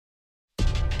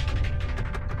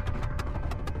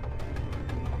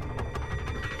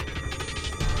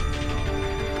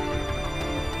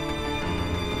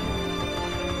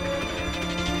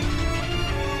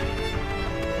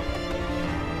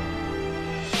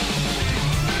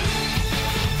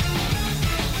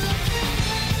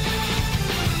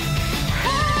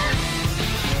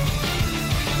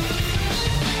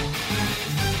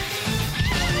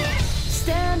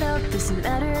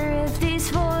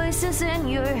voice in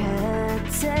your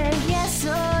head say yes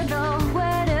or no,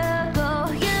 where to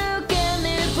go. You can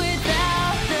live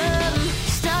without them.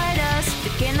 Stardust,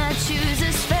 you cannot choose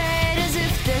this fate, as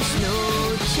if there's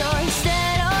no choice.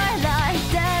 Dead or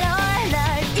alive, dead or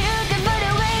alive, you can find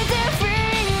a way to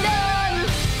freedom.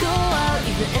 Go out,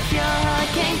 even if your heart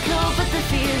can't cope with the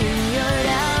fear in your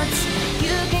doubts.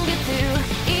 You can get through,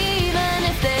 even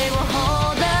if they will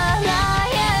hold the lie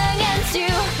against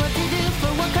you. What to do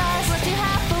for what cause, what to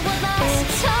have for what loss.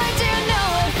 It's hard to know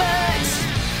at first,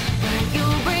 but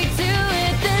you'll break through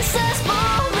it. This is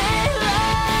moment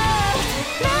left.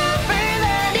 Never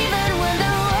let, even when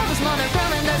the world is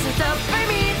monochrome, doesn't stop for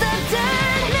me to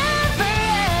turn. Never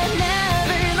end,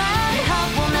 never lie.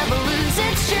 Hope will never lose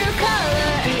its true color.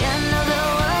 The end of the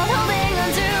world, holding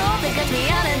on to hope that gets me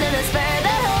out of the despair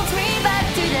that holds me back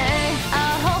today.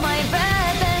 I'll hold my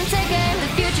breath and take in the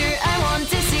future I want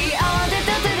to see. I want it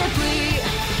to deplete.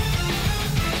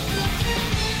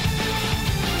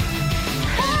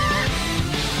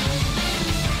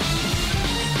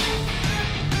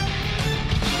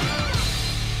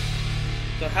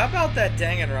 So how about that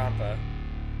Danganronpa?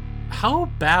 How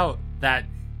about that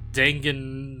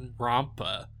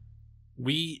Danganronpa?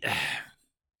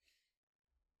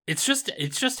 It's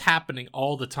just happening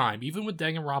all the time. Even when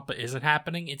Danganronpa isn't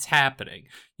happening, it's happening.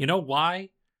 You know why?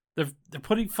 They're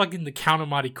putting fucking the Count of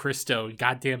Monte Cristo in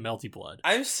goddamn Melty Blood.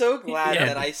 I'm so glad Yeah.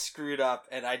 that I screwed up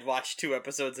and I'd watched 2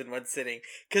 episodes in one sitting.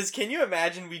 Because can you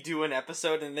imagine we do an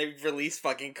episode and they release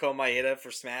fucking Komaeda for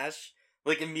Smash?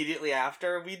 Like, immediately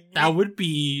after? That would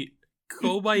be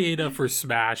Komaeda for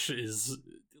Smash is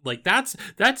like that's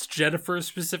Jennifer's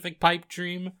specific pipe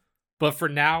dream. But for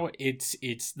now, it's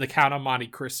the Count of Monte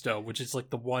Cristo, which is like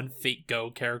the one Fate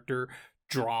Go character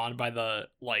drawn by the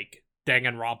like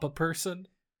Danganronpa person.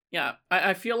 Yeah,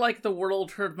 I feel like the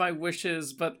world heard my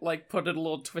wishes, but like put a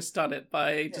little twist on it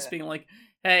by just being like,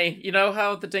 hey, you know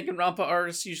how the Danganronpa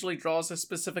artist usually draws a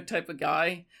specific type of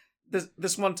guy?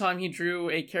 This one time he drew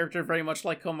a character very much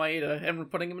like Komaeda, and we're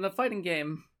putting him in a fighting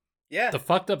game. Yeah. The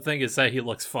fucked up thing is that he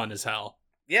looks fun as hell.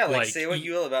 Yeah, like like, say what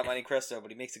you will about Monte Cristo,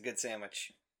 but he makes a good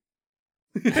sandwich.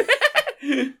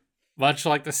 Much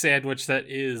like the sandwich that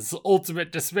is Ultimate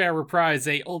Despair Reprise,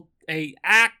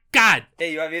 God!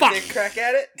 Hey, you want me Fuck. to take a crack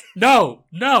at it? No,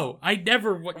 I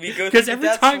never. We go Because through every the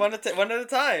deaths time, one at a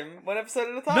time, one episode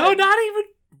at a time. no, not even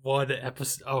one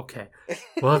episode. Okay,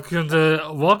 welcome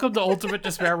to Ultimate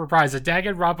Despair Reprise, a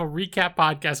Danganronpa recap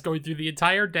podcast going through the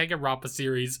entire Danganronpa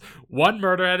series, one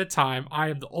murder at a time. I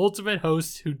am the ultimate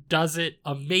host who does it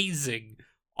amazing.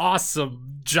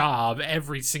 Awesome job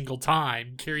every single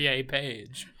time, Kyrie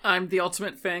Page. I'm the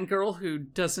ultimate fangirl who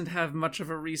doesn't have much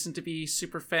of a reason to be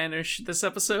super fanish this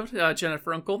episode,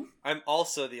 Jennifer Uncle. I'm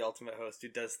also the ultimate host who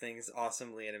does things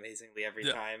awesomely and amazingly every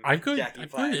time. I'm going Jackie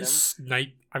to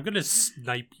snipe. I'm going to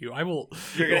snipe you. I will.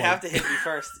 You're gonna have to hit me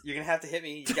first. You're gonna have to hit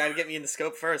me. You gotta get me in the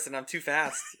scope first, and I'm too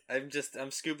fast. I'm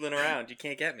scoobling around. You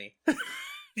can't get me.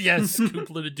 Yes,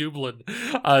 Dublin and Dublin.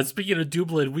 Speaking of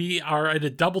Dublin, we are in a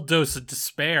double dose of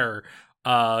despair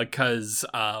because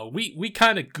we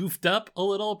kind of goofed up a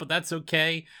little, but that's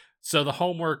okay. So the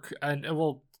homework, and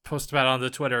we'll post about it on the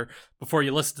Twitter before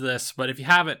you listen to this, but if you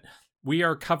haven't, we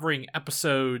are covering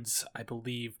episodes, I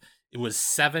believe it was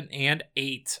 7 and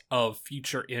 8 of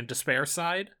Future in Despair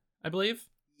Side, I believe.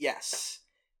 Yes.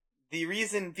 The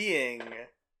reason being,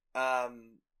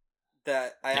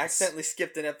 that I accidentally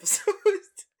skipped an episode.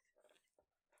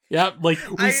 Yeah, like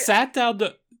we sat down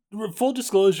to full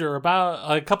disclosure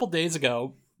about a couple days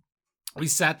ago. We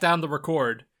sat down to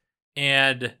record,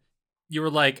 and you were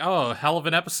like, "Oh, hell of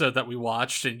an episode that we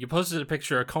watched," and you posted a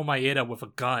picture of Komaeda with a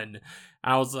gun.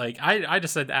 I was like, I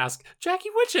just had to ask Jackie,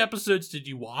 which episodes did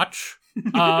you watch?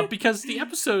 Because the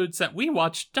episodes that we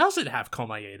watched doesn't have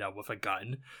Komaeda with a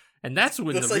gun, and that's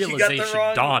when the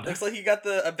realization dawned. Looks like you got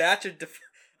a batch of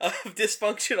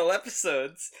dysfunctional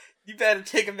episodes. You better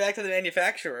take them back to the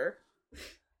manufacturer.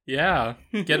 Yeah,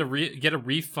 get a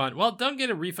refund. Well, don't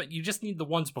get a refund. You just need the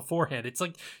ones beforehand. It's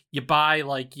like you buy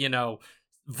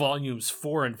volumes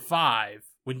 4 and 5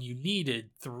 when you needed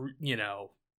 2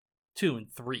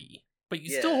 and 3, but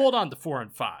you still hold on to 4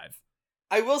 and 5.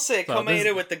 I will say,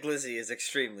 Komaeda with the glizzy is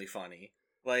extremely funny.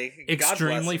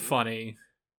 Extremely funny.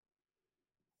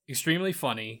 Extremely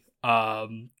funny.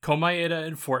 Komaeda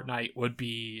in Fortnite would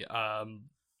be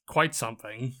quite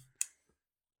something.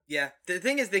 Yeah, the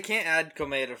thing is, they can't add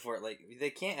Komaeda to Fortnite. They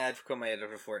can't add Komaeda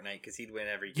for Fortnite because he'd win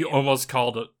every game. You almost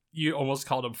called him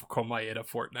for Komaeda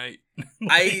Fortnite.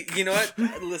 You know what?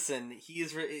 Listen,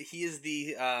 he's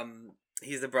the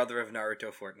brother of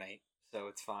Naruto Fortnite, so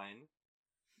it's fine.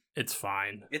 It's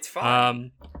fine. It's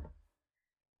fine.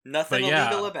 Nothing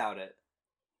illegal about it.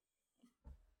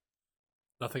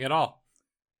 Nothing at all.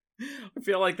 I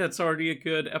feel like that's already a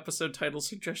good episode title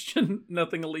suggestion.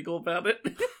 Nothing illegal about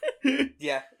it.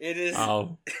 Yeah, it is.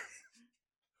 Oh.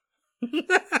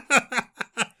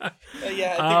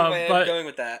 Yeah, I think we might end up going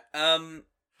with that.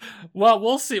 Well,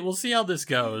 we'll see. We'll see how this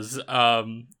goes.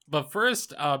 But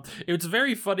first, it was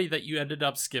very funny that you ended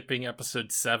up skipping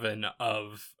episode 7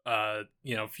 of,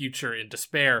 Future in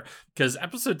Despair, because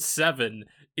episode 7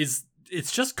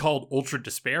 it's just called Ultra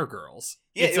Despair Girls.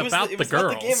 Yeah, it's it was about the the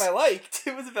girls. game I liked.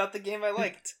 It was about the game I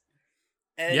liked.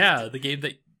 And yeah, the game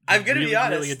that I'm gonna really, be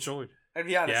honest. really enjoyed. I'd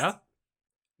be honest. Yeah?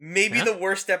 Maybe Yeah? the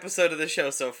worst episode of the show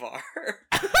so far.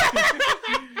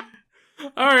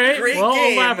 All right, Great well,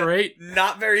 game. elaborate.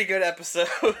 Not very good episode.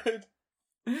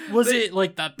 Was it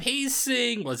like the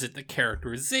pacing? Was it the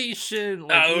characterization?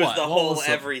 Like, it was what? the What whole was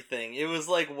everything. It was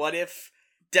like, what if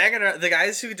the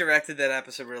guys who directed that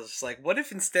episode were just like, what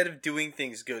if instead of doing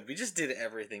things good, we just did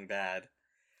everything bad?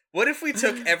 What if we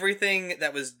took everything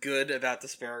that was good about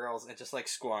Despair Girls and just like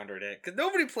squandered it? Because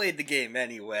nobody played the game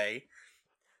anyway.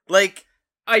 Like,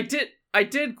 I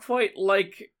did quite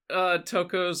like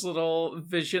Toko's little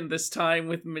vision this time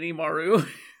with Minimaru.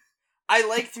 I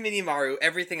liked Minimaru.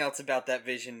 Everything else about that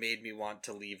vision made me want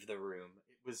to leave the room.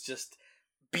 It was just...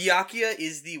 Byakuya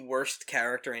is the worst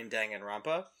character in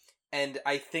Danganronpa, and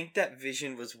I think that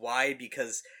vision was why,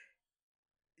 because...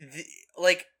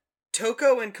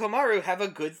 Toko and Komaru have a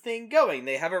good thing going.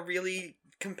 They have a really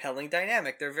compelling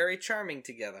dynamic. They're very charming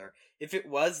together. If it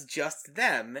was just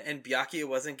them, and Byakuya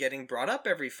wasn't getting brought up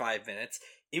every 5 minutes,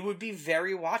 it would be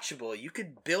very watchable. You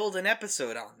could build an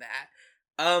episode on that.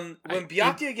 When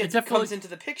Byakuya comes into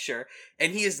the picture,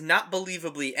 and he is not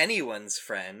believably anyone's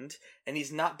friend, and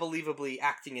he's not believably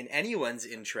acting in anyone's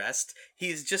interest,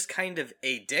 he's just kind of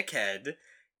a dickhead,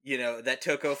 that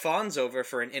Toko fawns over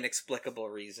for an inexplicable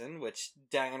reason, which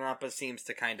Danganronpa seems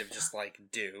to kind of just,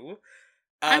 do.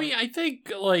 I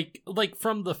think, like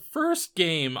from the first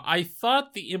game, I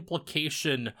thought the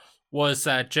implication was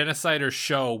that Genocider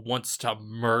Sho wants to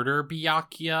murder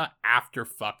Byakuya after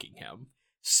fucking him.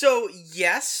 So,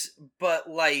 yes, but,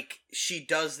 she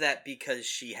does that because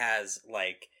she has,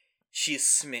 she's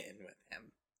smitten with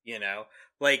him,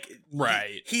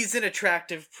 Right. He's an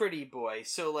attractive, pretty boy,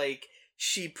 so,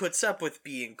 she puts up with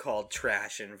being called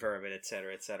trash and vermin,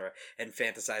 etc., and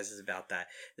fantasizes about that.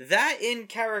 That, in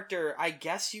character, I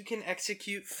guess you can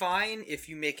execute fine if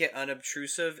you make it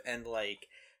unobtrusive and,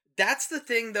 that's the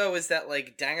thing, though, is that,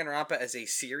 Danganronpa as a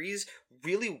series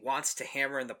really wants to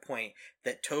hammer in the point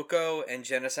that Toko and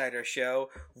Genocider Sho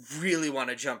really want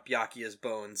to jump Byakuya's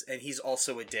bones, and he's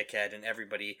also a dickhead, and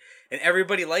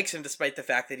everybody likes him despite the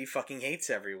fact that he fucking hates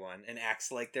everyone and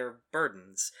acts like they're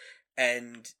burdens,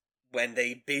 and when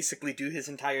they basically do his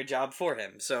entire job for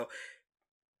him. So,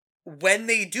 when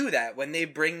they do that, when they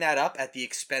bring that up at the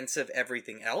expense of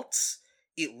everything else,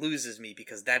 it loses me,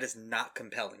 because that is not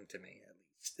compelling to me.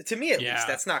 To me, at least,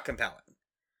 that's not compelling.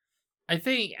 I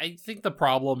think the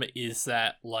problem is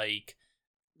that,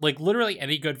 literally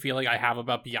any good feeling I have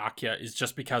about Byakuya is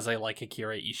just because I like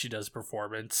Akira Ishida's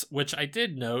performance, which I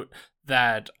did note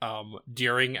that,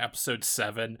 during episode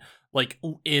 7,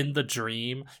 in the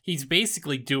dream, he's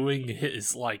basically doing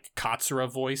his, Katsura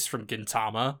voice from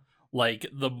Gintama,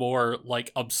 the more,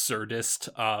 absurdist,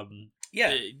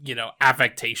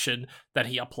 affectation that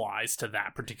he applies to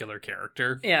that particular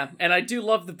character. Yeah, and I do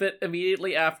love the bit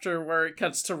immediately after where it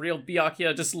cuts to real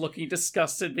Byakuya just looking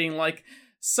disgusted, being like,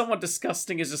 someone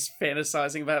disgusting is just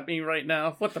fantasizing about me right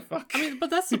now. What the fuck? I mean, but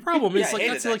that's the problem. It's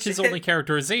that's his only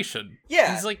characterization.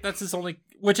 Yeah. He's that's his only,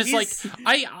 which is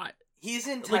he's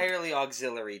entirely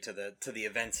auxiliary to the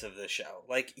events of the show.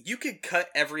 You could cut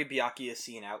every Byakuya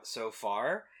scene out so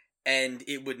far, and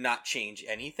it would not change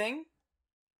anything.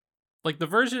 The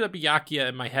version of Byakuya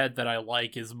in my head that I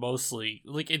like is mostly,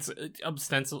 it's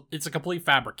a complete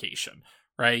fabrication,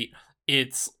 right?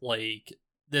 It's,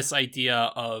 this idea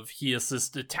of he is this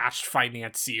detached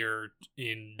financier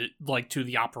to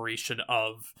the operation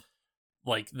of,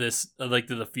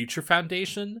 the Future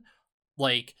Foundation.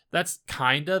 That's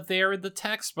kind of there in the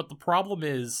text, but the problem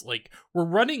is, we're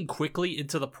running quickly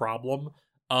into the problem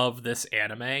of this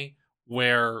anime,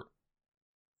 where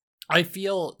I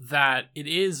feel that it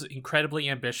is incredibly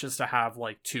ambitious to have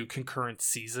 2 concurrent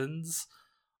seasons,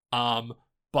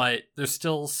 but there's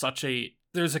still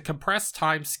there's a compressed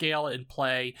time scale in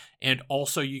play, and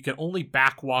also you can only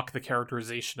backwalk the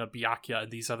characterization of Byakuya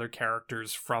and these other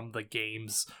characters from the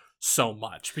games so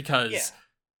much, because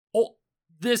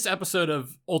this episode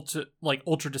of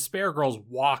Ultra Despair Girls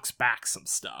walks back some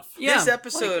stuff. Yeah, this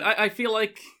episode, I feel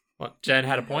like What, Jen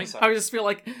had a Oh, point? sorry.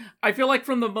 I feel like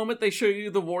from the moment they show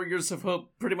you the Warriors of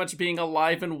Hope pretty much being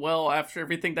alive and well after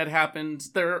everything that happened,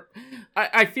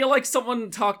 I feel like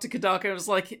someone talked to Kadaka and was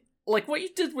like what you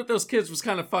did with those kids was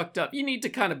kind of fucked up. You need to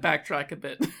kind of backtrack a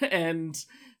bit. And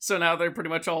so now they're pretty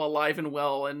much all alive and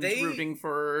well and rooting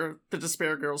for the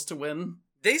Despair Girls to win.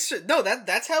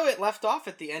 That's how it left off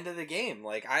at the end of the game.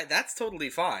 Like that's totally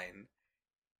fine.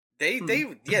 They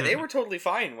were totally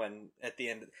fine when at the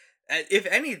end. If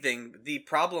anything, the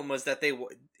problem was that they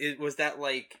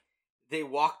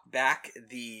walked back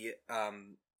the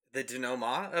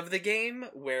denouement of the game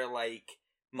where like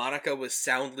Monica was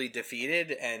soundly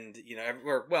defeated and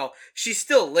she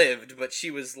still lived, but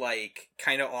she was like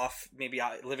kind of off, maybe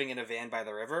living in a van by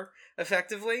the river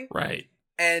effectively. Right.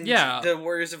 And the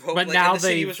Warriors of Hope, but like, now and the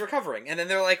city was recovering, and then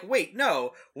they're like, "Wait,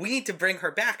 no, we need to bring her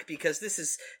back because this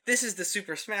is the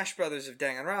Super Smash Brothers of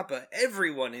Danganronpa.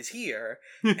 Everyone is here,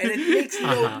 and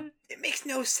it makes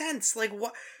no sense. Like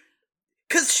what?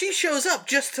 Because she shows up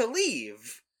just to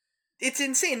leave. It's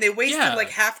insane. They wasted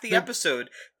like half the episode.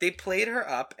 They played her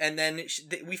up, and then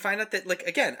we find out that like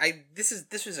again,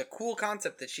 this was a cool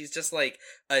concept that she's just like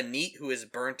a NEET who is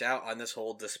burnt out on this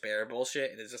whole despair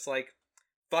bullshit, and is just like,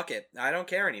 fuck it, I don't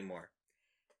care anymore.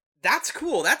 That's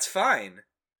cool, that's fine.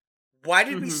 Why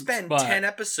did we spend 10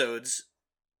 episodes...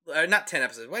 not 10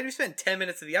 episodes, why did we spend 10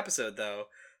 minutes of the episode, though,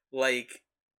 like,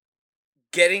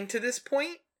 getting to this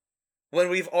point? When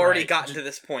we've already gotten to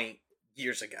this point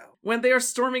years ago. When they are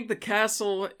storming the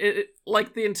castle,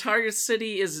 like, the entire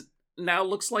city now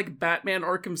looks like Batman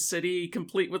Arkham City,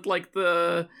 complete with, like,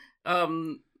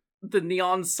 the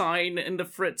neon sign and the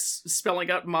Fritz spelling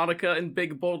out Monica in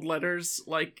big bold letters.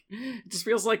 Like, it just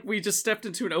feels like we just stepped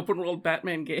into an open world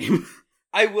Batman game.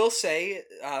 I will say,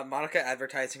 Monica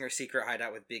advertising her secret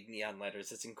hideout with big neon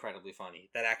letters is incredibly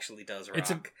funny. That actually does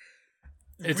rock.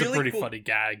 It's really a pretty funny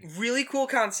gag. Really cool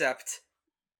concept.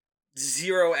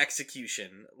 Zero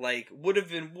execution. Like, would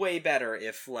have been way better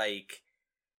if, like,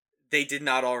 they did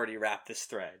not already wrap this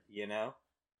thread, you know?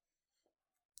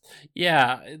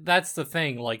 Yeah, that's the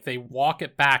thing. Like, they walk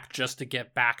it back just to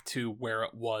get back to where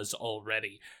it was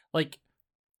already. Like,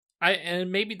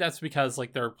 and maybe that's because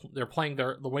like they're playing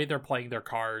the way they're playing their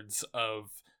cards of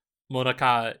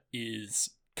Monica is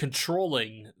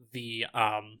controlling the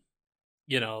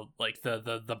like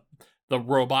the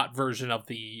robot version of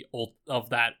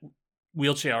that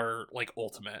wheelchair like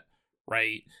ultimate,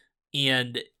 right?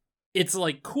 And it's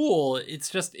like cool. It's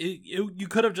just you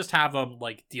could have just have them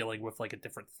like dealing with like a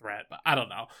different threat, but I don't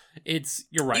know.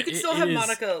 You're right. You could still have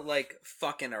Monica like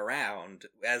fucking around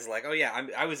as like, oh yeah,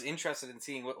 I was interested in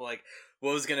seeing what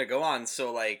was gonna go on,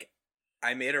 so like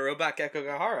I made a robot Gecko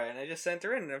Gahara and I just sent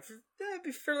her in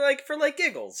for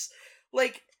giggles.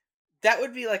 Like that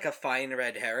would be like a fine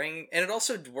red herring, and it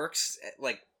also works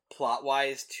like plot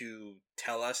wise to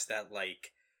tell us that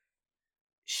like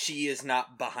she is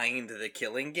not behind the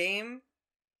killing game.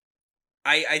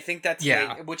 I think that's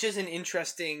which is an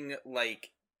interesting like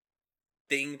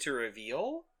thing to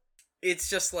reveal. It's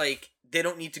just like they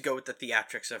don't need to go with the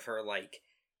theatrics of her like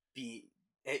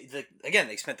again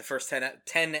they spent the first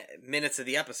 10 minutes of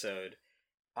the episode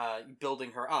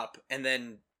building her up, and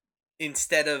then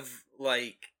instead of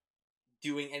like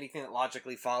doing anything that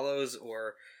logically follows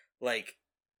or like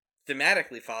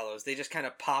thematically follows, they just kind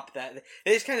of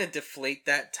they just kind of deflate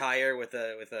that tire with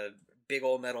a big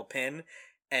old metal pin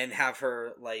and have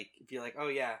her like be like, oh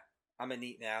yeah, I'm a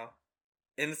NEET now.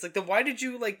 And it's like, then why did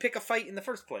you like pick a fight in the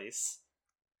first place?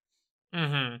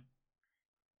 Mm-hmm.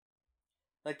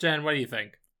 Like, Jen, what do you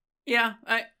think? Yeah,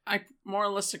 I more or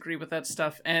less agree with that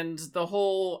stuff, and the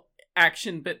whole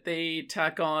action bit they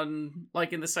tack on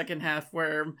like in the second half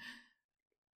where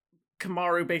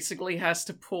Kamaru basically has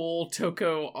to pull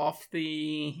Toko off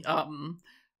the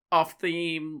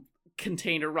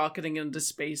container rocketing into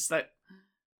space. That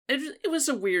it was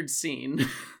a weird scene.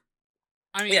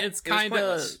 I mean, it's kind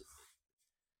of,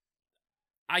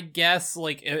 I guess,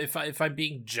 like if I'm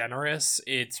being generous,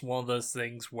 it's one of those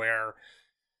things where,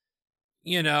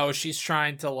 you know, she's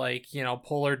trying to like, you know,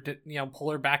 pull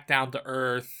her back down to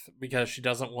earth because she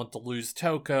doesn't want to lose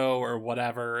Toko or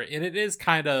whatever. And it is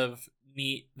kind of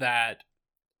neat that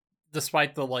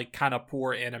despite the like kind of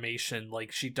poor animation, like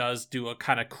she does do a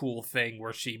kind of cool thing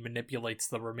where she manipulates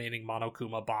the remaining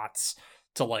Monokuma bots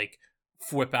to like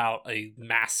whip out a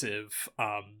massive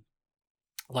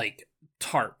like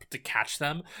tarp to catch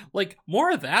them. Like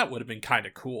more of that would have been kind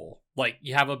of cool. Like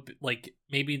you have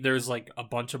maybe there's like a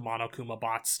bunch of Monokuma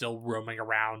bots still roaming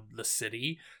around the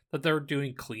city that they're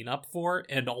doing cleanup for,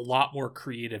 and a lot more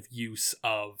creative use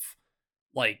of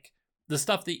like the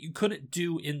stuff that you couldn't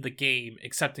do in the game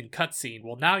except in cutscene.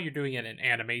 Well, now you're doing it in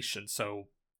animation, so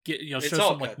show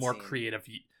some like more creative.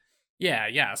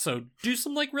 Yeah. So do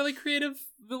some like really creative,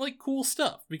 like cool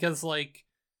stuff because like,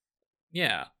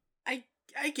 yeah.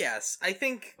 I guess. I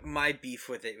think my beef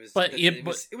with it was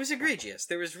it was egregious.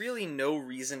 There was really no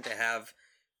reason to have.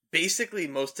 Basically,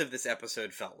 most of this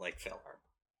episode felt like filler.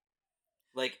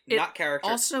 Like not character.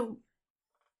 Also,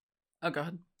 oh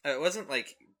god. It wasn't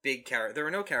like big character. There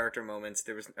were no character moments.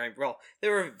 There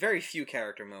were very few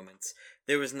character moments.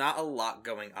 There was not a lot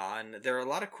going on. There were a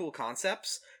lot of cool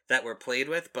concepts that were played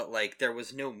with, but like there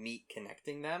was no meat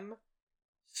connecting them.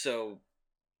 So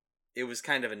it was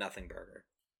kind of a nothing burger.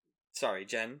 Sorry,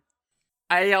 Jen.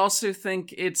 I also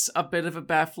think it's a bit of a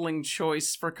baffling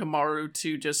choice for Kamaru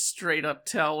to just straight up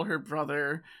tell her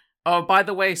brother, "Oh, by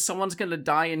the way, someone's gonna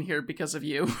die in here because of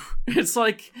you." It's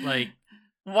like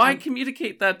why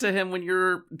communicate that to him when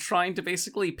you're trying to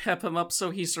basically pep him up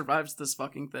so he survives this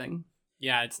fucking thing?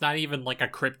 Yeah, it's not even like a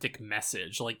cryptic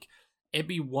message. Like, it'd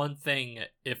be one thing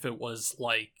if it was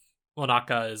like,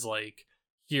 Monaka is like,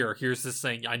 here's this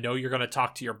thing, I know you're gonna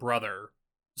talk to your brother.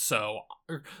 So,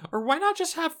 or why not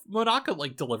just have Monaka,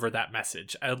 like, deliver that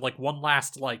message and, like, one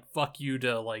last, like, fuck you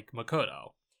to, like,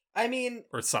 Makoto? I mean...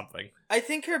 Or something. I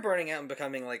think her burning out and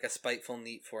becoming, like, a spiteful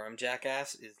neat forum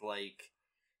jackass is, like...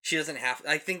 She doesn't have...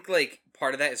 I think, like,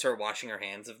 part of that is her washing her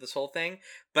hands of this whole thing.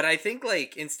 But I think,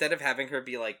 like, instead of having her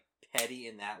be, like, petty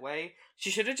in that way, she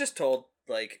should have just told,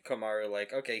 like, Komaru,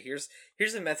 like, okay, here's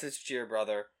a message to your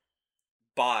brother.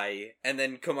 Bye. And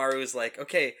then Komaru's like,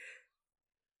 okay...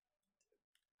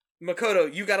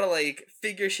 Makoto, you gotta, like,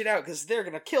 figure shit out, because they're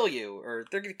gonna kill you, or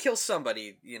they're gonna kill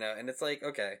somebody, you know, and it's like,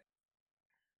 okay.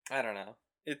 I don't know.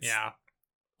 It's... Yeah.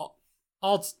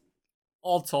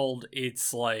 All told,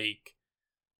 it's, like...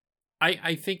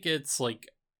 I think it's, like...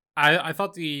 I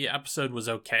thought the episode was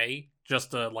okay,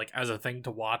 just, like, as a thing to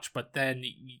watch, but then,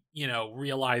 you know,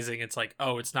 realizing it's like,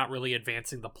 oh, it's not really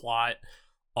advancing the plot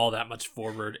all that much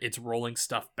forward, it's rolling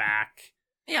stuff back.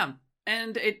 Yeah.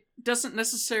 And it's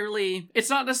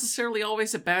not necessarily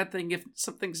always a bad thing if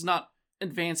something's not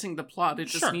advancing the plot. It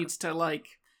just needs to, like,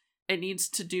 it needs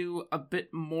to do a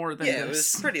bit more than this. Yeah, it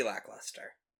was pretty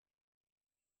lackluster.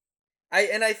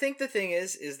 I think the thing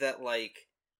is that, like,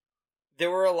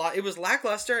 there were it was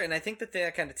lackluster, and I think the thing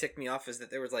that kind of ticked me off is that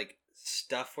there was, like,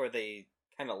 stuff where they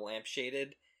kind of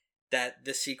lampshaded that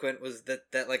the sequence was,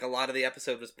 that like, a lot of the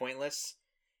episode was pointless.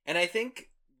 And I think...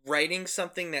 writing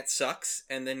something that sucks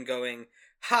and then going,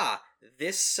 ha,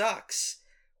 this sucks.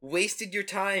 Wasted your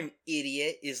time,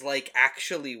 idiot, is, like,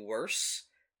 actually worse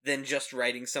than just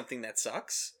writing something that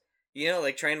sucks. You know,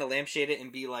 like, trying to lampshade it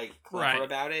and be, like, clever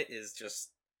about it is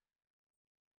just...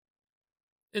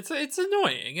 It's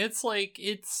annoying. It's like,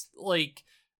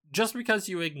 just because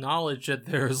you acknowledge that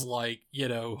there's, like, you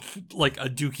know, like, a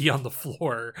dookie on the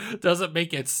floor doesn't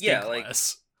make it stink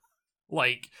less.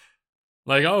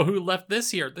 Like, oh, who left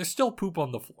this here? There's still poop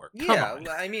on the floor. Come on.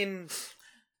 I mean...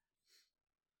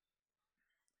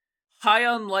 High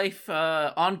on Life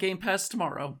on Game Pass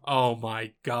tomorrow. Oh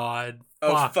my god.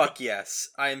 Oh, fuck yes.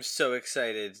 I'm so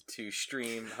excited to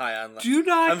stream High on Life.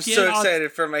 I'm so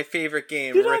excited for my favorite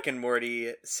game, Rick and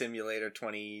Morty Simulator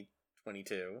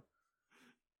 2022.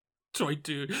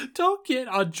 Don't get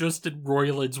on Justin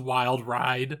Roiland's wild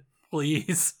ride,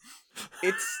 please.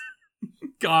 It's...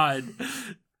 God...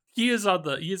 He is on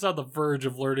the verge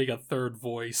of learning a third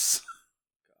voice.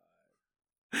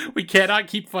 We cannot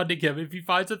keep funding him. If he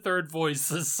finds a third voice,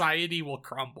 society will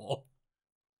crumble.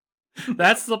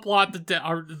 That's the plot that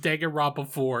Danganronpa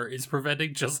 4 is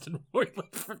preventing Justin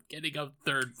Roiland from getting a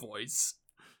third voice.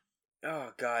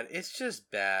 Oh god, it's just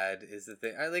bad is the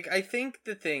thing. I think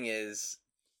the thing is,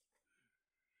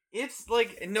 it's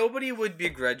like nobody would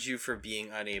begrudge you for being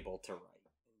unable to write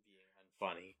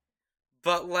and being unfunny.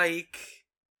 But like,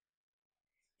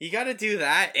 you gotta do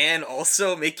that and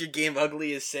also make your game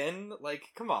ugly as sin? Like,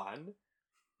 come on.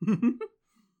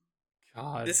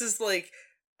 God. This is like...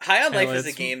 High on Life is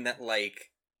a game that, like,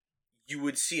 you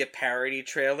would see a parody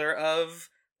trailer of,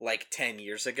 like, 10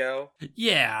 years ago.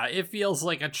 Yeah, it feels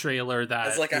like a trailer that...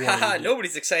 It's like, haha,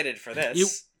 nobody's excited for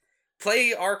this.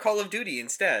 Play our Call of Duty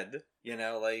instead. You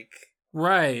know, like...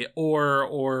 Right,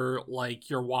 or like,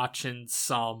 you're watching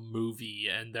some movie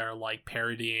and they're, like,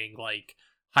 parodying, like...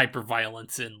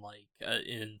 hyper-violence in, like,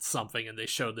 in something, and they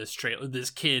show this trailer. This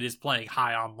kid is playing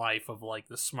High on Life of, like,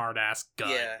 the smart-ass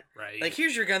gun, right? Like,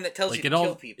 here's your gun that tells you to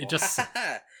kill people. It just...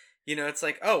 you know, it's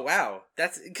like, oh, wow.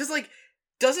 That's... Because, like,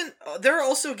 doesn't... there are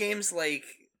also games, like...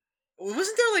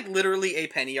 Wasn't there, like, literally a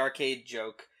Penny Arcade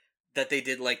joke that they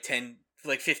did, like,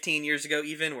 15 years ago,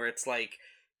 even, where it's like,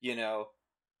 you know...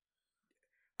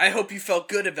 I hope you felt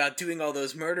good about doing all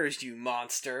those murders, you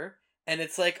monster. And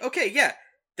it's like, okay, yeah,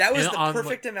 that was the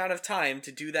perfect amount of time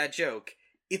to do that joke.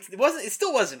 It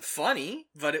still wasn't funny,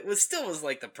 but it was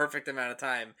like the perfect amount of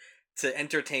time to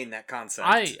entertain that concept.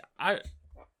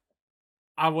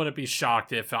 I wouldn't be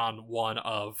shocked if on one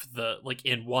of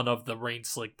the Rain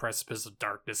Slick Precipice of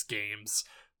Darkness games,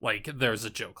 like, there's a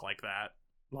joke like that.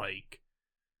 Like,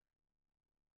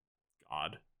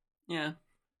 God. Yeah.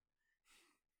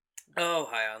 Oh,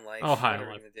 High on Life. Oh, High on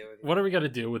Life. What are we gonna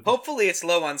do with? Hopefully, it's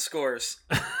low on scores.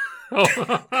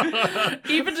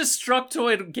 Even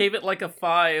Destructoid gave it like a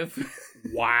 5.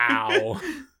 Wow.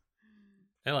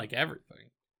 I like everything.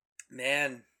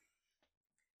 Man,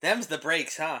 them's the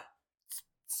breaks, huh?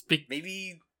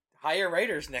 Maybe hire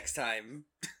writers next time.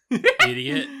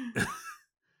 Idiot.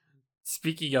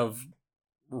 Speaking of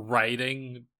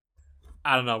writing,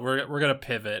 I don't know. We're gonna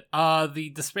pivot.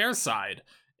 The Despair side,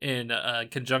 in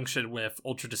conjunction with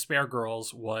Ultra Despair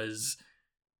Girls, what's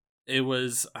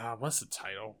the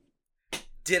title?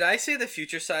 Did I say the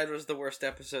Future Side was the worst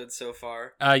episode so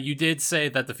far? You did say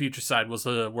that the Future Side was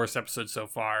the worst episode so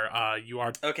far. You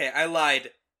are... Okay, I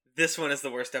lied. This one is the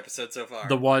worst episode so far.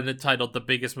 The one titled The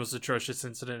Biggest, Most Atrocious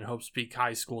Incident in Hope's Peak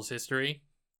High School's History?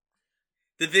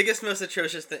 The biggest, most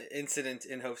atrocious incident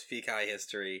in Hope's Peak High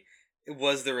history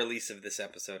was the release of this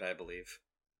episode, I believe.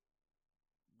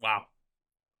 Wow.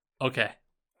 Okay.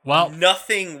 Well...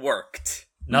 Nothing worked.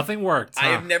 Nothing worked. Huh?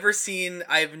 I've never seen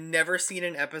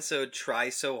an episode try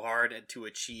so hard to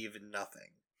achieve nothing.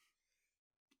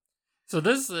 So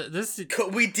this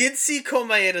we did see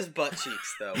Komaeda's butt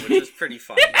cheeks though, which was pretty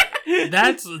funny.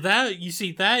 that you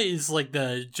see, that is like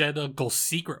the genital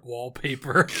secret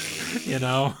wallpaper, you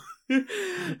know.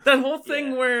 That whole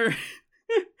thing where,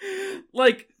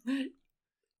 like,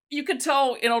 you could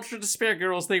tell in Ultra Despair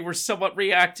Girls they were somewhat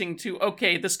reacting to,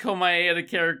 okay, this Komaeda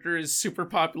character is super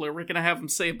popular, we're gonna have him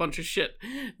say a bunch of shit.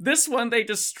 This one, they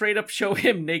just straight up show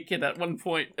him naked at one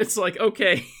point. It's like,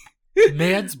 okay.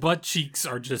 Man's butt cheeks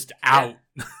are just out.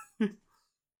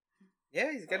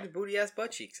 Yeah, he's got his booty ass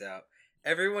butt cheeks out.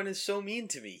 Everyone is so mean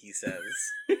to me, he says.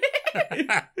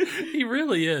 He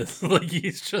really is. Like,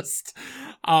 he's just...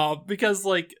 because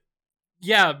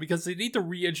they need to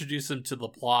reintroduce him to the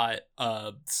plot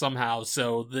somehow,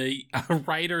 so the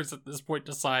writers at this point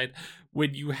decide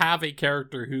when you have a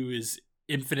character who is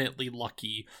infinitely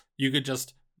lucky, you could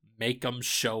just make them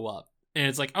show up. And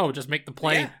it's like, oh, just make the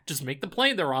plane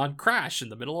they're on crash in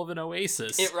the middle of an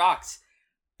oasis. It rocks.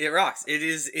 It rocks. It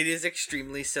is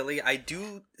extremely silly. I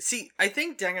think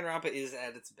Danganronpa is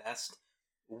at its best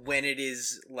when it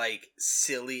is, like,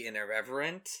 silly and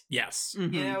irreverent. Yes.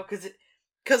 Mm-hmm. You know,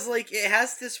 because like, it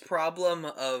has this problem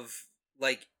of,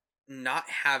 like, not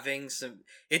having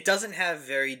it doesn't have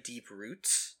very deep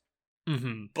roots.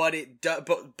 Mm-hmm. But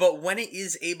when it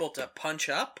is able to punch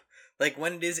up, like,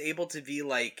 when it is able to be,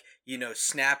 like, you know,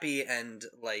 snappy and,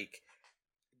 like,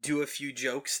 do a few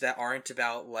jokes that aren't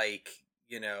about, like,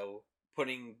 you know,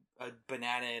 putting a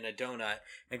banana in a donut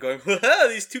and going,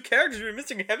 these two characters we're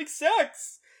missing are having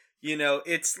sex. You know,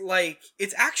 it's like,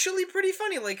 it's actually pretty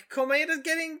funny. Like, Komaeda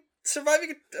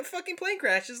surviving a fucking plane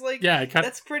crash is like, yeah,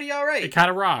 that's pretty alright. It kind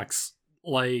of rocks.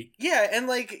 Like, yeah, and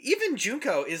like, even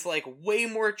Junko is like way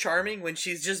more charming when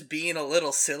she's just being a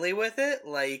little silly with it.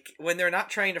 Like, when they're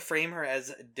not trying to frame her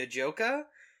as Dajoka,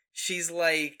 she's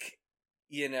like,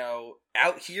 you know,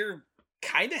 out here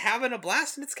kind of having a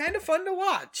blast, and it's kind of fun to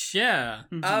watch. Yeah.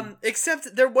 Mm-hmm.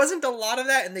 Except there wasn't a lot of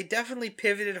that, and they definitely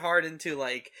pivoted hard into,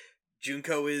 like,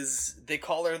 Junko they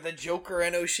call her the Joker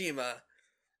in Oshima.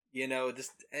 You know,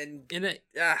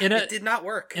 it did not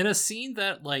work. In a scene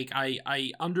that, like,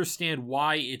 I understand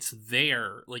why it's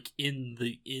there, like, in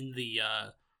the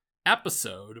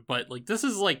episode, but, like, this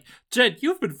is like, Jed,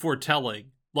 you've been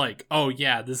foretelling, like, oh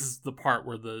yeah, this is the part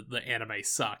where the anime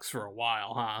sucks for a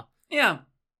while, huh? Yeah.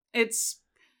 It's,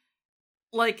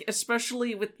 like,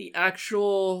 especially with the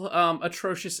actual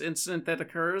atrocious incident that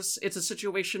occurs, it's a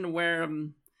situation where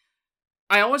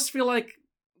I always feel like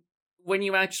when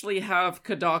you actually have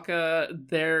Kodaka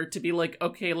there to be like,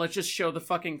 okay, let's just show the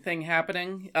fucking thing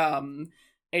happening,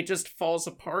 it just falls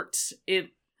apart.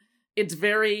 It's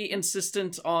very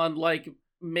insistent on, like,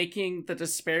 making the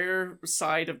despair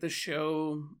side of the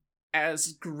show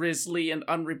as grisly and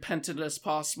unrepentant as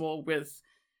possible, with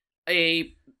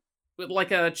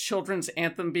like a children's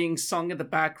anthem being sung in the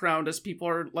background as people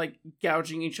are, like,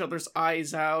 gouging each other's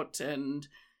eyes out and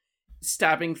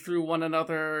stabbing through one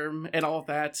another and all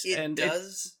that. It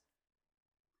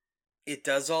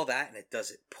does all that, and it does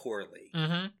it poorly.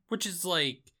 Mm-hmm. Which is,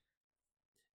 like,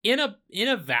 in a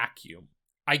vacuum,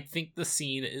 I think the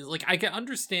scene is, like, I can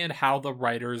understand how the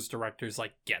writers, directors,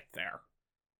 like, get there.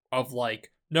 of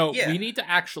like, no, Yeah. we need to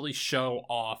actually show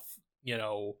off,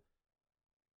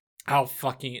 how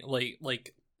fucking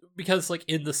like because like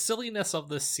in the silliness of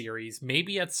this series,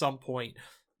 maybe at some point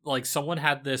like someone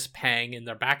had this pang in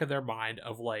their back of their mind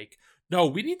of like, no,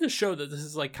 we need to show that this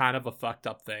is like kind of a fucked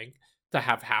up thing to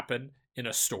have happen in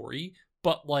a story,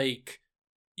 but like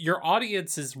your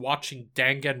audience is watching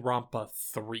Danganronpa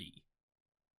 3.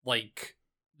 Like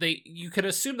you can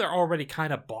assume they're already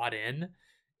kind of bought in,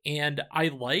 and I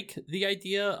like the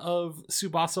idea of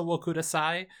Tsubasa wo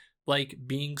Kudasai like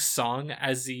being sung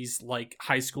as these like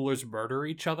high schoolers murder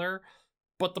each other.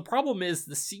 But the problem is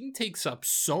the scene takes up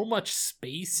so much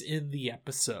space in the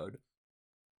episode.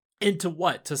 Into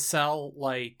what? To sell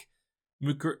like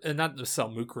not to sell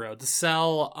Mukuro, to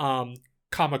sell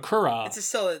Kamakura. It's to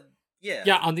sell it. Yeah.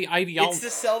 Yeah, on the ideology. It's to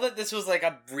sell that this was like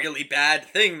a really bad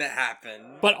thing that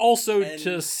happened. But also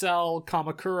to sell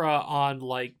Kamakura on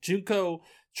like Junko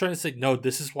trying to say, no,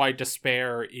 this is why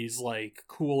despair is like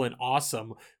cool and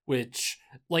awesome, which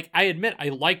like I admit I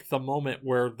like the moment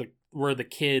where the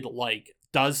kid like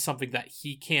does something that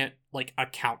he can't like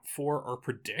account for or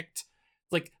predict.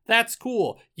 Like, that's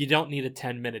cool. You don't need a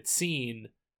 10-minute scene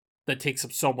that takes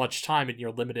up so much time in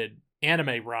your limited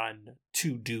anime run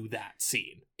to do that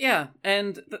scene. Yeah,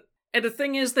 and the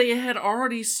thing is, they had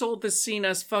already sold this scene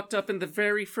as fucked up in the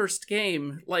very first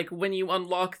game. Like, when you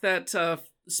unlock that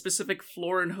specific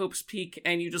floor in Hope's Peak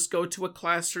and you just go to a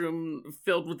classroom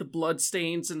filled with blood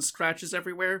stains and scratches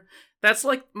everywhere. That's,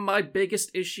 like, my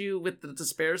biggest issue with the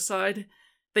despair side.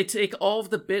 They take all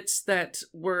of the bits that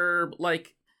were,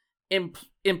 like,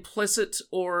 implicit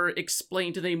or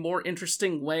explained in a more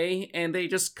interesting way, and they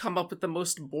just come up with the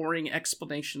most boring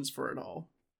explanations for it all.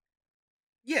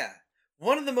 Yeah.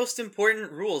 One of the most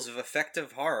important rules of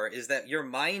effective horror is that your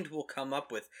mind will come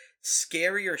up with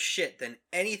scarier shit than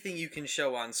anything you can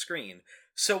show on screen.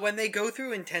 So when they go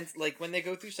through when they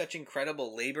go through such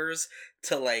incredible labors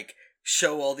to, like,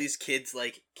 show all these kids,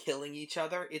 like, killing each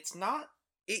other, it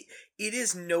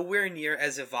is nowhere near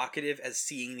as evocative as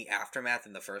seeing the aftermath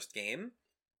in the first game.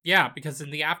 Yeah, because in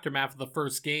the aftermath of the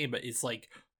first game, it's like,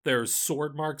 there's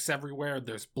sword marks everywhere,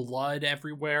 there's blood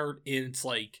everywhere, and it's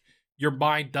like, your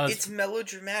mind does... It's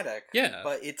melodramatic. Yeah.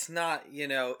 But it's not,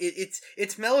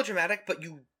 it's melodramatic, but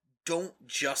you don't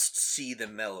just see the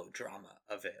melodrama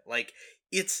of it. Like,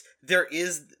 it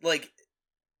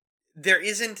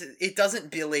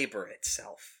doesn't belabor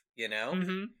itself,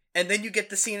 Mm-hmm. And then you get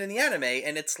the scene in the anime,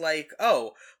 and it's like,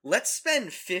 oh, let's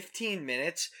spend 15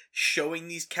 minutes showing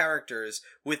these characters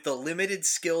with the limited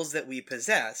skills that we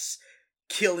possess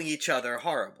killing each other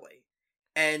horribly.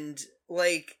 And,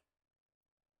 like...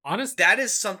 that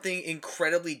is something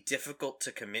incredibly difficult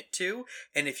to commit to,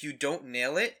 and if you don't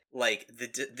nail it, like,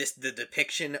 the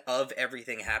depiction of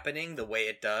everything happening the way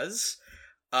it does,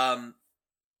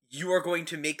 you are going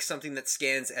to make something that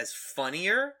scans as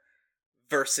funnier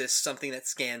versus something that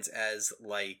scans as,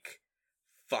 like,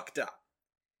 fucked up.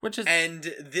 And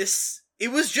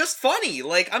it was just funny.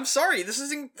 Like, I'm sorry, this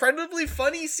is an incredibly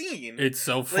funny scene. It's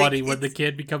so funny when the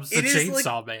kid becomes the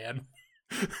chainsaw man.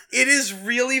 It is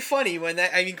really funny when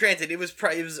granted, it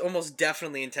was almost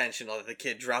definitely intentional that the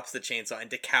kid drops the chainsaw and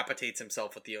decapitates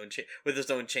himself with his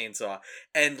own chainsaw.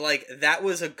 And, like,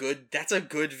 that's a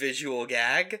good visual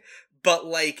gag, but,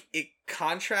 like, it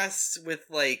contrasts with,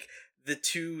 like, the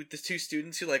two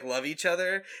students who, like, love each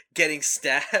other getting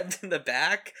stabbed in the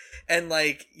back, and,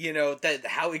 like, that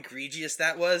how egregious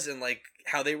that was, and, like,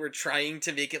 how they were trying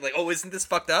to make it like, oh, isn't this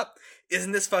fucked up?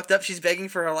 Isn't this fucked up? She's begging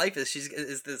for her life as she's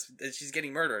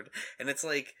getting murdered, and it's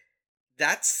like,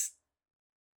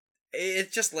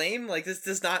 it's just lame. Like, this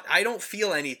does not. I don't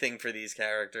feel anything for these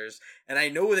characters, and I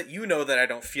know that that I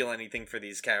don't feel anything for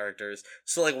these characters.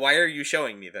 So, like, why are you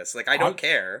showing me this? Like, I don't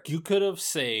care. You could have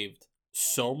saved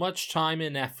so much time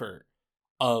and effort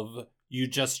of you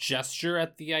just gesture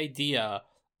at the idea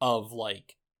of,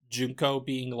 like, Junko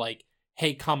being like,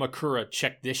 hey, Kamakura,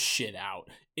 check this shit out,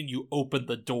 and you open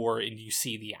the door and you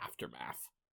see the aftermath.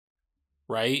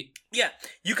 Right? Yeah,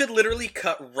 you could literally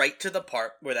cut right to the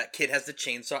part where that kid has the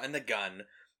chainsaw and the gun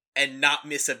and not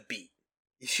miss a beat.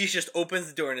 She just opens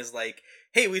the door and is like,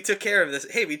 hey, we took care of this.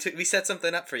 Hey, we set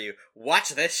something up for you. Watch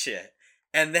this shit.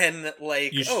 And then,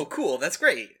 like, oh, cool, that's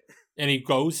great. And he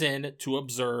goes in to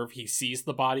observe. He sees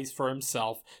the bodies for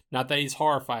himself. Not that he's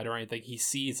horrified or anything. He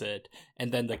sees it.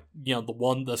 And then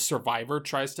the survivor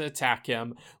tries to attack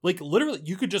him. Like, literally,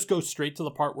 you could just go straight to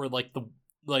the part where, like,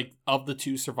 of the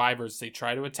two survivors, they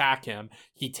try to attack him.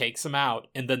 He takes him out.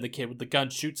 And then the kid with the gun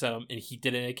shoots at him. And he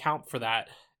didn't account for that.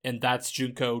 And that's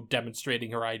Junko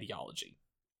demonstrating her ideology.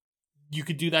 You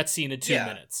could do that scene in 2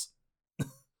 minutes.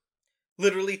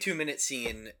 literally 2-minute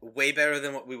scene, way better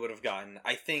than what we would have gotten.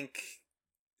 I think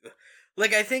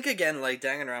again, like,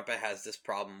 Danganronpa has this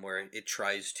problem where it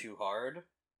tries too hard,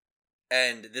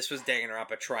 and this was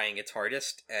Danganronpa trying its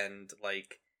hardest, and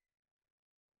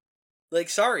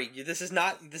sorry, this is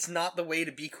not the way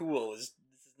to be cool. This is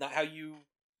not how you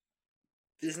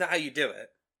do it.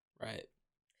 Right.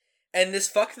 And this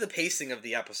fucked the pacing of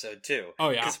the episode too. Oh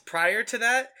yeah. Because prior to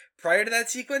that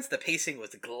sequence, the pacing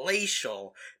was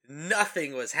glacial.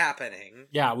 Nothing was happening.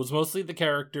 Yeah, it was mostly the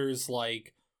characters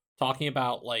like talking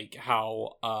about like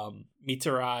how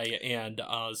Mitsurai and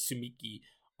Sumiki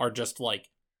are just like,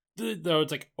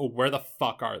 it's like, oh, where the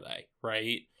fuck are they?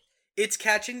 Right. It's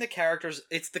catching the characters.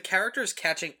 It's the characters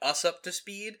catching us up to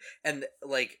speed, and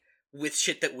like with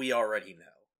shit that we already know.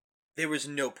 There was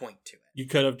no point to it. You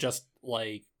could have just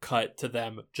like cut to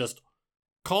them just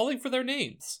calling for their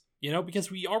names, you know,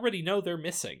 because we already know they're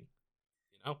missing.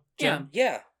 You know? Jen?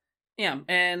 Yeah,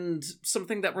 and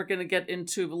something that we're going to get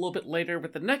into a little bit later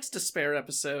with the next Despair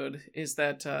episode is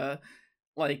that,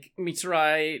 like,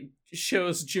 Mitsurai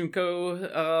shows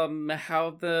Junko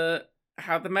how the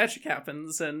magic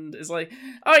happens, and is like,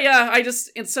 oh yeah, I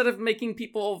just, instead of making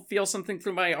people feel something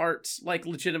through my art, like,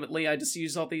 legitimately, I just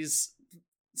use all these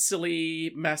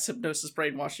silly mass hypnosis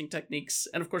brainwashing techniques.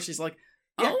 And of course he's like,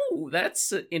 oh,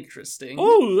 that's interesting.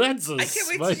 Oh, that's I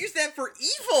can't wait to use that for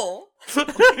evil.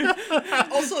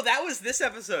 Also, that was this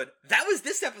episode. That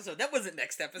wasn't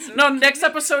next episode. No, next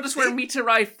episode is where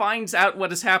Mitsurai finds out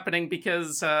what is happening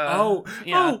because where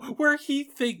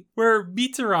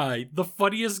Mitsurai, the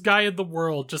funniest guy in the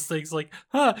world, just thinks like,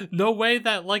 no way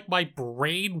that like my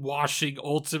brainwashing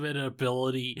ultimate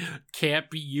ability can't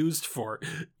be used for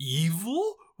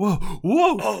evil? Whoa!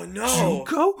 Oh no!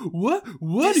 Junko? What?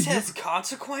 This has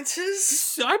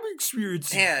consequences? I'm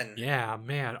experiencing. Man. Yeah,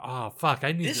 man. Oh, fuck.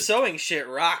 I need this sewing shit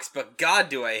rocks, but God,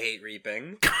 do I hate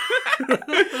reaping. But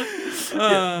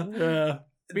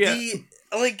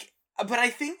I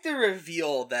think the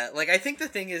reveal that, like, I think the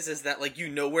thing is that, like, you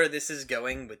know where this is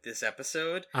going with this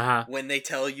episode when they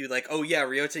tell you, like, oh yeah,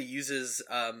 Ryota uses,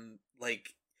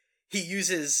 he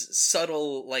uses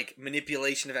subtle, like,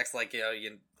 manipulation effects, like,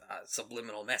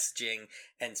 subliminal messaging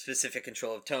and specific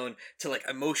control of tone to like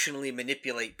emotionally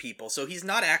manipulate people. So he's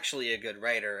not actually a good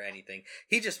writer or anything.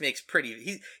 He just makes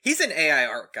he's an AI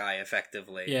art guy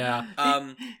effectively. Yeah.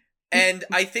 And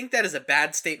I think that is a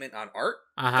bad statement on art,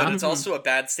 but it's also a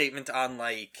bad statement on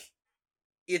like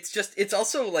it's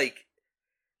also like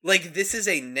this is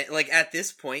at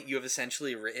this point you have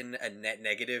essentially written a net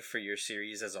negative for your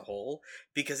series as a whole,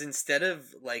 because instead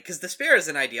of like, because despair as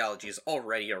an ideology is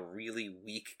already a really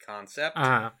weak concept,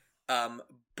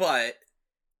 but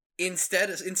instead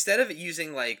of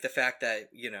using like the fact that,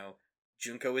 you know,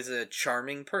 Junko is a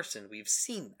charming person, we've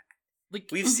seen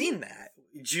that. Seen that.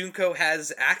 Junko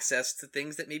has access to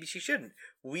things that maybe she shouldn't.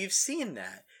 We've seen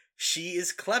that. She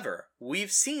is clever.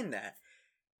 We've seen that.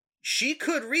 She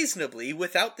could reasonably,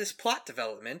 without this plot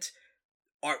development,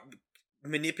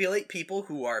 manipulate people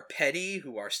who are petty,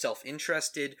 who are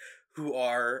self-interested, who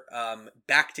are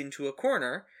backed into a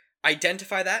corner,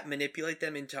 identify that, manipulate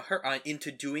them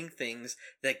into doing things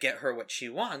that get her what she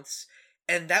wants,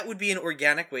 and that would be an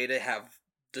organic way to have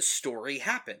the story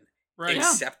happen. Right.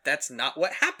 Except that's not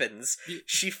what happens.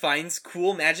 She finds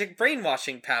cool magic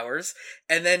brainwashing powers,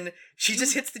 and then she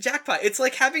just hits the jackpot. It's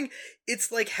like having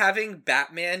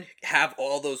Batman have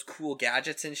all those cool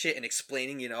gadgets and shit and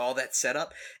explaining, you know, all that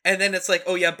setup. And then it's like,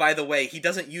 oh yeah, by the way, he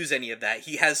doesn't use any of that.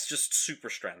 He has just super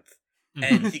strength.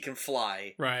 And he can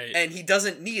fly. Right. And he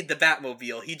doesn't need the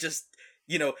Batmobile. He just,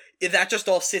 you know, if that just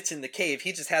all sits in the cave.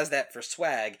 He just has that for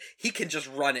swag. He can just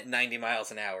run at 90 miles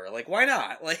an hour. Like, why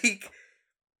not? Like...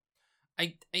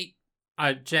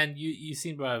 Jen, you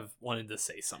seem to have wanted to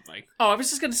say something. Oh, I was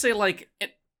just gonna say, like,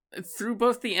 through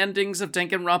both the endings of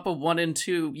Danganronpa 1 and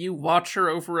 2, you watch her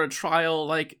over a trial,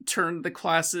 like, turn the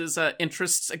class's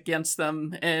interests against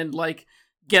them and, like,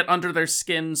 get under their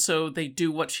skin so they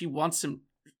do what she wants them.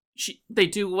 They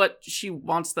do what she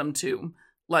wants them to.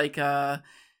 Like,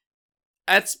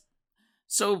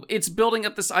 So it's building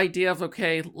up this idea of,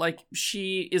 okay, like,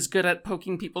 she is good at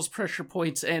poking people's pressure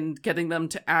points and getting them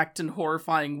to act in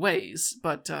horrifying ways.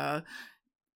 But,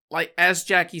 like, as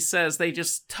Jackie says, they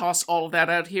just toss all of that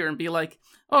out here and be like,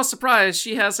 oh, surprise,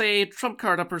 she has a trump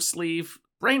card up her sleeve.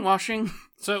 Brainwashing.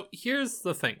 So here's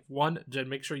the thing. One, Jen,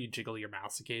 make sure you jiggle your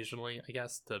mouse occasionally, I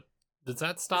guess. Does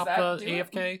that stop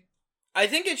AFK? I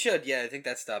think it should, yeah. I think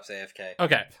that stops AFK.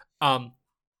 Okay.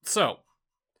 So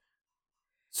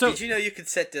did you know you could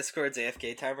set Discord's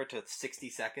AFK timer to 60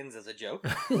 seconds as a joke?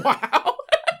 Wow.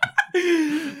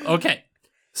 Okay.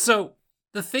 So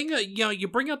the thing, you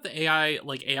bring up the AI,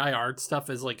 like AI art stuff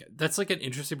is like, that's like an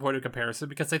interesting point of comparison,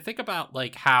 because I think about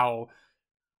like how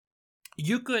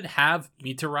you could have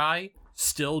Mitarai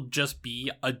still just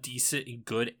be a decent and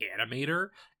good animator,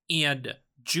 and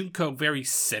Junko very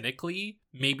cynically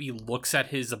maybe looks at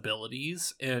his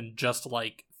abilities and just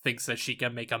like thinks that she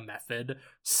can make a method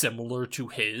similar to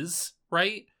his,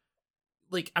 right?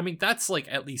 Like, I mean, that's like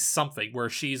at least something where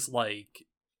she's like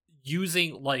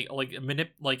using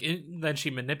then she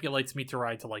manipulates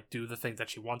Mitarai to like do the things that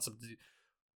she wants him to do.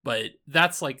 But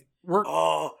that's like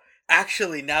Oh,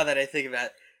 actually, now that I think about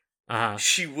it, uh-huh.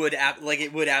 she would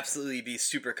it would absolutely be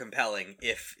super compelling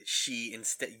if she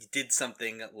instead did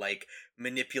something like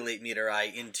manipulate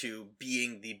Mitarai into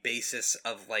being the basis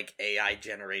of like AI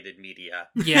generated media.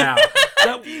 Yeah.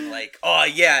 Being like, oh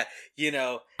yeah,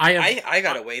 I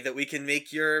got a way that we can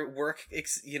make your work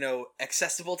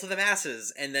accessible to the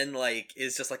masses, and then like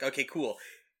is just like, okay, cool,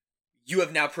 you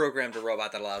have now programmed a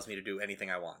robot that allows me to do anything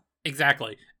I want.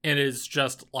 Exactly. And it's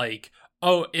just like,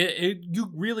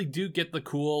 you really do get the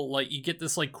cool, like, you get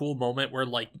this like cool moment where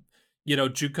like,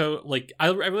 Junko, like, I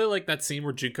really like that scene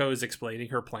where Junko is explaining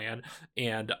her plan,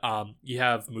 and you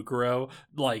have Mukuro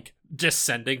like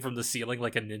descending from the ceiling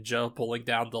like a ninja, pulling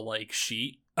down the like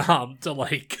sheet to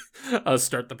like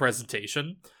start the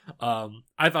presentation.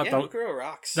 I thought Mukuro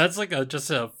rocks. that's like just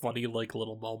a funny like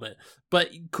little moment. But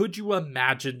could you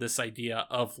imagine this idea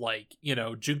of like,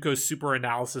 Junko's super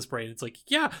analysis brain? It's like,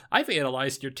 yeah, I've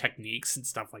analyzed your techniques and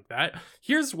stuff like that.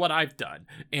 Here's what I've done,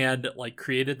 and like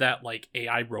created that like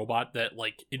AI robot that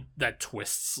like that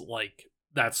twists like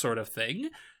that sort of thing,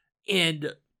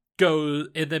 and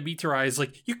then Mitarai is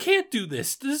like, you can't do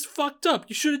this. This is fucked up.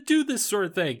 You shouldn't do this sort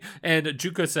of thing. And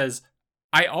Junko says,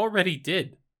 I already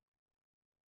did,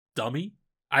 dummy.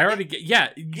 I already get,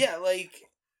 yeah, like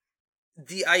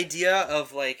the idea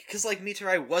of like, because like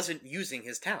Mitarai wasn't using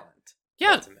his talent.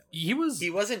 Yeah, ultimately.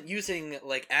 He wasn't using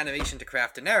like animation to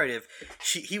craft a narrative.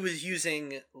 He was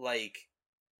using like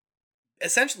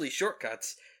essentially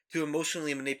shortcuts to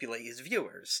emotionally manipulate his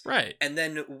viewers. Right. And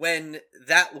then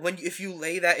if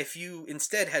you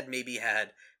instead had maybe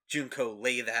had Junko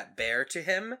lay that bare to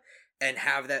him and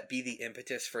have that be the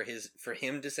impetus for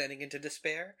him descending into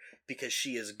despair because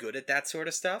she is good at that sort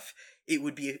of stuff, it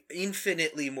would be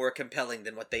infinitely more compelling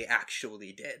than what they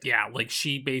actually did. Yeah, like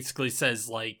she basically says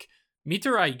like,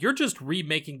 Mitarai, you're just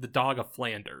remaking the Dog of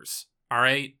Flanders. All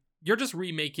right? You're just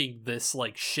remaking this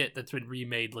like shit that's been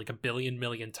remade like a billion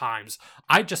million times.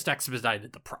 I just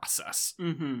expedited the process.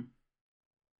 Mm-hmm.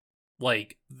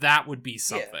 Like, that would be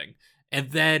something. Yeah.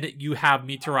 And then you have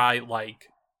Mitarai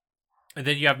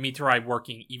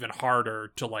working even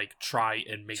harder to like try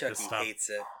and make Chucky this stuff.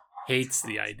 Hates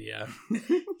the idea.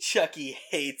 Chucky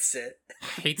hates it.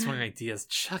 Hates my ideas.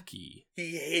 Chucky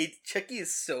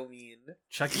is so mean.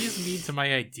 Chucky is mean to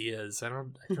my ideas. I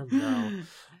don't know.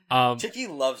 Chucky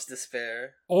loves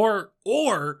despair. Or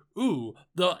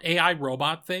the AI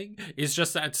robot thing is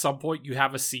just that at some point you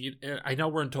have a scene. I know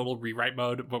we're in total rewrite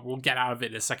mode, but we'll get out of it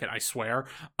in a second, I swear.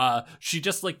 She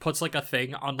just like puts like a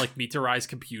thing on like Mitarai's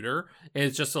computer, and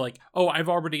it's just like, oh, I've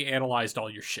already analyzed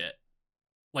all your shit.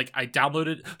 Like, I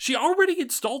downloaded... She already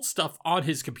installed stuff on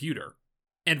his computer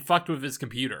and fucked with his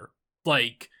computer.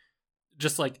 Like,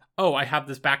 just like, oh, I have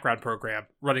this background program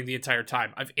running the entire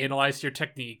time. I've analyzed your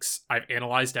techniques. I've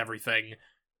analyzed everything.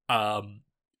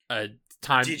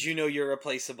 Did you know you're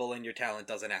replaceable and your talent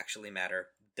doesn't actually matter?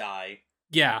 Die.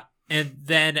 Yeah. And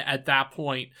then at that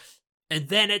point,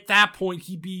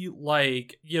 he'd be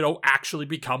like, actually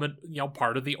becoming,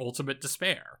 part of the ultimate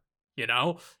despair.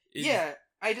 Yeah.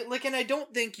 I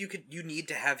don't think you need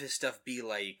to have his stuff be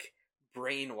like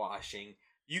brainwashing.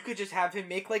 You could just have him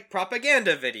make like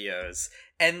propaganda videos,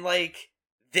 and like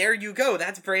there you go.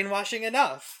 That's brainwashing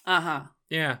enough.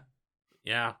 Yeah.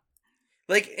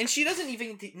 Like, and she doesn't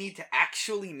even need to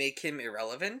actually make him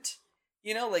irrelevant.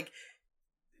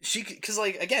 Because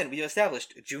like again, we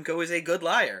established Junko is a good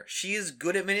liar. She is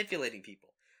good at manipulating people.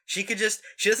 She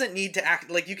doesn't need to act,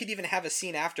 like, you could even have a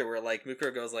scene after where, like,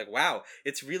 Mukuro goes, like, wow,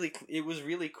 it was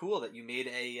really cool that you made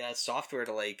a software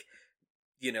to, like,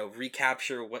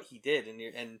 recapture what he did,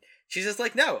 and she's just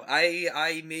like, no,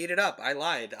 I made it up, I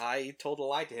lied, I told a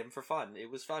lie to him for fun,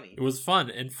 it was funny. It was fun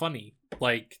and funny,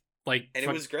 and it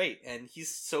was great, and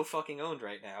he's so fucking owned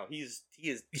right now, he is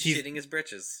shitting his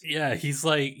britches. Yeah, he's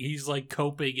like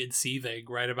coping and seething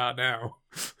right about now.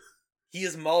 He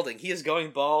is malding. He is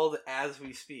going bald as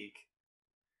we speak.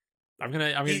 I'm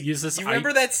gonna use this. You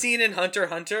remember that scene in Hunter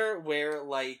x Hunter where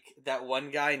like that one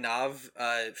guy Nav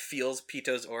feels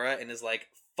Pito's aura and is like,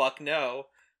 "Fuck no,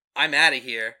 I'm out of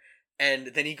here,"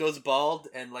 and then he goes bald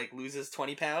and like loses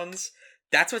 20 pounds.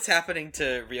 That's what's happening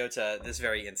to Ryota this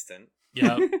very instant.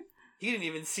 Yeah. He didn't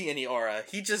even see any aura.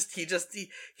 He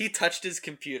touched his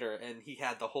computer and he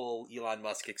had the whole Elon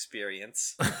Musk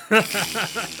experience. I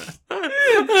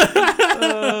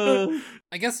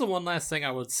guess the one last thing I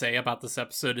would say about this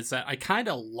episode is that I kind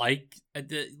of like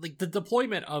the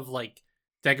deployment of like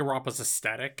Danganronpa's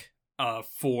aesthetic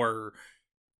for,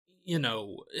 you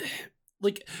know,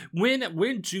 like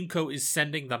when Junko is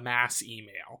sending the mass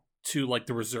email to like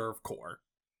the reserve corps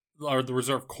or the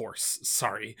reserve course,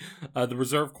 the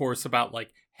reserve course about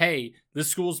like, hey, this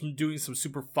school's been doing some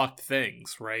super fucked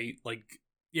things, right? Like,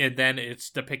 and then it's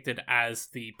depicted as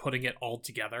the putting it all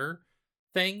together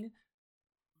thing.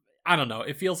 I don't know.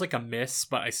 It feels like a miss,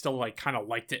 but I still like kind of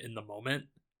liked it in the moment.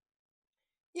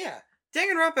 Yeah,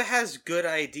 Danganronpa has good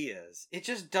ideas. It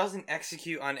just doesn't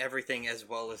execute on everything as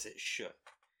well as it should.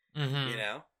 Mm-hmm. You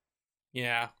know?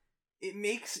 Yeah. It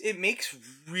makes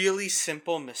really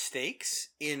simple mistakes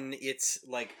in its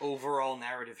like overall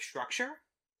narrative structure.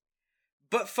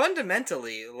 But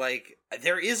fundamentally, like,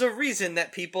 there is a reason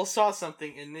that people saw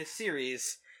something in this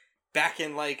series back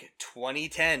in like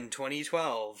 2010,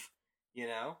 2012, you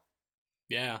know?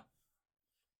 Yeah.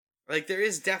 Like, there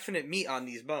is definite meat on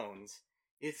these bones.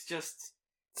 It's just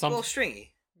a little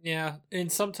stringy. Yeah,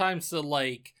 and sometimes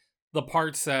the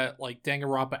parts that like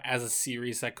Danganronpa as a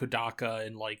series that Kodaka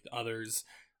and like others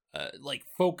like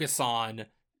focus on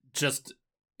just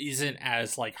isn't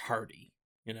as like hearty,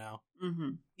 you know?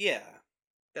 Mm-hmm. Yeah,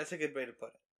 that's a good way to put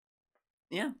it.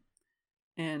 Yeah.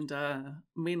 And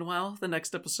meanwhile, the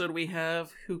next episode we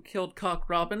have Who Killed Cock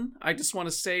Robin. I just want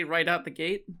to say right out the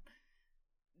gate,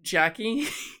 Jackie,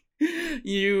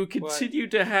 you continue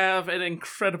to have an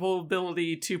incredible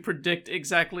ability to predict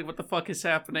exactly what the fuck is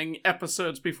happening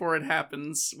episodes before it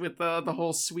happens with the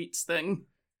whole sweets thing.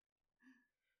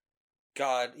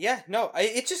 God, yeah, no,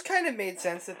 it just kind of made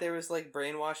sense that there was like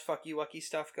brainwash fucky wucky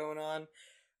stuff going on.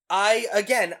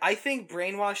 I think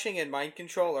brainwashing and mind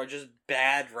control are just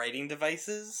bad writing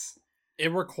devices.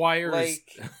 It requires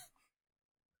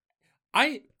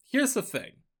here's the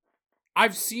thing.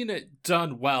 I've seen it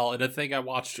done well in a thing I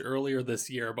watched earlier this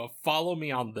year, but follow me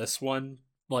on this one.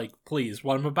 Like, please,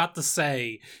 what I'm about to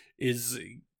say is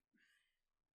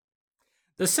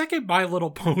the second My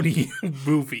Little Pony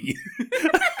movie.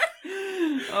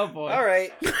 Oh boy. All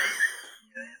right.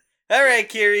 All right,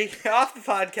 Kiri, off the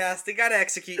podcast. They gotta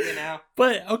execute you now.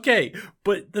 But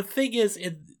the thing is,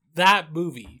 in the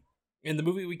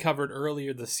movie we covered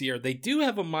earlier this year, they do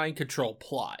have a mind control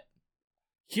plot.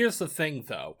 Here's the thing,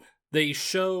 though. They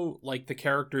show, like, the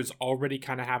characters already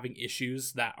kind of having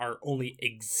issues that are only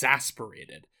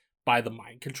exasperated by the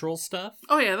mind control stuff.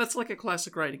 Oh yeah, that's like a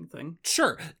classic writing thing.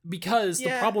 Sure, because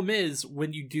the problem is,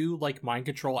 when you do, like, mind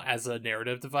control as a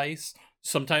narrative device,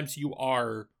 sometimes you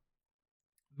are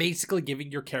basically giving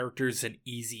your characters an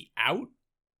easy out,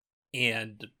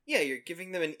 and... Yeah, you're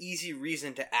giving them an easy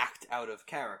reason to act out of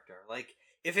character. Like,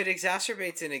 if it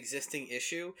exacerbates an existing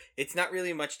issue, it's not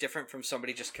really much different from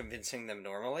somebody just convincing them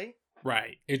normally.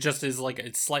 Right. It just is, like,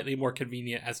 it's slightly more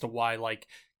convenient as to why, like,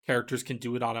 characters can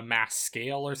do it on a mass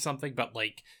scale or something, but,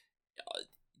 like,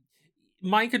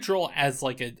 mind control as,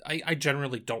 like, I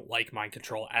generally don't like mind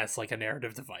control as, like, a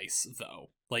narrative device, though.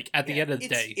 Like, at the end of the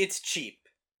day... It's cheap.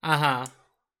 Uh-huh.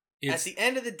 At the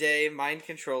end of the day, mind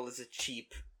control is a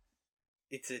cheap,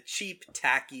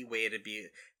 tacky way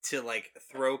to like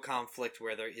throw conflict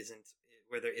where there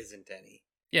isn't any.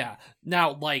 Yeah.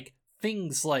 Now, like,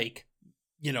 things like,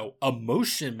 you know,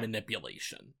 emotion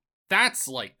manipulation. That's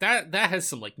like that has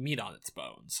some like meat on its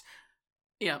bones.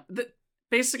 Yeah. The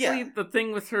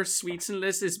thing with her sweets in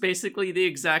this is basically the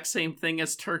exact same thing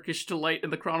as Turkish Delight in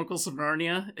the Chronicles of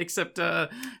Narnia, except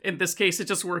in this case it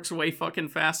just works way fucking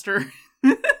faster.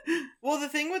 Well, the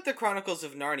thing with the Chronicles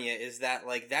of Narnia is that,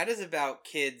 like, that is about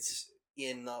kids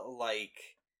in, like,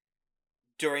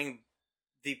 during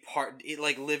the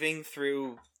living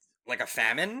through, like, a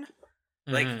famine,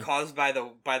 like, caused by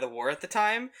the war at the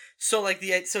time. So, like,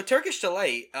 Turkish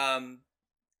Delight,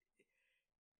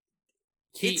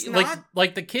 it's not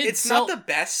the kid. It's not the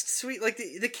best sweet. Like,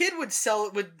 the kid would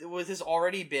sell it has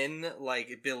already been,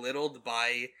 like, belittled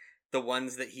by the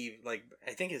ones that he, like,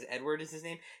 I think Edward is his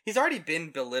name. He's already been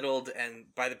belittled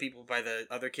by the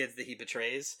other kids that he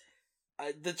betrays.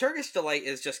 The Turkish Delight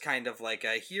is just kind of like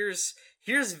here is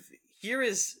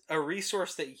a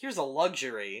resource here's a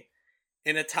luxury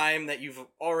in a time that you've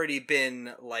already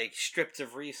been, like, stripped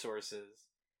of resources.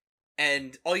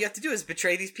 And all you have to do is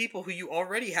betray these people who you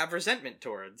already have resentment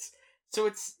towards. So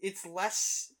it's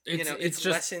less, it's just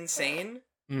less insane.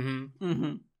 Mm-hmm.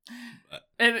 Mm-hmm.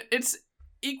 And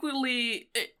equally,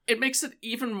 it makes it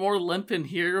even more limp in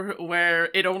here, where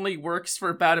it only works for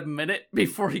about a minute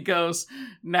before he goes,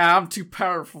 "Nah, I'm too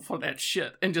powerful for that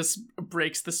shit," and just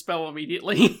breaks the spell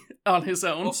immediately on his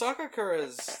own. Well, Sakakura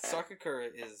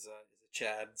is a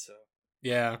Chad, so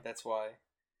Yeah. that's why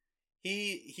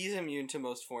he's immune to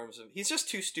most forms of. He's just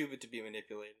too stupid to be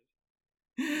manipulated.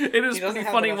 It is pretty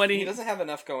funny when he doesn't have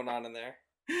enough going on in there.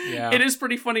 Yeah. It is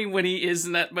pretty funny when he is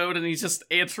in that mode and he's just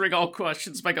answering all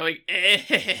questions by going,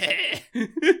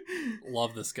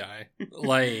 Love this guy.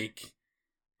 Like,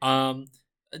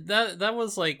 that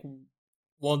was like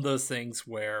one of those things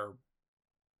where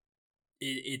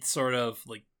it's sort of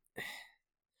like,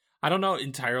 I don't know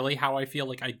entirely how I feel.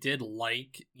 Like, I did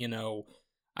like,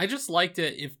 I just liked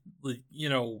it if,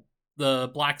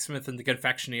 the blacksmith and the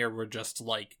confectioner were just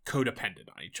like codependent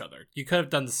on each other. You could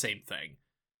have done the same thing.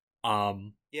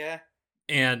 Yeah.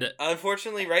 And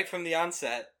unfortunately, right from the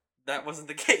onset, that wasn't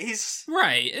the case.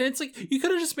 Right. And it's like, you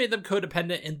could have just made them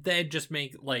codependent and then just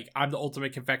make, like, I'm the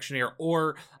ultimate confectioner,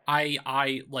 or I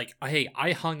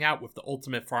hung out with the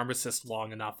ultimate pharmacist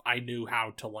long enough, I knew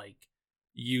how to, like,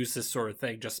 use this sort of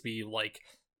thing, just be, like,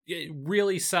 it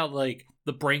really sound like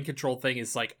the brain control thing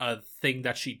is, like, a thing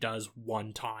that she does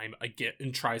one time again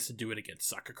and tries to do it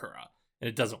against Sakakura, and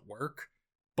it doesn't work.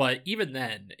 But even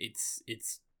then, it's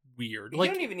weird. You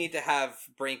don't even need to have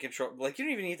brain control. Like, you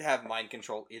don't even need to have mind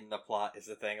control in the plot. Is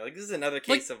the thing. Like, this is another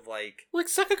case of like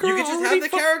Sakakura. You could just have the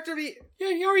character be. Yeah,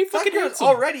 he already fucking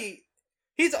Sakakura's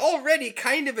He's already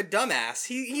kind of a dumbass.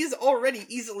 He's already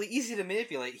easy to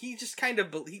manipulate. He just kind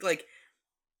of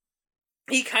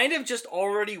he kind of just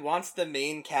already wants the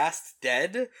main cast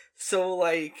dead. So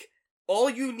like, all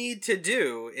you need to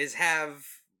do is have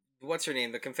what's her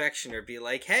name, the confectioner, be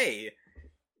like, hey.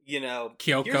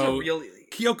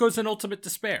 Kyoko's an ultimate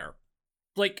despair.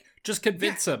 Like, just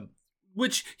convince him.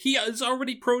 Which he is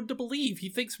already prone to believe. He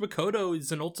thinks Makoto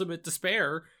is an ultimate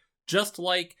despair. Just,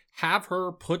 like, have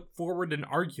her put forward an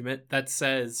argument that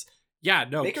says,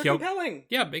 make her compelling.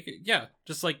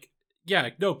 Just like,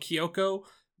 Kyoko,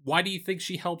 why do you think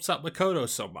she helps out Makoto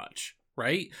so much?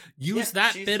 Right? Use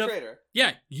that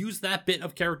bit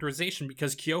of characterization,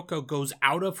 because Kyoko goes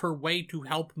out of her way to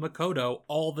help Makoto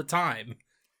all the time.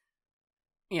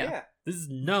 Yeah. This is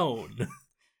known.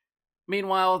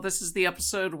 Meanwhile, this is the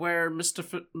episode where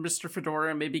Mr.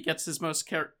 Fedora maybe gets his most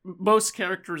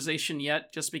characterization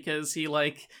yet, just because he,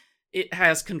 like, it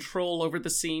has control over the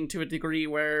scene to a degree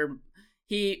where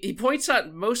he points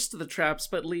out most of the traps,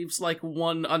 but leaves, like,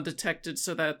 one undetected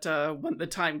so that when the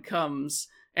time comes,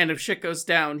 and if shit goes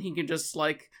down, he can just,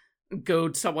 like,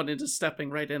 goad someone into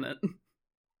stepping right in it.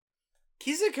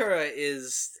 Kizakura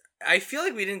I feel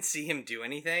like we didn't see him do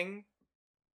anything.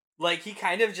 Like, he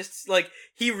kind of just, like,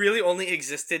 he really only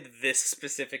existed this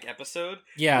specific episod.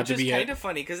 Yeah, which is kind of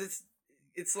funny, because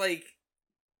it's like,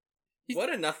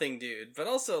 what a nothing dude. But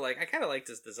also, like, I kind of liked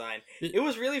his design. It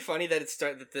was really funny that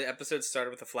that the episode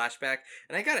started with a flashback.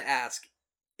 And I gotta ask,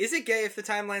 is it gay if the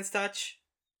timelines touch?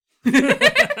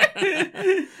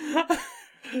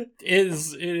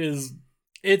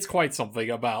 It's quite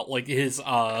something about, like, his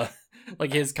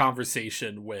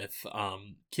conversation with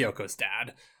Kyoko's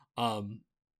dad.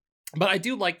 But I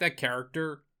do like that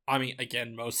character. I mean,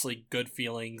 again, mostly good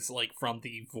feelings, like, from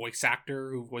the voice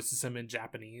actor who voices him in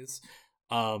Japanese.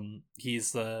 He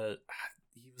was the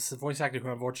voice actor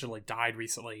who unfortunately died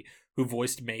recently, who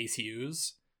voiced Maze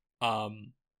Hughes.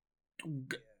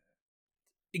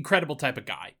 Incredible type of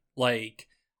guy. Like,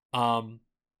 I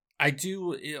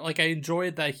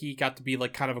enjoyed that he got to be,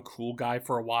 like, kind of a cool guy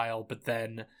for a while, but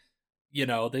then,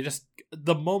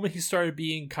 the moment he started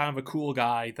being kind of a cool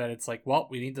guy, that it's like, well,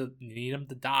 we need him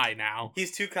to die now.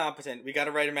 He's too competent. We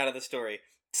gotta write him out of the story.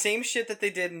 Same shit that they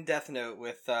did in Death Note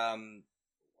with,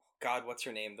 God, what's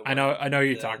her name? I know who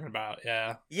you're talking about,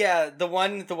 yeah. Yeah, the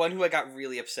one who I got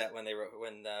really upset when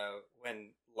when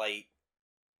Light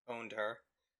owned her.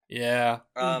 Yeah.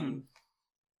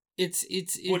 It's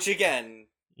which again,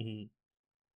 mm-hmm.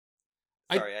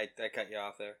 Sorry, I cut you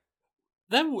off there.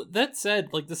 That said,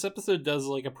 like, this episode does,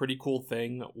 like, a pretty cool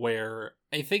thing where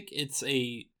I think it's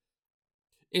a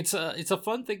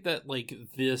fun thing that, like,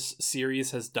 this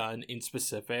series has done in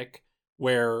specific,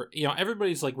 where,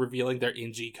 everybody's, like, revealing their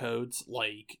NG codes,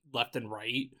 like, left and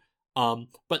right.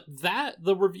 But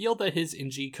the reveal that his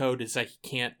NG code is that he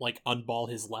can't, like, unball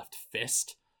his left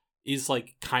fist is,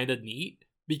 like, kind of neat,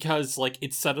 because, like,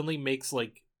 it suddenly makes,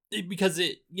 like, because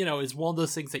it, is one of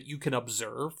those things that you can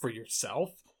observe for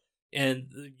yourself.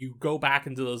 And you go back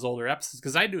into those older episodes,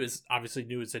 because I obviously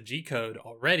knew it's a G code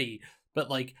already, but,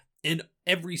 like, in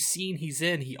every scene he's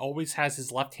in, he always has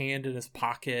his left hand in his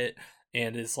pocket,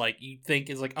 and it's like, you think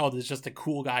is like, oh, this is just a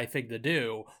cool guy thing to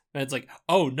do. And it's like,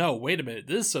 oh no, wait a minute,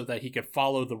 this is so that he could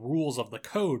follow the rules of the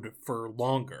code for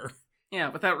longer. Yeah,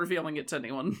 without revealing it to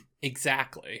anyone.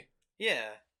 Exactly. Yeah.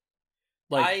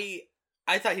 Like,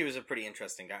 I thought he was a pretty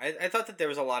interesting guy. I thought that there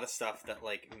was a lot of stuff that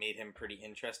like made him pretty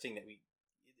interesting that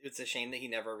it's a shame that he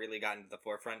never really got into the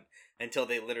forefront until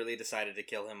they literally decided to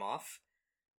kill him off.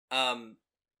 I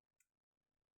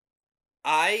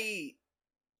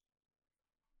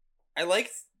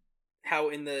liked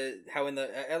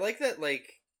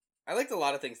I liked a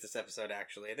lot of things this episode,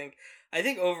 actually. I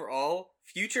think overall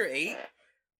Future 8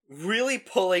 really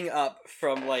pulling up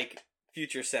from like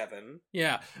Future 7.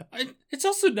 yeah. It's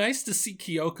also nice to see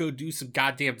Kyoko do some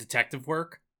goddamn detective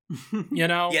work. You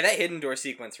know? Yeah, that hidden door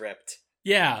sequence ripped.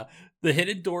 Yeah, the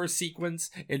hidden door sequence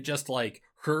and just like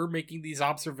her making these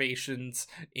observations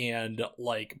and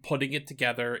like putting it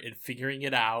together and figuring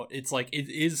it out. It's like,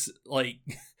 it is like,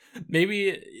 maybe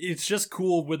it's just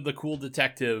cool when the cool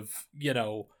detective, you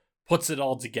know, puts it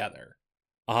all together.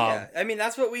 Yeah, I mean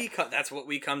that's what we come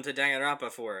to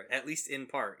Danganronpa for, at least in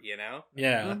part, you know.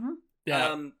 Yeah, Mm-hmm.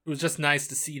 yeah. It was just nice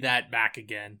to see that back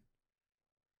again.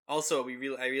 Also,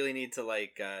 I really need to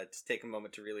like just take a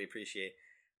moment to really appreciate.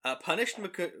 Punished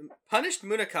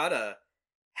Munakata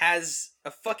has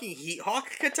a fucking Heat Hawk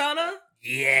katana.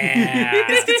 Yeah,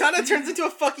 His katana turns into a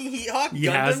fucking Heat Hawk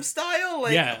Gundam style.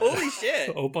 Like, yeah. Holy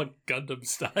shit! Oppa Gundam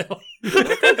style.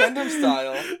 Oppa Gundam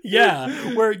style.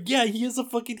 Yeah, where he has a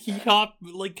fucking Heat Hawk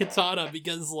like katana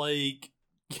because like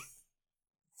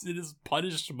in his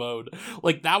punished mode.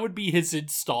 Like, that would be his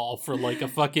install for like a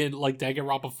fucking like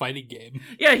Danganronpa fighting game.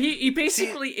 Yeah, he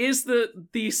basically is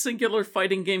the singular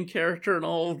fighting game character in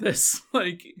all of this.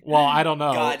 Like, well, I don't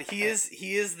know. God, he's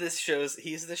the show's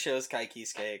Kai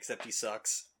Kisuke, except he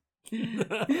sucks.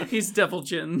 he's Devil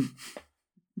Jin.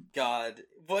 God,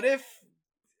 what if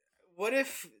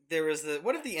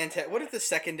the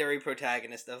secondary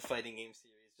protagonist of a fighting game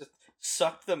series just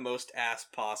sucked the most ass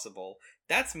possible?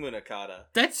 That's Munakata.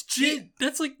 That's Jin.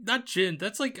 That's like not Jin.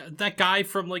 That's like that guy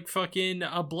from like fucking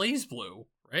Blaze Blue,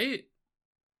 right?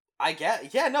 I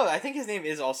get. Yeah, no, I think his name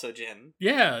is also Jin.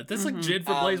 Yeah, that's like Jin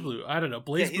from Blaze Blue. I don't know.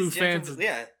 Blaze Blue fans.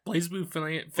 Blaze Blue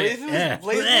fans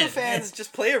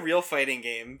just play a real fighting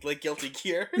game like Guilty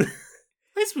Gear.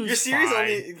 Blaze Blue's Your series fine.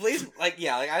 only Blaze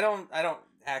I don't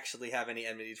actually have any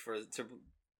enmity to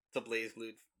Blaze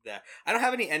Blue. Yeah, I don't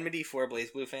have any enmity for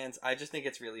Blaze Blue fans. I just think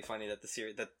it's really funny that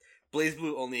that Blaze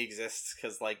Blue only exists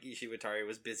because like Ishiwatari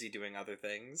was busy doing other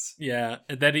things. Yeah,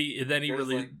 and then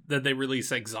they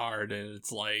release Exard, and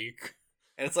it's like,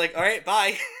 all right,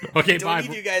 bye. Okay, don't bye.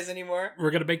 need you guys anymore. We're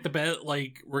gonna make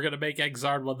we're gonna make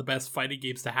Exard one of the best fighting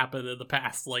games to happen in the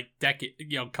past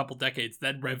couple decades.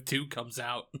 Then Rev 2 comes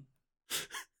out.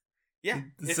 Yeah,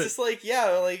 it's just like,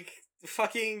 yeah, like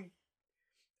fucking.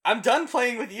 I'm done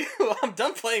playing with you. I'm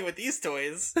done playing with these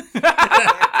toys.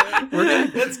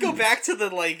 Let's go back to the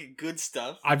like good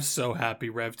stuff. I'm so happy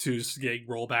Rev 2's getting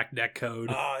rollback netcode.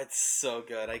 Oh, it's so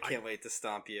good. I can't wait to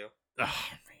stomp you. Oh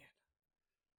man.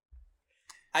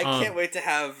 I can't wait to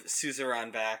have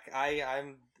Suzerain back.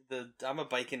 I'm a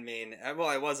Biken main. Well,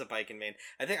 I was a Biken main.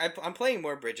 I think I'm playing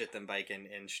more Bridget than Biken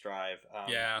in Strive.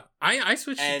 Yeah, I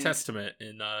switched to Testament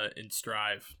in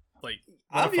Strive. Like,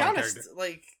 I'll be honest,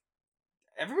 like.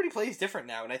 Everybody plays different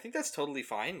now, and I think that's totally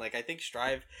fine. Like, I think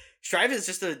Strive is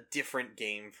just a different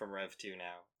game from Rev 2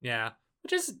 now. Yeah,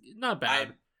 which is not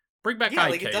bad. Bring back IKs,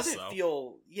 like, it doesn't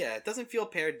feel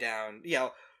pared down. Yeah,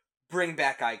 bring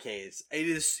back IKs. It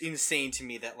is insane to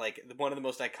me that, like, one of the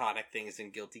most iconic things in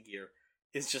Guilty Gear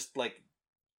is just, like,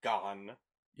 gone.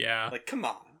 Yeah. Like, come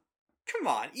on.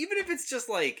 Even if it's just,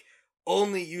 like,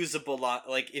 only usable,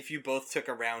 like, if you both took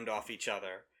a round off each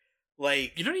other.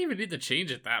 Like, you don't even need to change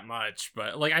it that much,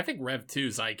 but like I think Rev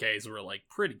 2's IKs were like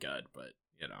pretty good, but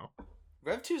you know,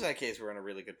 Rev 2's IKs were in a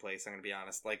really good place. I'm gonna be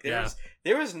honest. Like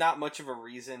there was not much of a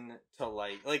reason to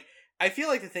like. I feel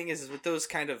like the thing is with those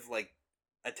kind of like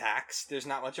attacks, there's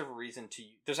not much of a reason to.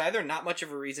 There's either not much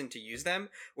of a reason to use them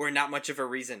or not much of a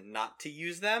reason not to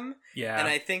use them. Yeah, and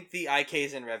I think the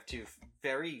IKs in Rev 2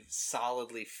 very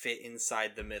solidly fit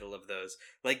inside the middle of those.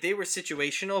 Like they were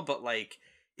situational, but like.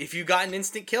 If you got an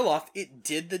instant kill off, it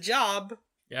did the job.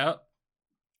 Yeah.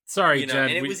 Sorry, Jen.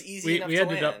 And it was easy enough to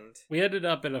land. We ended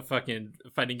up in a fucking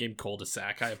fighting game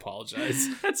cul-de-sac. I apologize.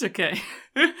 That's okay.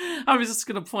 I was just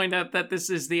going to point out that this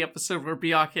is the episode where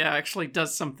Byakuya actually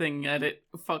does something and it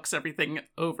fucks everything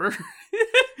over.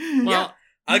 Well,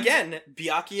 again,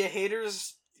 Byakuya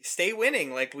haters stay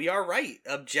winning. Like, we are right.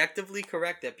 Objectively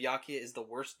correct that Byakuya is the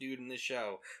worst dude in the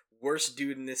show. Worst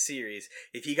dude in this series.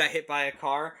 If he got hit by a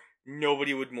car...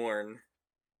 Nobody would mourn.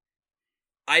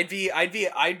 I'd be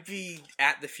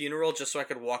at the funeral just so I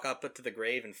could walk up to the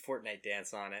grave and Fortnite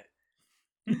dance on it.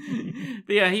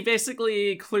 But yeah, he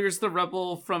basically clears the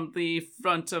rubble from the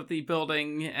front of the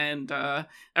building, and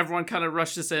everyone kind of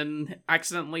rushes in,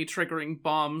 accidentally triggering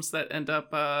bombs that end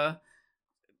up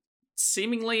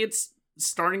seemingly it's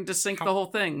starting to sink the whole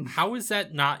thing. How is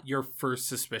that not your first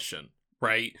suspicion,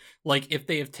 right? Like, if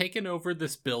they have taken over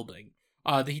this building,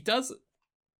 they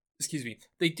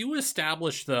do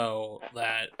establish, though,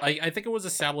 that I think it was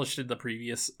established in the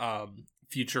previous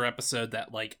future episode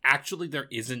that, like, actually there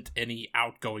isn't any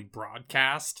outgoing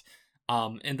broadcast,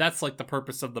 and that's like the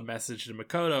purpose of the message to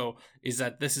Makoto, is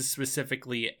that this is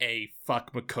specifically a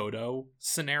fuck Makoto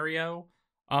scenario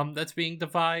that's being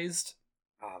devised.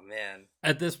 Oh man,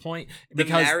 at this point, the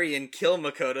because marry and kill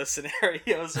Makoto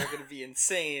scenarios are going to be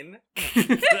insane.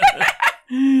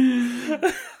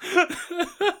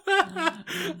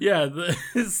 Yeah,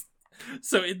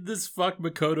 so in this fuck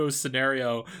Makoto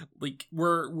scenario, like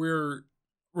we're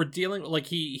dealing, like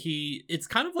he it's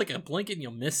kind of like a blink and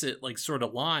you'll miss it like sort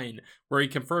of line where he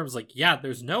confirms, like, yeah,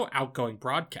 there's no outgoing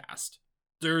broadcast.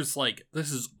 There's, like,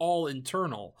 this is all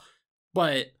internal.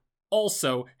 But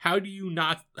also, how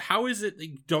is it that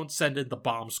you don't send in the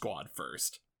bomb squad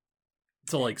first?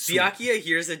 To, like, Byakuya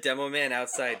hears a demo man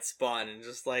outside spawn and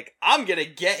just like, I'm gonna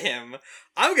get him.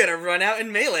 I'm gonna run out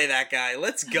and melee that guy.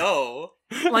 Let's go.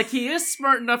 Like, he is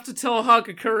smart enough to tell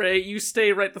Hagakure, you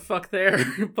stay right the fuck there,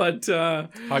 but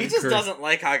he just doesn't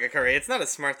like Hagakure. It's not a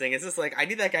smart thing. It's just like, I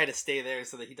need that guy to stay there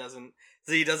so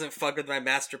he doesn't fuck with my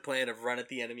master plan of run at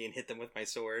the enemy and hit them with my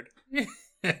sword. Yeah.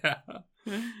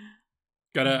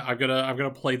 I'm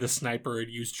gonna play the sniper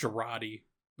and use Jiraiya.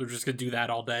 They're just gonna do that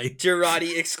all day.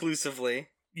 Jiraiya exclusively.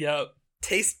 Yep.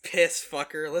 Taste piss,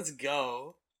 fucker. Let's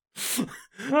go.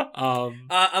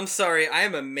 I'm sorry. I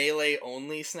am a melee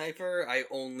only sniper. I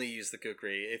only use the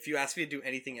kukri. If you ask me to do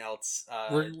anything else,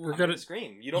 we're gonna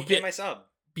scream. You don't pay my sub.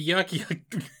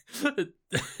 Byakuya,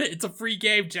 it's a free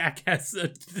game, jackass. The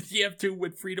TF2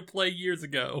 went free to play years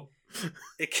ago.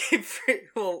 It came free.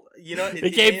 Well, you know,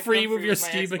 it came free with your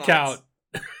Steam account.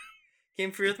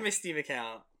 Came free with my Steam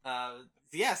account.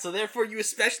 Yeah, so therefore you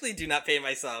especially do not pay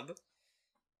my sub.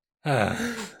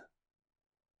 But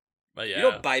yeah. You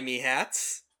don't buy me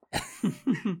hats.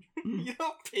 You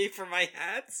don't pay for my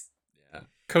hats. Yeah.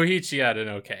 Koichi had an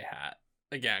okay hat.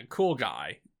 Again, cool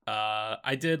guy. I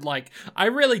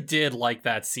really did like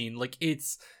that scene. Like,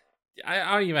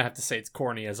 I don't even have to say it's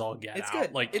corny as all get it's out.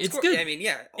 Good. Like, it's good. I mean,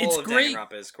 yeah, it's of great.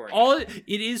 Danganronpa is corny.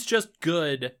 It is just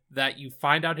good that you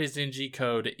find out his Inji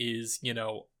code is,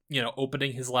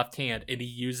 opening his left hand, and he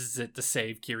uses it to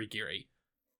save Kirigiri.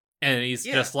 And he's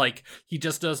just like, he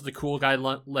just does the cool guy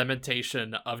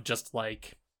lamentation of just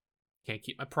like, can't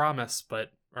keep my promise,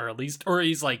 or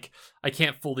he's like, I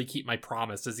can't fully keep my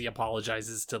promise, as he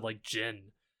apologizes to, like,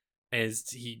 Jin as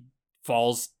he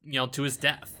falls, to his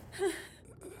death.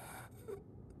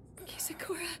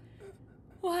 Kisakura,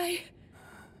 why?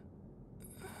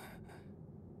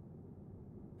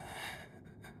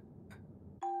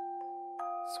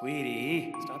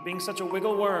 Sweetie, stop being such a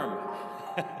wiggle worm.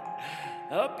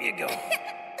 Up you go. Look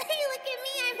at me,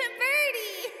 I'm a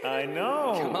birdie. I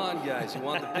know. Come on, guys. You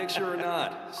want the picture or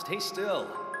not? Stay still.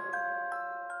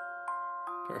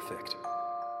 Perfect.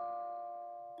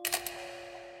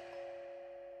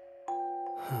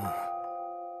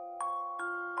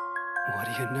 What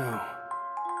do you know?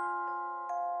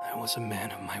 I was a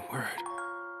man of my word.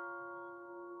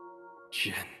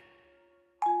 Jin.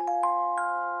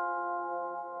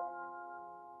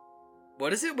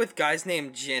 What is it with guys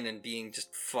named Jin and being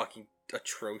just fucking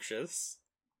atrocious?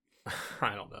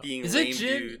 I don't know. Being is lame it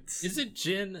Jin? dudes. Is it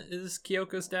Jin? Is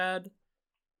Kyoko's dad?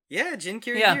 Yeah, Jin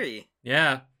Kirigiri.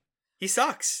 Yeah. He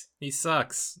sucks. He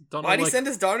sucks. Why'd he send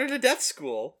his daughter to death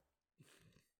school?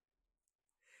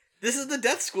 This is the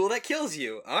death school that kills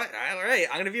you. Alright,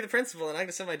 I'm gonna be the principal and I'm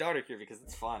gonna send my daughter here because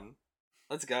it's fun.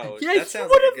 Let's go. Yeah, that sounds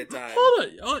like a good time.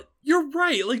 Hold on. You're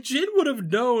right. Like, Jin would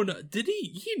have known.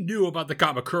 He knew about the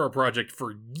Kamakura project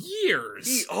for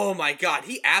years. Oh my god,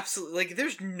 he absolutely, like,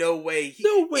 there's no way.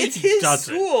 It's he his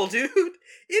doesn't. school, dude.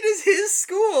 It is his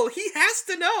school. He has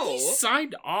to know. He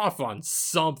signed off on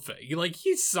something. Like,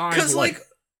 he signed, because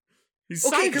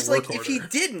if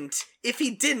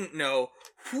he didn't know,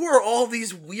 who are all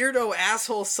these weirdo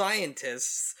asshole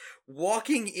scientists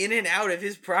walking in and out of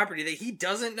his property that he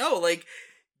doesn't know? Like,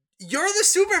 you're the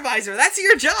supervisor. That's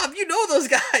your job. You know those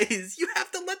guys. You have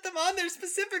to let them on there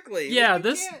specifically. Yeah,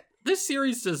 like, this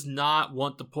series does not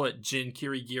want to put Jin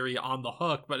Kirigiri on the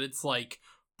hook, but it's like,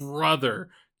 brother,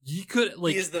 you could,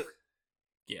 like...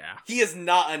 He is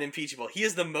not unimpeachable. He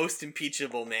is the most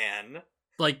impeachable man.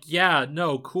 like, yeah,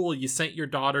 no, cool, you sent your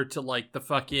daughter to, like, the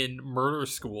fucking murder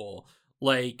school.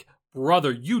 Like,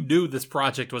 brother, you knew this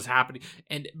project was happening.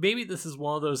 And maybe this is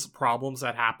one of those problems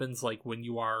that happens, like, when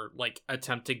you are, like,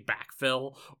 attempting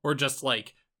backfill, or just,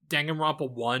 like, Danganronpa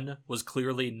 1 was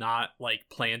clearly not, like,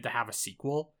 planned to have a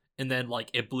sequel, and then, like,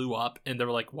 it blew up, and they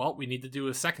were like, well, we need to do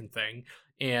a second thing.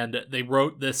 And they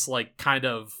wrote this, like, kind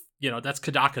of, that's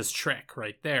Kadaka's trick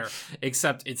right there.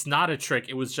 Except it's not a trick.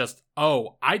 It was just,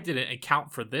 oh, I didn't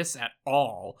account for this at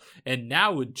all. And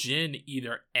now Jin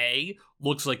either A,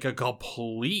 looks like a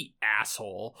complete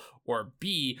asshole, or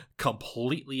B,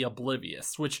 completely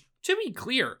oblivious. Which, to be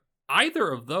clear, either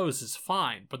of those is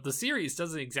fine. But the series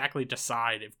doesn't exactly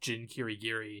decide if Jin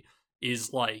Kirigiri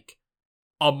is, like,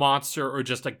 a monster or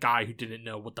just a guy who didn't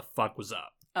know what the fuck was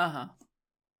up. Uh-huh.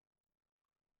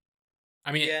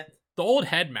 I mean... Yeah. The old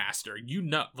headmaster,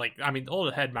 the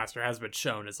old headmaster has been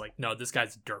shown as, like, no, this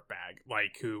guy's a dirtbag,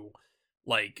 like, who,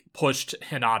 like, pushed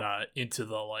Hinata into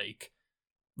the, like,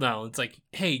 no, it's like,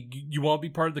 hey, you want to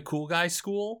be part of the cool guy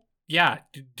school? Yeah,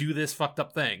 do this fucked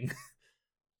up thing.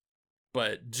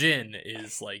 But Jin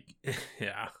is, like,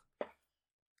 yeah.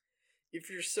 If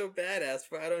you're so badass,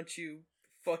 why don't you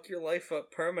fuck your life up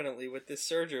permanently with this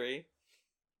surgery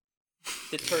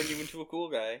to turn you into a cool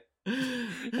guy?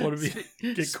 What if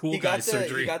he get cool guy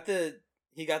surgery?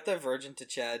 He got the Virgin to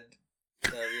Chad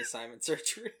reassignment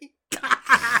surgery.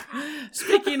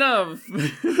 Speaking of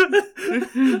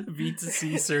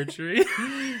B2C surgery.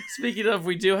 Speaking of,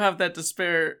 we do have that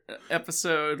despair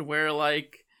episode where,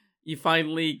 like, you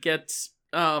finally get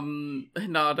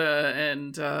Hinata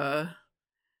and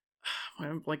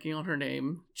I'm blanking on her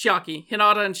name. Chiaki.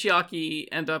 Hinata and Chiaki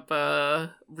end up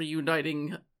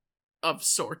reuniting of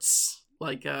sorts.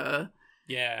 Like,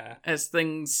 yeah, as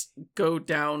things go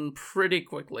down pretty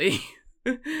quickly.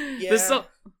 Yeah.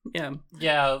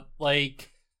 Yeah,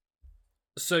 like,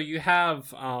 so you have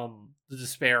the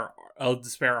despair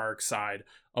arc side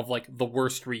of, like, the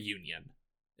worst reunion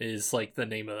is, like, the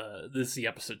name of this is the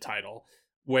episode title,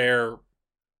 where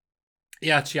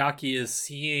Chiaki is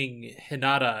seeing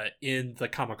Hinata in the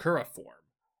Kamakura form,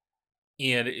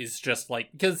 and is just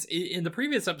like, because in the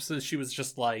previous episode she was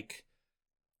just like,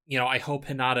 I hope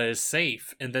Hinata is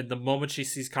safe. And then the moment she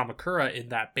sees Kamakura in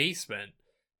that basement,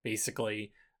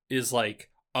 basically, is like,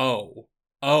 oh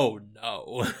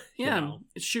no. Yeah,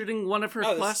 shooting one of her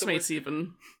classmates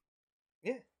even.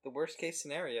 Yeah, the worst case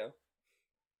scenario.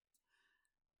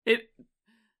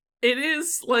 It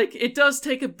is, like, it does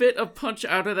take a bit of punch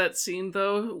out of that scene,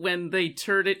 though, when they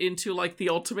turn it into, like, the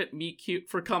ultimate meet cute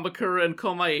for Kamakura and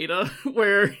Komaeda,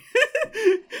 where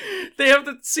they have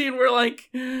the scene where, like,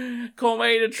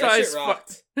 Komaeda tries...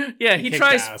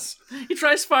 he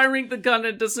tries firing the gun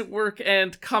and it doesn't work,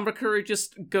 and Kamakura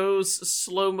just goes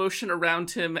slow motion around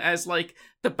him as, like,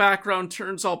 the background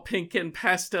turns all pink and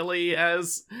pastel-y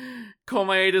as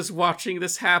Komaeda's watching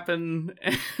this happen,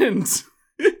 and...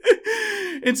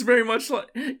 It's very much like,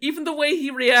 even the way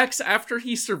he reacts after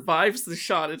he survives the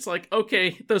shot, it's like,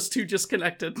 okay, those two just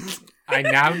connected. I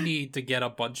now need to get a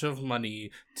bunch of money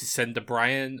to send to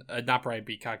Bryce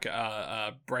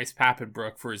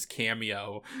Papenbrook for his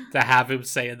cameo, to have him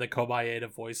say in the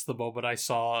Komaeda voice, the moment I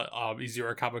saw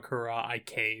Izuru Kamakura, I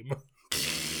came.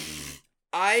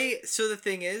 So the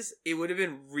thing is, it would have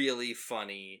been really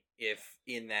funny if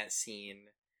in that scene,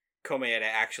 Komaeda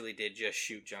actually did just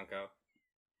shoot Junko,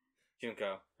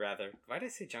 rather. Why did I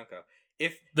say Junko?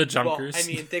 The Junkers. Well, I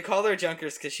mean, they call her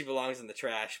Junkers because she belongs in the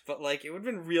trash, but, like, it would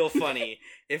have been real funny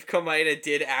if Komaeda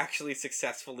did actually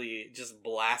successfully just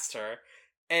blast her.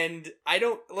 And I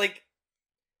don't, like,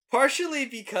 partially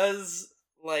because,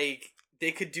 like,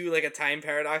 they could do, like, a time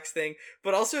paradox thing,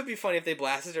 but also it'd be funny if they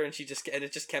blasted her and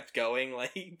it just kept going,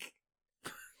 like...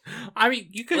 I mean,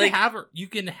 you could, like, you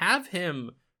can have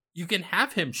him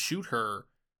shoot her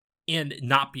and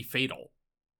not be fatal.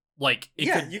 Like,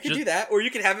 you could do that, or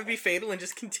you could have it be fatal and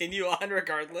just continue on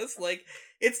regardless. Like,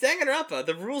 it's Danganronpa.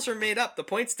 The rules are made up. The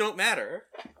points don't matter.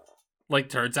 Like,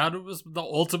 turns out it was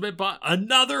the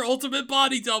another ultimate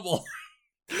body double.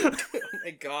 Oh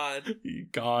my god.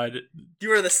 God.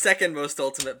 You are the second most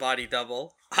ultimate body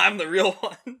double. I'm the real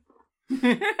one.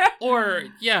 Or,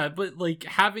 yeah, but, like,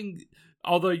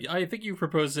 although I think you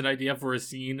proposed an idea for a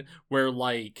scene where,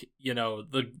 like,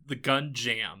 the gun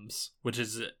jams, which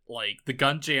is, like, the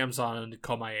gun jams on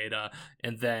Komaeda,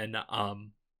 and then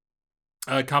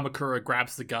Kamakura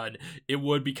grabs the gun. It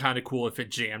would be kind of cool if it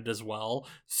jammed as well.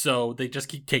 So they just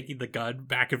keep taking the gun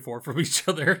back and forth from each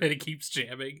other, and it keeps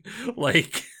jamming,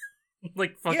 like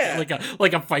fucking,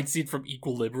 like a fight scene from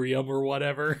Equilibrium or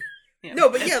whatever. Yeah. No,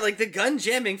 but yeah, like the gun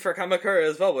jamming for Kamakura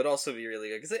as well would also be really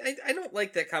good, because I don't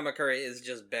like that Kamakura is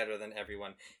just better than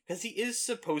everyone, because he is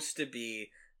supposed to be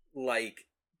like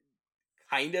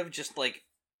kind of just like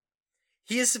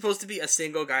he is supposed to be a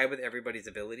single guy with everybody's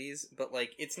abilities, but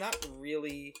like it's not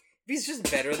really. If he's just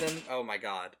better than, oh my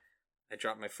god, I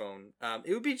dropped my phone.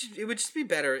 It would just be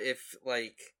better if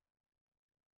like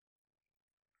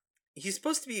he's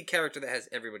supposed to be a character that has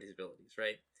everybody's abilities,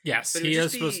 right? Yes, But he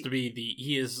is supposed to be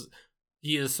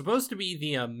he is supposed to be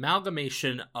the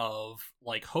amalgamation of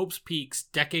like Hope's Peak's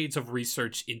decades of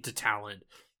research into talent.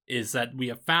 Is that we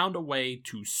have found a way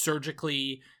to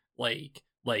surgically like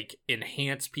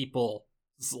enhance people's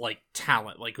like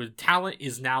talent. Like talent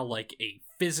is now like a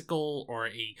physical or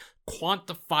a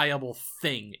quantifiable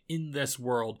thing in this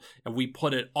world, and we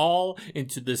put it all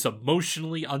into this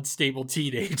emotionally unstable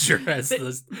teenager as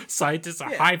the scientists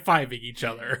are high-fiving each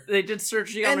other. They did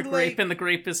surgery on And, a grape, like- and the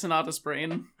grape is Sonata's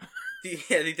brain.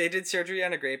 Yeah, they did surgery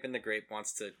on a grape, and the grape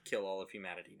wants to kill all of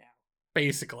humanity now.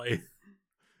 Basically.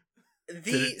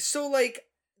 So like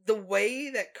the way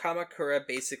that Kamakura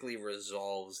basically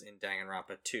resolves in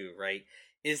Danganronpa 2, right,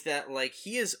 is that like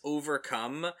he is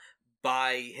overcome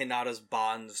by Hinata's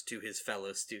bonds to his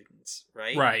fellow students,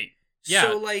 right? Right. Yeah.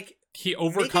 So like He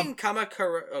making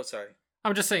Kamakura. Oh, sorry.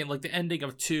 I'm just saying, like, the ending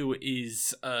of 2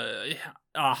 is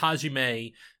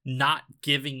Hajime not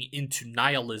giving into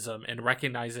nihilism and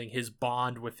recognizing his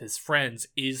bond with his friends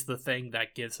is the thing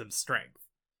that gives him strength.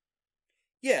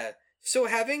 Yeah. So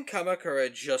having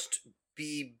Kamakura just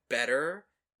be better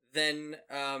than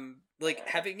like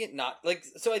having it not like,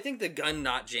 so I think the gun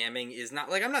not jamming is not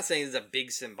like, I'm not saying it's a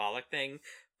big symbolic thing,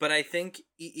 but I think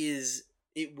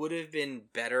it would have been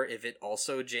better if it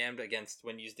also jammed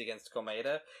when used against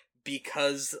Komaeda,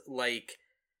 because like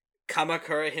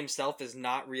Kamakura himself is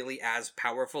not really as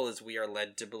powerful as we are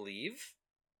led to believe.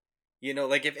 You know,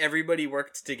 like if everybody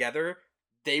worked together,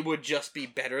 they would just be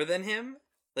better than him.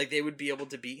 Like they would be able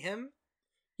to beat him.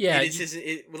 Yeah.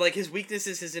 Like his weakness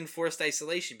is his enforced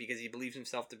isolation, because he believes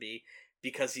himself to be,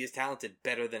 because he is talented,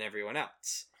 better than everyone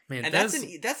else. Man, And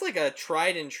that's like a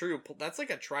tried and true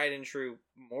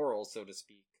moral, so to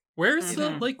speak. Where's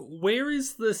where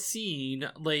is the scene,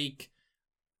 like,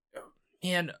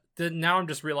 and now I'm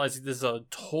just realizing this is a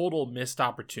total missed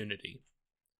opportunity.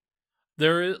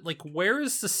 Where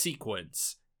is the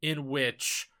sequence in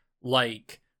which,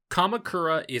 like,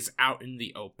 Kamakura is out in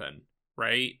the open,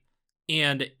 right?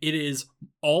 And it is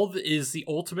the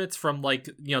ultimates from, like,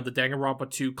 you know, the Danganronpa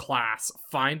 2 class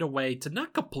find a way to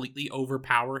not completely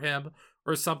overpower him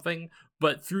or something,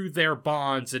 but through their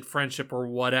bonds and friendship or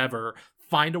whatever,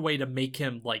 find a way to make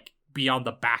him, like, be on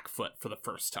the back foot for the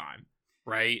first time,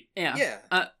 right? Yeah.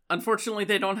 Unfortunately,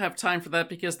 they don't have time for that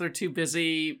because they're too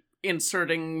busy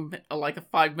inserting, like, a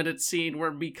 5-minute scene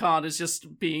where Mikan is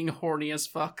just being horny as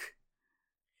fuck.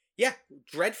 Yeah,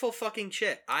 dreadful fucking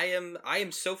shit. I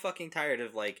am so fucking tired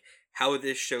of like how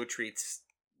this show treats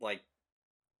like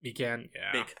Mikan,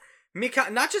 yeah.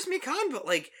 Mikan, not just Mikan, but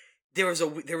like there was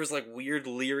like weird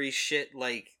leery shit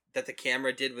like that the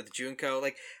camera did with Junko.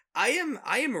 Like I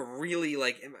am really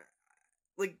like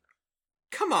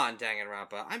come on,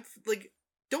 Danganronpa. I'm like,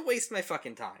 don't waste my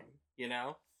fucking time, you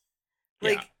know?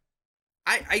 Like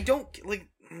Yeah. I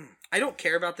don't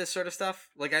care about this sort of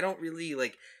stuff. Like I don't really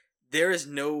like. There is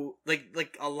no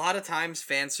like a lot of times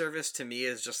fan service to me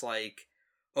is just like,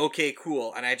 okay,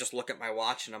 cool, and I just look at my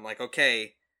watch and I'm like,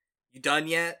 okay, you done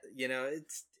yet? You know,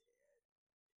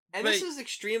 this was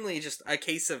extremely just a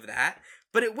case of that,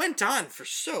 but it went on for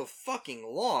so fucking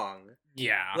long.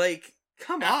 Yeah. Like,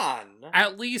 come on.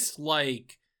 At least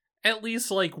like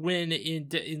when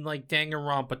in like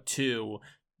Danganronpa 2,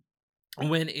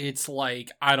 when it's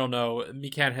like, I don't know,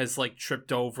 Mikan has like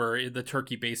tripped over the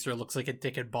turkey baster, looks like a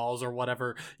dick and balls or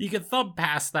whatever, you can thumb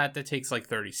past that takes like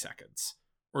 30 seconds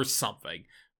or something.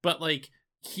 But like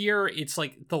here it's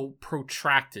like the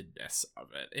protractedness of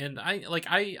it. And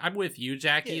I'm with you,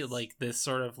 Jackie. Yes. Like this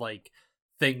sort of like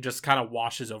thing just kind of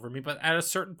washes over me. But at a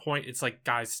certain point it's like,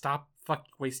 guys, stop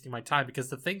fucking wasting my time, because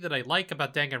the thing that I like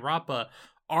about Danganronpa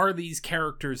are these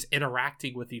characters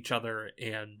interacting with each other.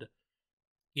 And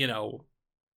you know,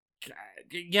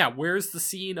 yeah, where's the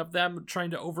scene of them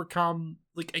trying to overcome,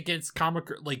 like, against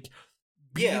Kamakura, like,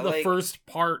 be the first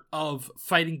part of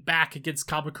fighting back against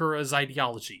Kamakura's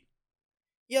ideology?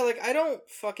 Yeah, like, I don't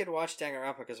fucking watch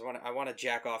Danganronpa because I want to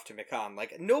jack off to Mikan.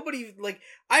 Like, nobody, like,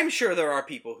 I'm sure there are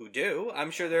people who do.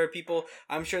 I'm sure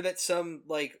that some,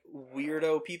 like,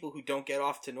 weirdo people who don't get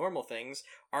off to normal things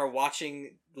are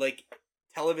watching, like,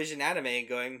 television anime and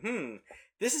going,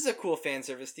 this is a cool fan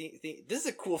service this is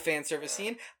a cool fan service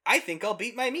scene. I think I'll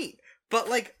beat my meat. But,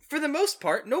 like, for the most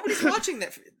part, nobody's watching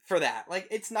that for that. Like,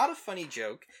 it's not a funny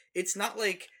joke. It's not,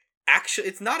 like, actually...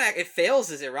 It's not... It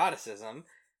fails as eroticism.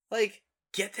 Like,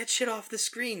 get that shit off the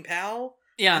screen, pal.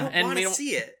 Yeah, I don't want to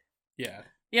see it. Yeah.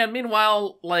 Yeah,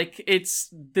 meanwhile, like,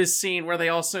 it's this scene where they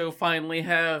also finally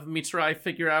have Mitsurai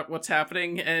figure out what's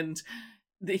happening, and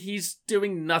he's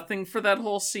doing nothing for that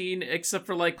whole scene except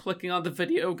for, like, clicking on the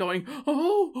video going,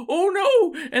 oh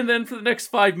no! And then for the next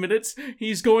 5 minutes,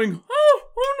 he's going,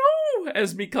 oh no!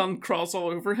 As Mikan crawls all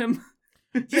over him.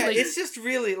 Yeah, Like- it's just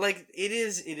really, like, the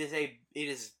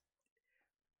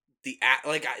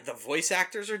voice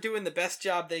actors are doing the best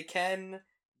job they can.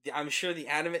 I'm sure the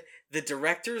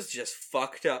directors just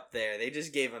fucked up there. They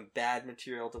just gave him bad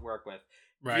material to work with.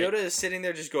 Right. Yoda is sitting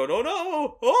there just going, oh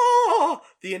no, oh,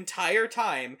 the entire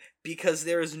time because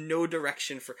there is no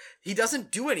direction for... He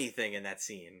doesn't do anything in that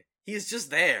scene. He's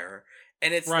just there.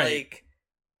 And it's Right. like,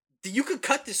 you could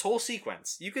cut this whole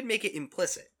sequence. You could make it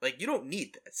implicit. Like, you don't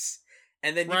need this.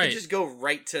 And then you Right. could just go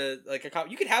right to, like,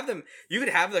 you could have the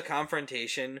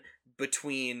confrontation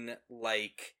between,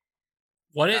 like...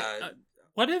 What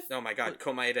if Oh my god,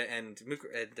 Komaeda and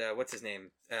what's his name?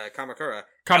 Kamakura.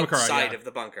 Kamakura, outside yeah. of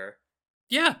the bunker.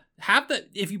 Yeah, have that.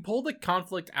 If you pull the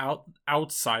conflict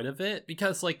outside of it,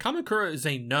 because like Kamakura is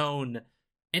a known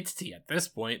entity at this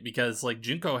point, because like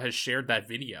Junko has shared that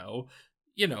video,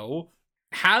 you know,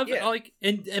 have like,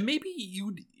 and maybe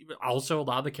you'd also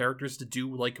allow the characters to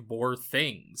do like more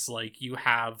things. Like you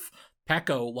have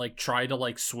Peko like try to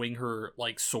like swing her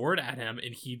like sword at him,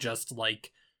 and he just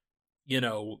like, you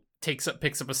know, picks up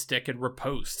a stick and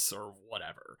riposts or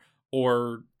whatever.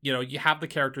 Or, you know, you have the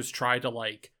characters try to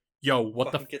like, yo,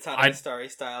 what the Katana Starry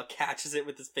style catches it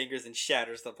with his fingers and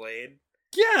shatters the blade.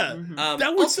 Yeah. Mhm.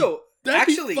 That would Also, that'd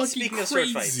be actually, fucking speaking of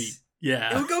crazy. sword fights,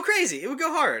 Yeah. it would go crazy. It would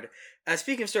go hard.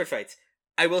 Speaking of sword fights,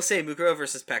 I will say Mukuro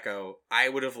versus Peko. I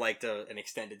would have liked an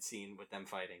extended scene with them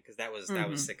fighting because that was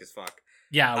sick as fuck.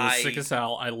 Yeah, it was sick as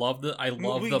hell. I love the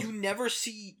You never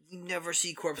see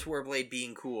Corpse Warblade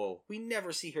being cool. We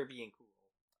never see her being cool.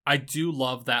 I do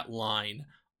love that line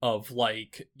of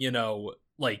like, you know,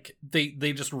 like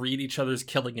they just read each other's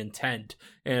killing intent,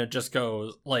 and it just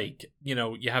goes like, you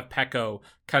know, you have Peko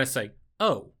kind of say,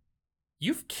 "Oh,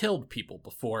 you've killed people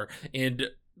before," and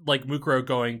like Mukuro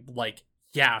going like,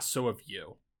 "Yeah, so have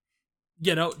you."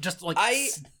 You know, just like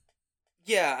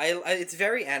Yeah, I it's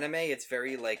very anime. It's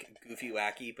very like goofy,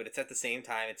 wacky, but it's at the same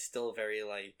time it's still very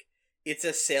like it's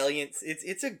a salient.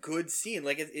 It's a good scene.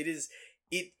 Like it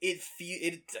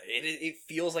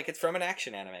feels like it's from an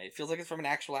action anime. It feels like it's from an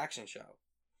actual action show.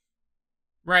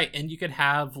 Right, and you could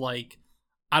have like,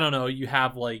 I don't know, you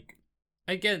have like,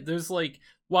 again, there's like,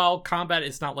 while combat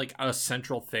is not like a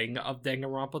central thing of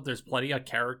Danganronpa, there's plenty of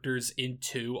characters in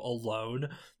 2 alone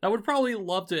that would probably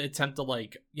love to attempt to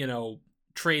like, you know,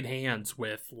 trade hands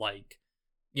with like,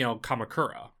 you know,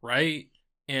 Kamakura, right?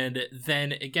 And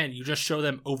then again, you just show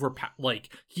them like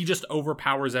he just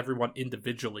overpowers everyone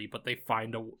individually, but they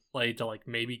find a way to like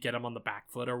maybe get him on the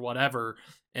back foot or whatever,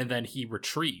 and then he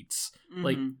retreats.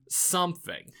 Like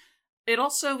something. It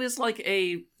also is like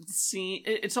a scene.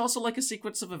 It's also like a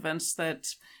sequence of events that,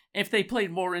 if they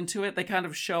played more into it, they kind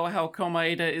of show how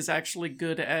Komaeda is actually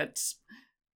good at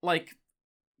like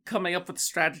coming up with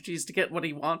strategies to get what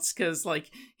he wants. Because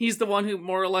like he's the one who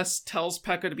more or less tells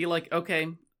Pekka to be like, okay,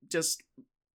 just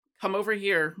come over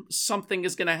here. Something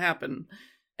is gonna happen.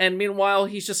 And meanwhile,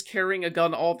 he's just carrying a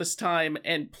gun all this time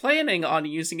and planning on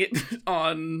using it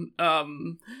on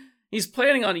He's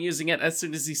planning on using it as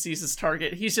soon as he sees his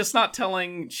target. He's just not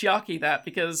telling Chiaki that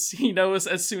because he knows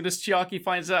as soon as Chiaki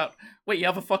finds out, wait, you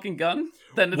have a fucking gun?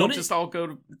 Then it'll just all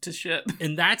go to shit.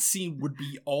 And that scene would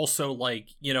be also like,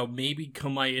 you know, maybe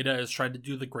Komaeda is trying to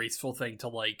do the graceful thing to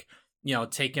like, you know,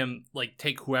 take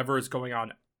whoever is going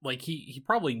on. Like he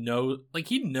probably knows, like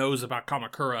he knows about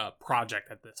Kamakura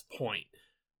project at this point.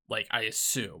 Like I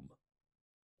assume,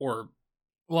 or.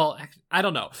 Well, I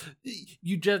don't know.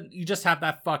 You just have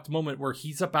that fucked moment where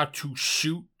he's about to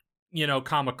shoot, you know,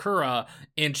 Kamakura,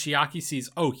 and Chiaki sees,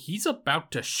 oh, he's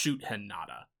about to shoot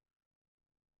Hinata.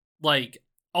 Like,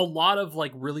 a lot of,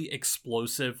 like, really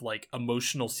explosive, like,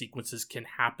 emotional sequences can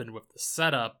happen with the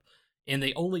setup, and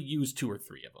they only use 2 or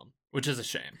 3 of them, which is a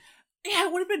shame. Yeah,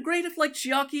 it would have been great if, like,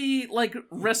 Chiaki, like,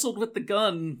 wrestled with the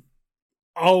gun.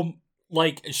 Oh,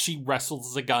 like, she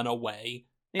wrestles the gun away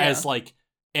as, like,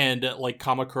 and, like,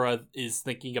 Kamakura is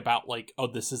thinking about, like, oh,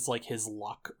 this is, like, his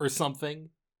luck or something.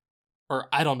 Or,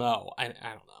 I don't know. I don't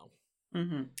know.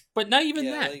 Mm-hmm. But not even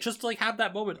that. Like, just, like, have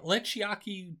that moment. Let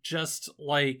Chiaki just,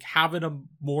 like, have a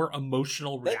more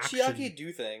emotional reaction. Let Chiaki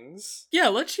do things. Yeah,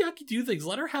 let Chiaki do things.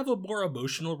 Let her have a more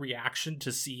emotional reaction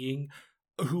to seeing,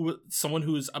 someone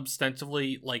who's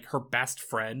ostensibly like her best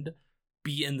friend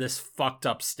be in this fucked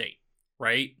up state,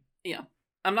 right? Yeah.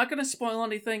 I'm not gonna spoil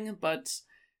anything, but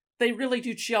they really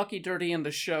do Chiaki dirty in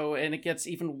the show, and it gets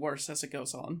even worse as it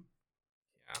goes on.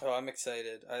 Oh, I'm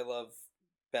excited. I love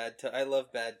I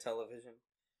love bad television.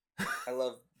 I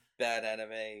love bad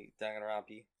anime,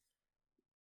 Danganronpa.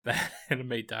 Bad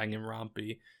anime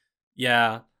Danganronpa.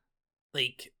 Yeah.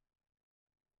 Like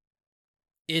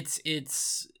it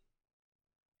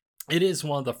is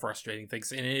one of the frustrating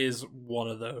things, and it is one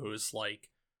of those like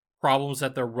problems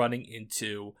that they're running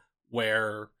into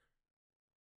where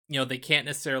they can't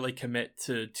necessarily commit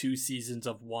to 2 seasons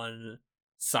of one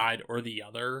side or the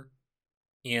other,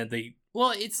 and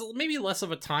it's maybe less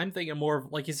of a time thing and more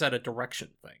of, like you said, a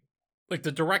direction thing. Like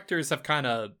the directors and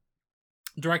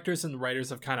the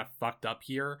writers have kind of fucked up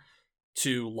here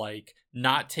to like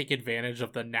not take advantage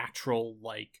of the natural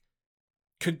like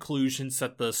conclusions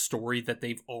that the story that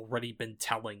they've already been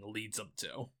telling leads them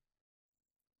to.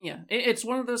 Yeah, it's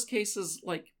one of those cases,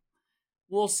 like,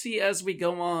 we'll see as we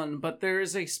go on, but there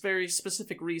is a very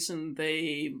specific reason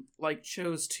they, like,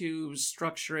 chose to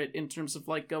structure it in terms of,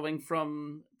 like, going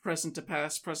from present to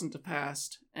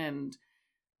past, and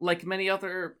like many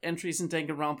other entries in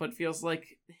Danganronpa, it feels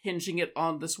like hinging it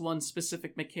on this one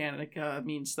specific mechanic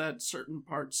means that certain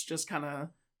parts just kind of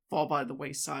fall by the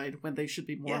wayside when they should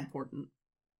be more important.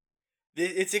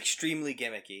 It's extremely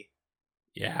gimmicky.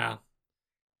 Yeah.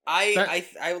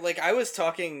 I was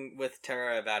talking with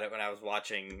Tara about it when I was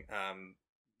watching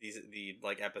the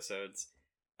like episodes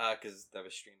because I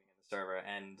was streaming on the server,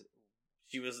 and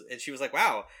she was like,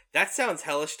 "Wow, that sounds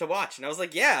hellish to watch," and I was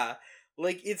like, "Yeah,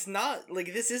 like it's not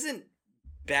like this isn't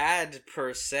bad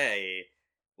per se.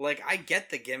 Like I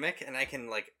get the gimmick and I can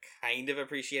like kind of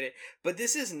appreciate it, but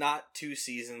this is not 2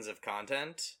 seasons of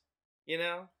content, you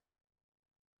know."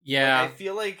 Yeah,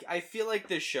 like, I feel like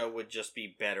this show would just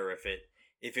be better if it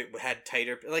had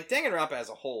tighter. Like Danganronpa as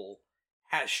a whole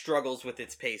has struggles with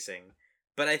its pacing,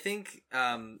 but I think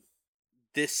the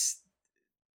anime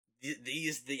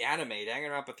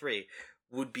Danganronpa 3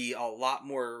 would be a lot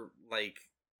more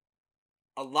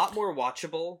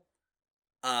watchable,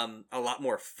 a lot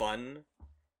more fun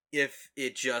if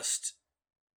it just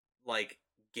like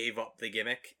gave up the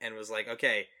gimmick and was like,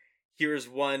 okay, here's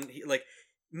one like.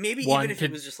 Maybe even if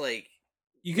it was just like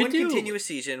one continuous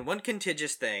season, one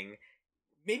contiguous thing,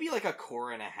 maybe like a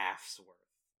core and a half's worth.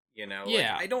 You know,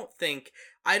 yeah. Like,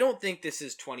 I don't think this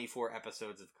is 24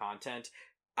 episodes of content.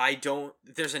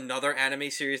 There's another anime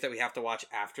series that we have to watch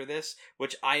after this,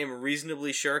 which I am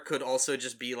reasonably sure could also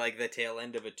just be like the tail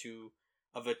end of a two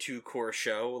core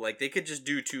show. Like they could just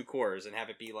do 2 cores and have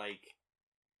it be like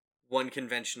one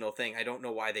conventional thing. I don't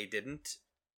know why they didn't.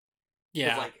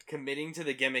 Yeah, like committing to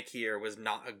the gimmick here was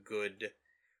not a good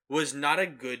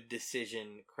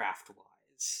decision craft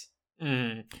wise.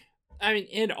 I mean,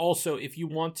 and also if you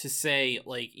want to say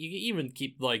like you can even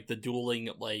keep like the dueling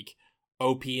like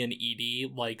OP and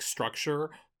ED like structure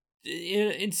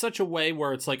in such a way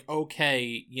where it's like,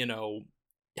 okay,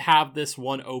 have this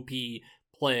one OP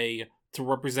play to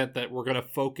represent that we're gonna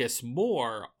focus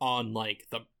more on like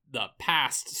the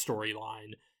past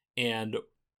storyline and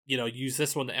use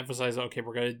this one to emphasize, okay,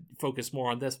 we're going to focus more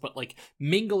on this, but like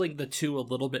mingling the two a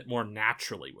little bit more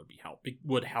naturally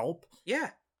would help. Yeah.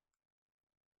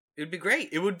 It would be great.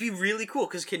 It would be really cool.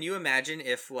 Cause can you imagine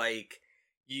if like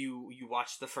you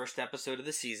watched the first episode of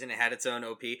the season, it had its own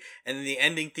OP, and then the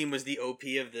ending theme was the OP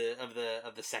of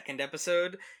the second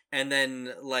episode, and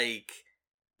then like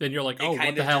then you're like, oh,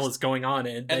 what the hell is going on?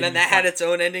 And then that had its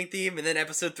own ending theme, and then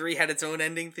episode 3 had its own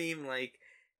ending theme. Like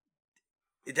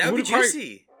that would be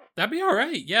juicy. That'd be all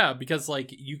right, yeah, because like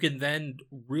you can then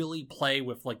really play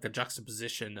with like the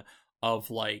juxtaposition of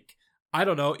like, I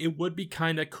don't know, it would be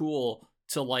kind of cool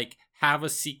to like have a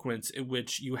sequence in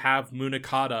which you have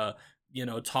Munakata,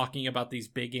 talking about these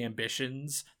big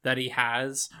ambitions that he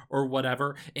has or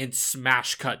whatever, and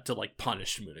smash cut to like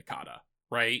punish Munakata,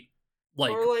 right?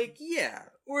 Like, or like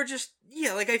or just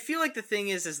like I feel like the thing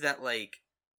is that like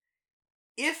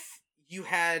if you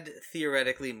had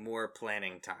theoretically more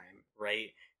planning time, right?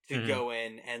 To go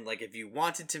in and like if you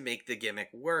wanted to make the gimmick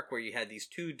work where you had these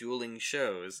 2 dueling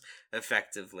shows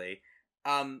effectively,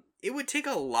 it would take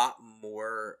a lot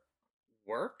more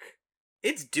work.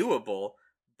 It's doable,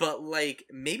 but like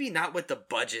maybe not with the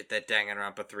budget that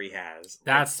Danganronpa 3 has.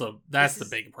 That's the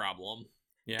big problem.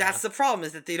 Yeah. That's the problem,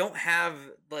 is that they don't have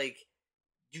like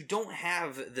you don't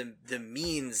have the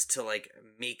means to like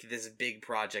make this big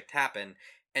project happen,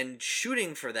 and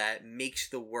shooting for that makes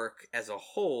the work as a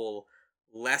whole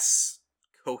less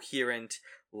coherent,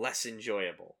 less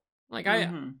enjoyable. Like,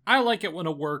 I like it when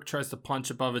a work tries to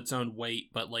punch above its own weight,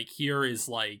 but, like, here is,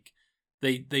 like,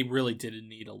 they really didn't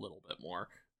need a little bit more.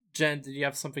 Jen, did you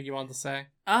have something you wanted to say?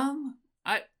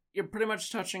 You're pretty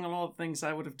much touching on all the things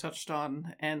I would have touched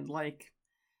on, and, like,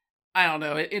 I don't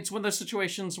know, it's one of those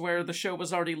situations where the show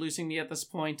was already losing me at this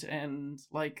point, and,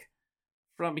 like,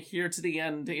 from here to the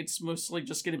end, it's mostly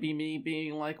just gonna be me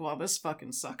being like, wow, this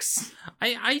fucking sucks.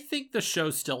 I think the show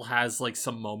still has, like,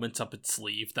 some moments up its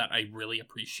sleeve that I really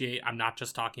appreciate. I'm not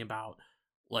just talking about,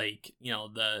 like, you know,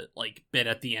 the, like, bit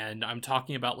at the end. I'm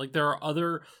talking about, like, there are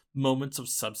other moments of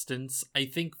substance. I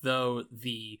think, though,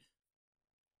 the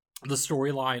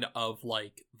storyline of,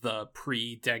 like, the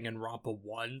pre-Danganronpa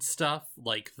 1 stuff,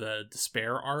 like the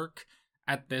Despair arc,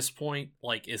 at this point,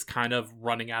 like, is kind of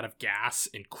running out of gas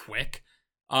and quick,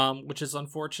 which is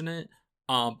unfortunate.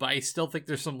 But I still think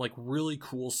there's some, like, really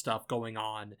cool stuff going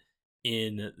on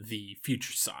in the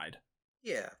future side.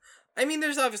 Yeah. I mean,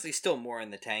 there's obviously still more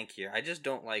in the tank here. I just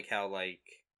don't like how, like,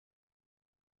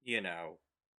 you know,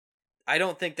 I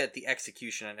don't think that the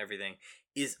execution on everything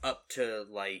is up to,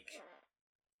 like,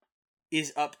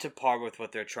 is up to par with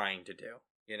what they're trying to do,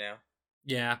 you know?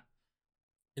 Yeah.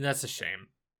 And that's a shame.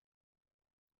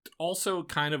 Also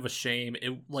kind of a shame,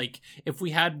 like, if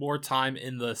we had more time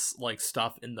in this, like,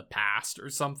 stuff in the past or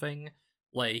something,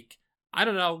 like, I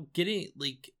don't know, getting,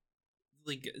 like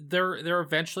they're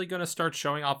eventually gonna start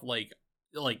showing off, like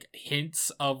hints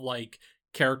of, like,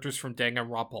 characters from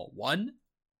Danganronpa 1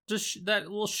 just that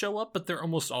will show up, but they're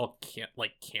almost all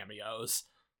cameos,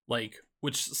 like,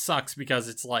 which sucks because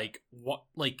it's like, what,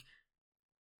 like,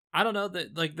 I don't know,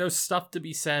 that, like, there's stuff to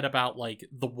be said about, like,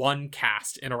 the one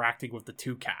cast interacting with the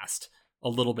two cast a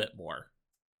little bit more.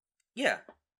 Yeah.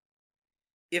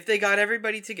 If they got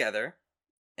everybody together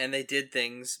and they did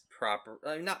things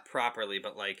not properly,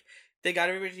 but, like, they got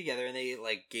everybody together and they,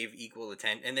 like, gave equal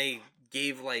attention, and they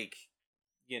gave, like,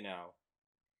 you know,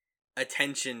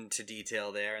 attention to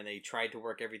detail there, and they tried to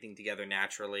work everything together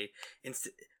naturally.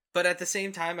 But at the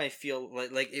same time, I feel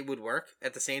like it would work.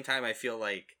 At the same time, I feel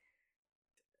like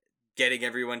getting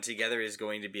everyone together is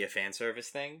going to be a fan service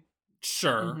thing.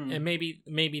 Sure, and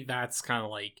maybe that's kind of,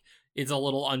 like, it's a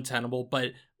little untenable,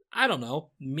 but I don't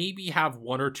know. Maybe have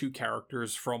one or two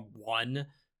characters from one.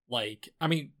 Like, I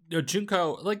mean,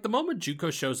 Junko, like, the moment Junko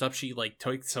shows up, she, like,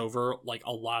 takes over, like,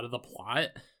 a lot of the plot,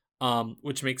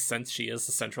 which makes sense. She is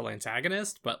the central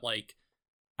antagonist, but, like,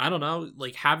 I don't know,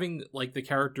 like, having, like, the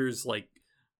characters, like,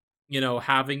 you know,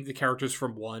 having the characters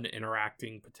from 1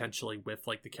 interacting potentially with,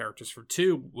 like, the characters from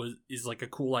 2 is like a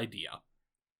cool idea.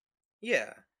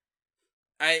 Yeah.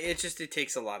 It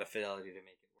takes a lot of fidelity to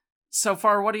make it work. So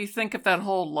far, what do you think of that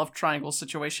whole love triangle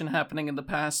situation happening in the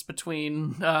past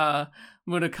between Munakata,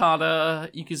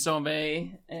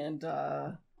 Ikizome, and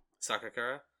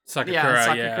Sakakura?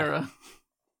 Sakakura. Yeah.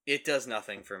 It does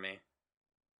nothing for me.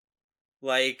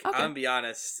 Like, Okay. I'm gonna be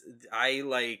honest,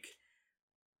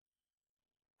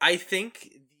 I think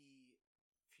the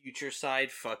future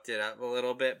side fucked it up a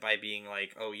little bit by being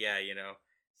like, oh yeah, you know,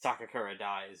 Sakakura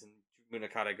dies and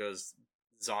Munakata goes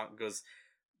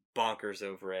bonkers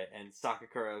over it, and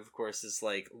Sakakura, of course, is,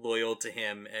 like, loyal to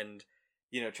him and,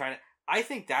 you know, trying to. I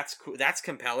think that's cool. That's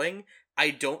compelling. I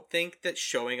don't think that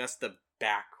showing us the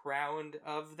background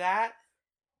of that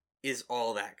is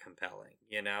all that compelling,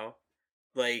 you know?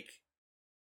 Like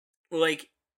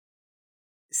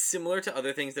similar to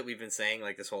other things that we've been saying,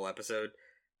 like, this whole episode,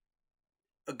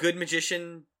 a good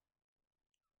magician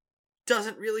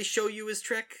doesn't really show you his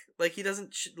trick. Like, he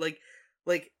doesn't like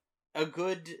a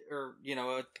good, or, you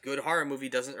know, a good horror movie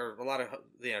doesn't, or a lot of,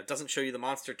 you know, doesn't show you the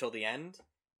monster till the end,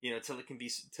 you know, till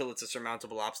it's a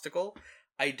surmountable obstacle.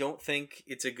 I don't think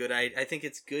it's a good I think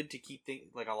it's good to keep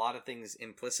like, a lot of things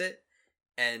implicit,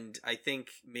 and I think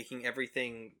making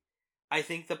everything. I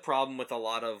think the problem with a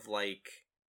lot of, like,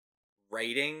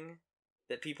 writing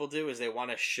that people do is they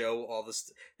want to show all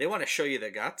this. They want to show you the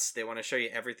guts. They want to show you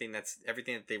everything that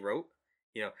they wrote.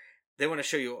 You know, they want to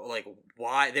show you, like,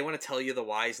 why. They want to tell you the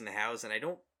whys and the hows, and I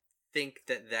don't think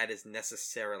that is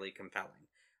necessarily compelling.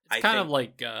 It's kind of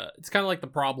like the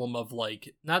problem of,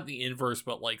 like, not the inverse,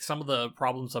 but, like, some of the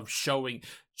problems of showing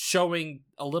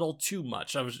a little too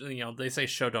much. I was, you know, they say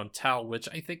show don't tell, which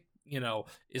I think, you know,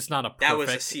 is not a perfect. That was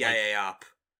a CIA op.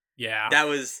 Yeah, that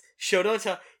was show don't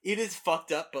tell. It is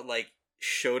fucked up, but, like,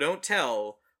 show don't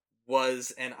tell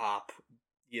was an op.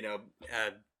 You know,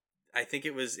 I think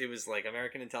it was like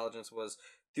American intelligence was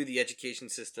through the education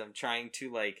system trying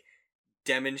to, like,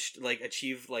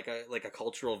 achieve like a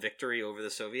cultural victory over the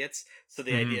Soviets. So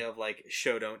the idea of, like,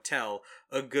 show don't tell,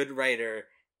 a good writer,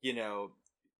 you know,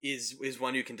 is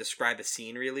one who can describe a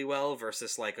scene really well,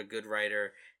 versus, like, a good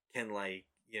writer can, like,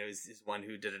 is one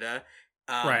who da-da-da.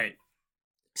 Right.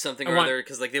 Something or other,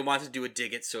 because like they wanted to do a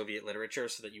dig at Soviet literature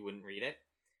so that you wouldn't read it.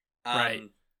 Right.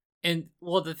 And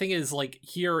well, the thing is, like,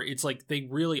 here it's like they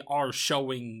really are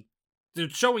showing, they're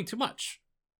showing too much.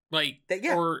 Like,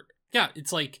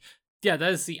 it's like, that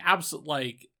is the absolute,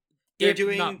 like, they're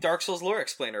doing Dark Souls lore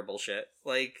explainer bullshit.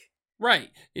 Like, right.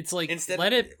 It's like, instead,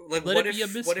 let it what be a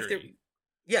mystery.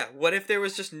 What if there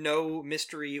was just no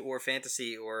mystery or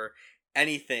fantasy or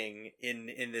anything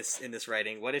in this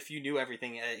writing? What if you knew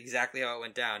everything exactly how it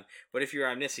went down? What if you're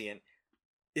omniscient?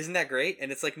 Isn't that great?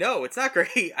 And it's like, no, it's not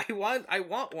great. I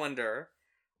want wonder.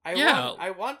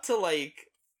 I want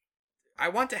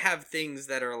to have things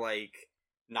that are like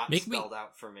not spelled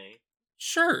out for me.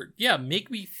 Sure. Yeah, make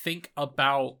me think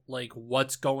about like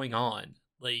what's going on.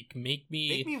 Like make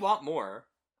me want more.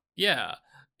 Yeah.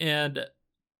 And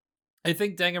I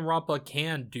think Danganronpa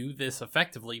can do this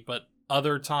effectively, but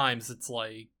other times it's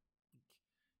like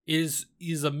is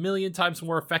a million times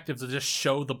more effective to just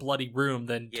show the bloody room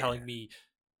than telling me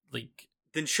like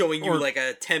than showing you like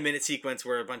a 10-minute sequence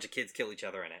where a bunch of kids kill each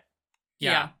other in it.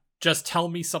 Yeah. Just tell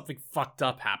me something fucked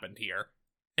up happened here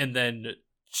and then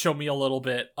show me a little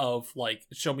bit of like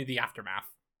show me the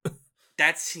aftermath.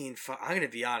 That scene, I'm going to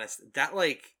be honest, that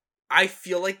like I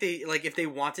feel like they like if they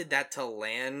wanted that to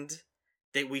land,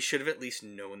 that we should have at least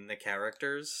known the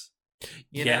characters.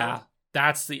 You know?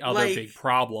 That's the other big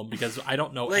problem, because I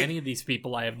don't know any of these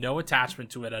people. I have no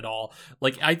attachment to it at all.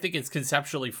 Like, I think it's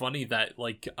conceptually funny that,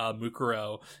 like,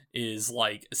 Mukuro is,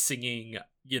 like, singing,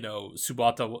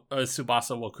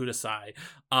 Subasa wa Kudasai.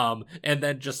 And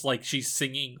then just, like, she's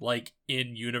singing, like,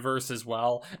 in universe as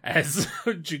well, as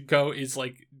Junko is,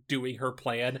 like, doing her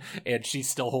plan, and she's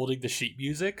still holding the sheet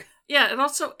music. Yeah, it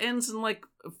also ends in, like,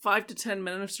 5 to 10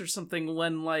 minutes or something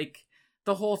when, like,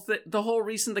 the whole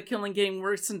reason the Killing Game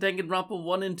works in Danganronpa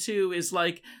 1 and 2 is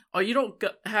like, oh, you don't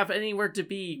have anywhere to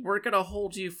be. We're gonna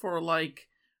hold you for like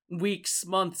weeks,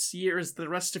 months, years, the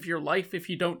rest of your life if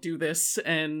you don't do this,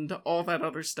 and all that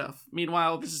other stuff.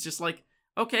 Meanwhile, this is just like,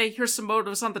 okay, here's some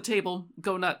motives on the table,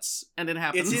 go nuts, and it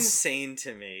happens. It's insane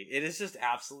to me. It is just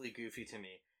absolutely goofy to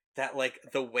me that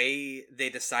like the way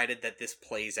they decided that this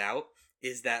plays out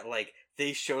is that like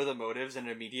they show the motives and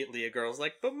immediately a girl's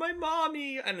like, but my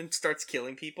mommy, and then starts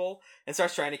killing people and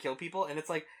starts trying to kill people, and it's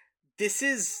like, this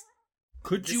is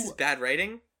bad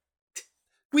writing.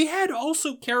 We had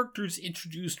also characters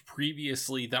introduced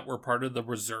previously that were part of the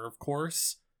reserve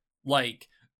course. Like,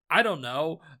 I don't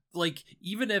know, like,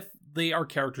 even if they are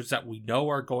characters that we know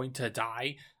are going to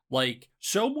die, like,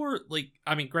 show more, like,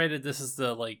 I mean, granted, this is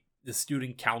the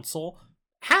student council.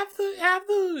 Have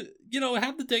the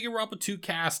Danganronpa 2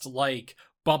 cast, like,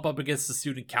 bump up against the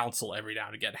student council every now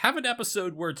and again. Have an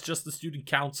episode where it's just the student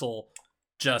council,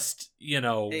 just,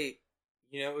 Hey,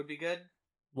 it would be good?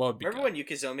 What would be Remember good? when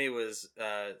Yukizomi was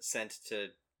sent to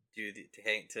do to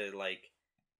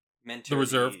mentor the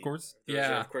reserve course?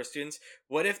 Reserve course students?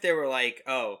 What if they were like,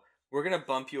 oh, we're going to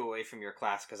bump you away from your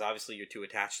class because obviously you're too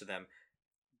attached to them.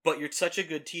 But you're such a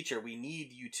good teacher, we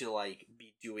need you to, like,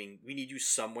 we need you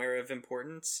somewhere of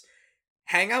importance.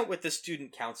 Hang out with the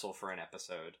student council for an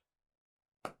episode.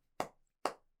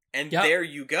 And there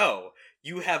you go.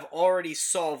 You have already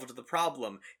solved the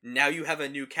problem. Now you have a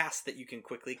new cast that you can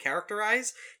quickly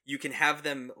characterize. You can have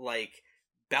them, like,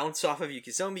 bounce off of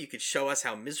Yukizomi. You could show us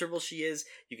how miserable she is.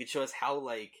 You could show us how,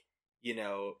 like,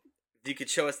 you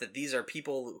could show us that these are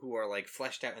people who are like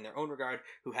fleshed out in their own regard,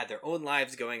 who had their own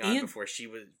lives going on before she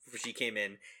came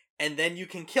in, and then you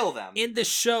can kill them. And the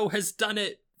show has done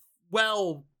it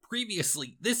well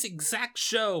previously. This exact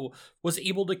show was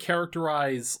able to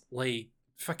characterize like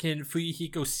fucking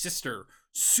Fuyuhiko's sister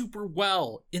super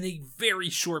well in a very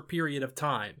short period of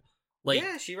time. Like,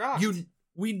 yeah, she rocked.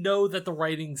 We know that the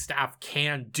writing staff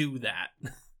can do that.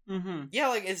 Mm-hmm. Yeah,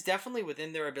 like, it's definitely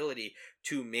within their ability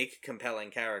to make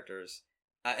compelling characters.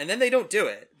 And then they don't do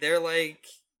it. They're like,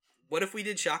 what if we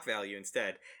did shock value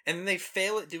instead? And then they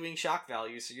fail at doing shock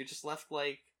value, so you're just left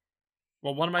like,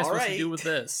 well, what am I supposed to do with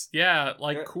this? Yeah,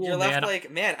 like, cool, you're left man.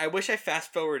 like, man, I wish I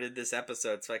fast-forwarded this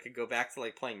episode so I could go back to,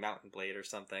 like, playing Mountain Blade or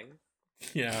something.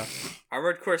 Yeah.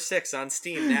 Armored Core 6 on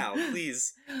Steam now.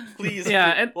 Please.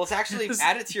 Yeah, and well, it's actually,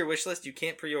 add it to your wish list. You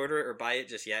can't pre-order it or buy it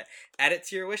just yet. Add it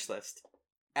to your wish list.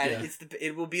 And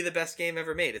it will be the best game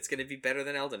ever made. It's going to be better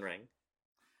than Elden Ring.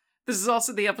 This is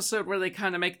also the episode where they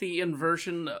kind of make the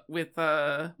inversion with,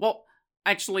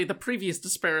 actually, the previous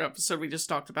Despair episode we just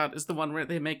talked about is the one where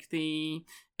they make the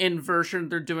inversion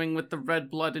they're doing with the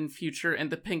red blood in Future and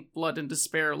the pink blood in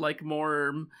Despair, like,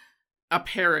 more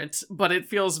apparent, but it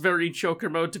feels very Joker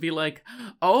mode to be like,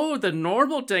 oh, the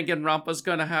normal Danganronpa's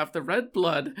gonna have the red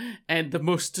blood, and the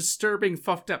most disturbing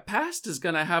fucked up past is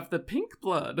gonna have the pink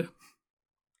blood.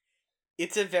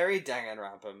 It's a very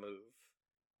Danganronpa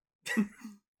move.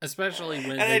 Especially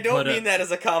when and I don't mean that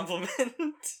as a compliment.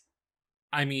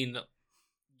 I mean,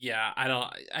 yeah,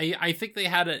 I think they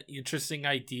had an interesting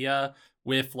idea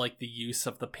with like the use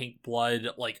of the pink blood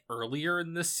like earlier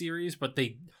in this series, but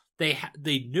they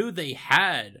knew they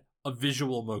had a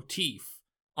visual motif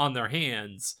on their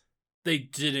hands. They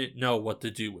didn't know what to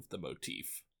do with the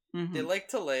motif. Mm-hmm. They like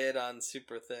to lay it on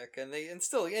super thick, and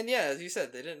yeah, as you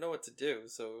said, they didn't know what to do,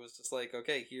 so it was just like,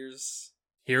 okay, here's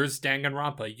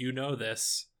Danganronpa, you know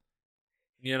this.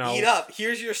 You know, eat up.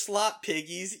 Here's your slop,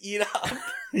 piggies. Eat up.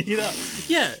 You know,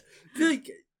 yeah. Like,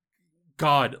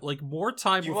 God, like more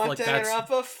time You with want like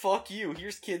Danganronpa? Fuck you.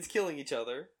 Here's kids killing each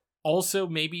other. Also,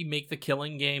 maybe make the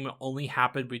killing game only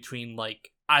happen between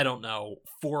like, I don't know,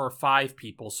 4 or 5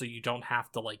 people, so you don't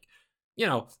have to like, you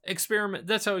know, experiment.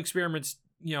 That's how experiments,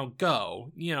 you know,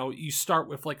 go. You know, you start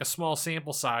with like a small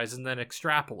sample size and then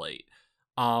extrapolate.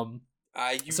 You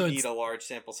need a large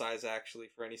sample size actually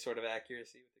for any sort of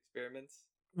accuracy with experiments.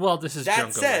 Well, this is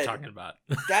Junko we're talking about.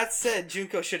 That said,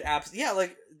 Junko should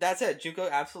Junko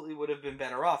absolutely would have been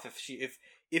better off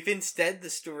if instead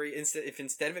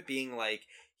of it being like,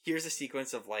 here's a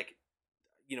sequence of like,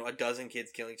 you know, a dozen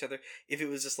kids killing each other, if it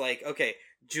was just like, okay,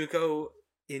 Junko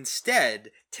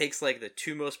instead takes like the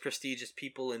 2 most prestigious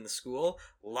people in the school,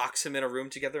 locks them in a room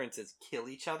together and says kill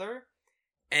each other,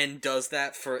 and does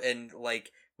that and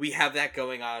like we have that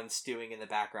going on stewing in the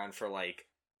background for like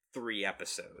 3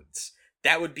 episodes.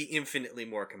 That would be infinitely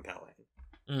more compelling.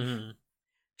 Mm-hmm.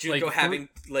 Junko having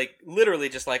like literally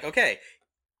just like, okay,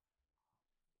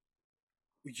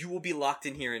 you will be locked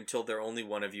in here until only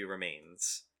one of you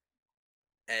remains,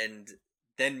 and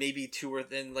then maybe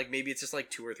maybe it's just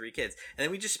like 2 or 3 kids, and then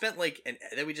we just spent like an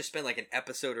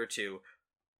episode or 2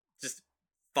 just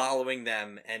following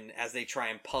them and as they try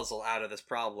and puzzle out of this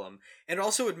problem. And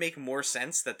also it would make more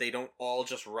sense that they don't all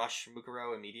just rush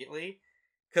Mukuro immediately,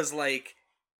 because like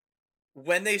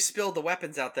when they spilled the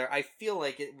weapons out there, I feel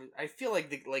like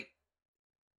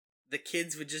the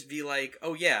kids would just be like,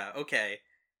 oh yeah, okay,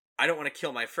 I don't want to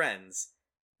kill my friends.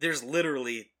 There's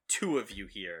literally 2 of you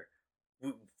here.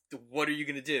 What are you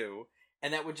gonna do?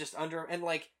 And that would just and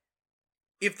like,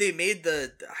 if they made I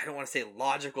don't want to say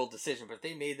logical decision, but if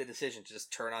they made the decision to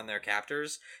just turn on their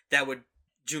captors, that would,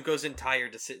 Junko's entire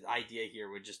idea here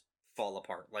would just fall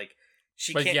apart. Like,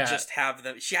 she can't just have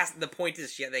them. The point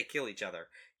is they kill each other.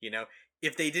 You know,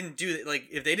 if they didn't do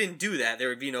that, there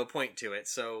would be no point to it.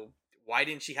 So why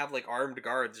didn't she have like armed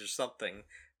guards or something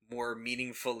more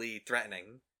meaningfully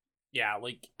threatening? Yeah,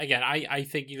 like again, I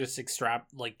think you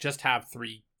just have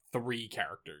three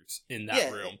characters in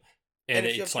that room. And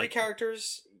if you have 3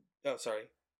 characters... Oh, sorry.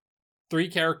 3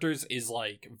 characters is,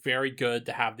 like, very good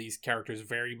to have these characters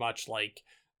very much, like,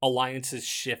 alliances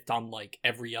shift on, like,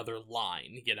 every other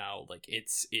line, you know? Like,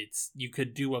 it's you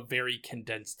could do a very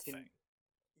condensed thing.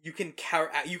 You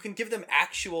can give them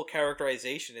actual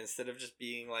characterization instead of just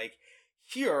being, like,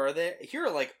 here are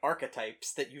like,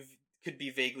 archetypes that you could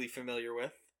be vaguely familiar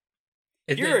with.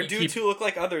 Here are dudes who look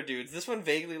like other dudes. This one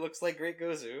vaguely looks like Great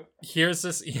Gozu. Here's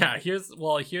this,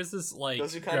 like...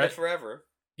 Gozu Kinda Forever.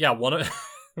 Yeah, one of...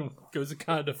 Gozu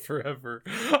Kinda Forever.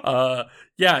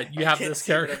 Yeah, you have this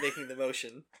character... I'm making the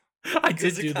motion. I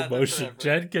did do the motion. Forever.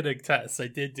 Jen can attest. I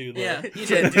did do the... Yeah,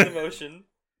 Jen, do the motion.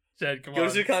 Jen, come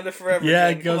Gozu Kinda Forever.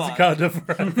 Yeah, Jen, Gozu Kinda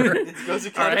Forever. It's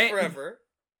Gozu Kinda Forever.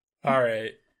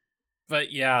 Alright.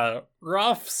 But yeah,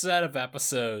 rough set of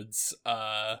episodes,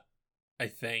 I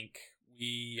think.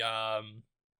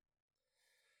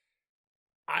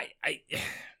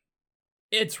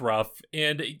 It's rough,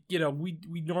 and you know we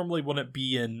normally wouldn't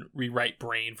be in rewrite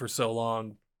brain for so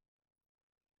long,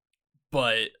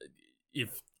 but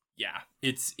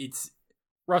it's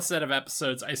rough set of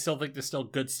episodes. I still think there's still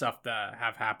good stuff that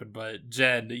have happened, but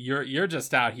Jen, you're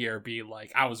just out here being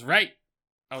like, I was right.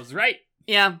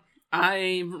 Yeah.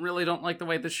 I really don't like the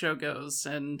way the show goes,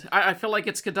 and I feel like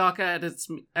it's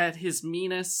Kadaka at his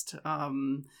meanest,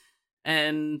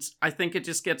 and I think it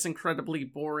just gets incredibly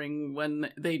boring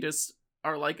when they just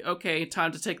are like, okay,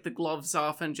 time to take the gloves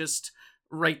off and just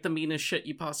write the meanest shit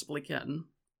you possibly can,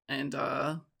 and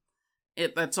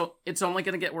it's only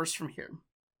gonna get worse from here.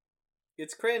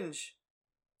 It's cringe.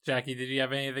 Jackie, did you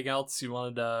have anything else you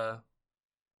wanted to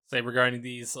say regarding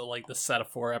these, like the set of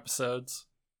 4 episodes?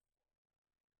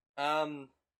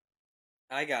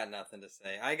 I got nothing to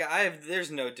say.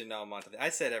 There's no denouement. I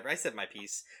said my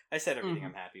piece. I said everything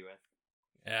I'm happy with.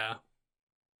 Yeah.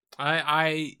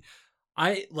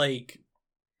 I like.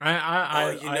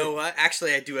 You know what?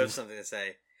 Actually, I do have something to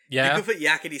say. Yeah. You could put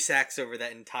yakety sax over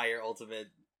that entire ultimate,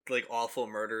 like, awful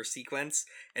murder sequence,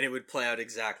 and it would play out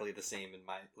exactly the same in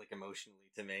my, like, emotionally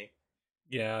to me.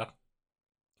 Yeah.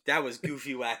 That was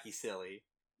goofy, wacky, silly.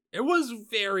 It was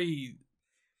very.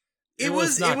 It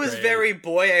was great. very,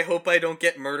 boy, I hope I don't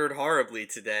get murdered horribly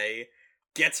today.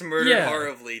 Gets murdered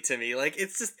horribly to me. Like,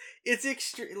 it's just, it's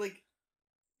extreme, like,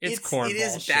 It's cornball it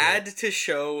is shit. bad to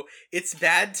show, it's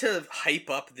bad to hype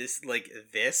up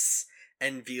this,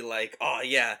 and be like, oh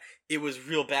yeah, it was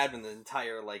real bad when the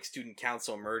entire, like, student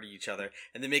council murdered each other,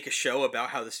 and then make a show about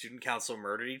how the student council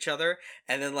murdered each other,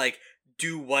 and then, like,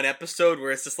 do one episode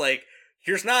where it's just like,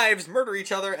 here's knives, murder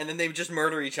each other, and then they just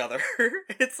murder each other.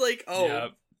 It's like, oh.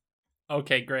 Yep.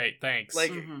 Okay, great, thanks.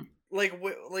 Like,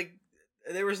 like,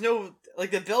 there was no, like,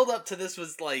 the build up to this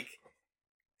was, like,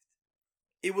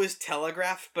 it was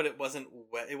telegraphed, but it wasn't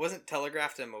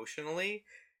telegraphed emotionally,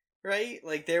 right?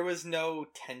 Like, there was no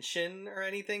tension or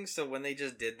anything, so when they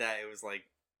just did that, it was like,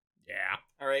 yeah.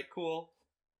 Alright, cool.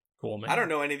 Cool, man. I don't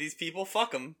know any of these people,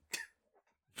 fuck them.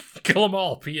 Kill them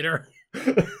all, Peter.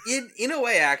 in a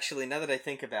way, actually, now that I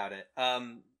think about it,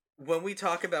 when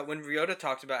Ryota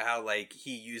talked about how, like,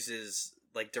 he uses,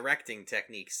 like, directing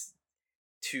techniques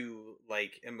to,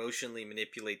 like, emotionally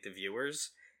manipulate the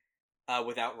viewers,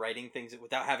 without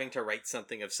having to write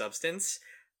something of substance,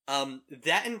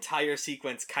 that entire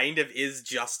sequence kind of is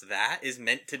just that, is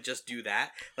meant to just do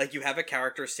that. Like, you have a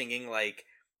character singing, like,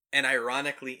 an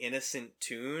ironically innocent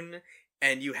tune,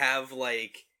 and you have,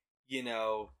 like, you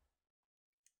know,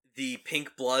 the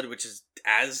pink blood, which is,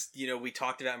 as, you know, we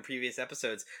talked about in previous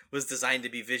episodes, was designed to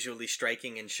be visually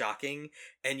striking and shocking,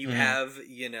 and you have,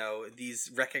 you know,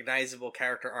 these recognizable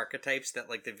character archetypes that,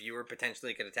 like, the viewer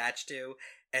potentially could attach to,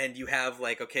 and you have,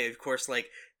 like, okay, of course, like,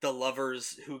 the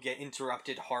lovers who get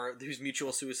interrupted, whose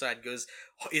mutual suicide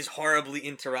is horribly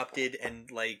interrupted, and,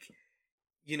 like,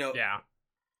 you know,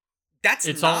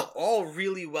 it's not all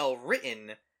really well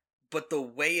written, but the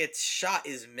way it's shot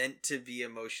is meant to be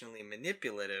emotionally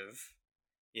manipulative,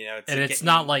 you know. And it's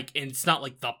not like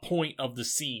the point of the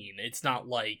scene. It's not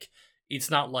like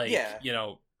you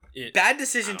know. Bad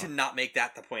decision to not make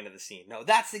that the point of the scene. No,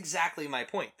 that's exactly my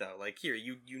point, though. Like, here,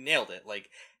 you nailed it. Like,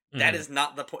 that is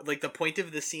not the point. Like, the point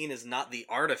of the scene is not the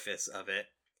artifice of it.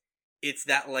 It's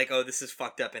that, like, oh, this is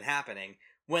fucked up and happening.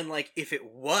 When, like, if it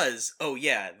was, oh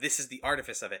yeah, this is the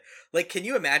artifice of it. Like, can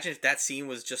you imagine if that scene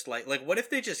was just like, what if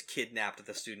they just kidnapped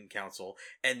the student council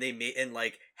and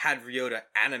like, had Ryota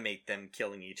animate them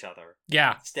killing each other?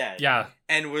 Yeah. Instead. Yeah.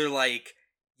 And we're like,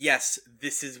 yes,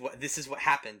 this is what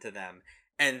happened to them.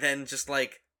 And then just,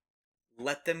 like,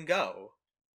 let them go,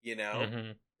 you know?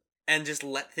 Mm-hmm. And just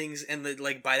let things, and,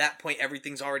 like, by that point,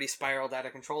 everything's already spiraled out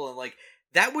of control. And, like,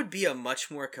 that would be a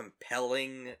much more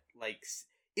compelling, like,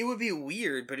 it would be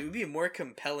weird, but it would be more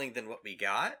compelling than what we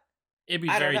got. It'd be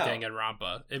very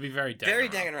Danganronpa. It'd be very Danganronpa. Very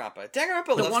Danganronpa.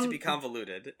 Danganronpa loves to be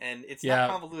convoluted, and it's not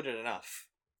convoluted enough.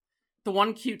 The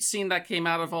one cute scene that came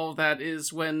out of all of that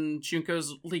is when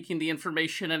Junko's leaking the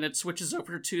information and it switches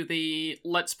over to the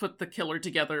let's put the killer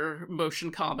together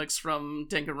motion comics from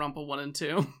Danganronpa 1 and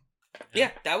 2.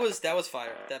 Yeah, that was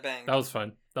fire. That bang. That was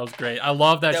fun. That was great. I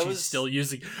love that she's still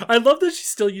using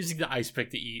the ice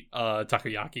pick to eat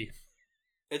takoyaki.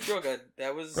 It's real good.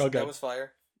 That was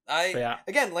fire.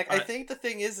 Again, like, I think the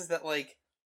thing is that, like,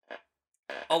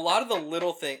 a lot of the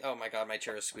little thing. Oh my god, my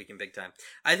chair is squeaking big time.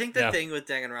 I think the thing with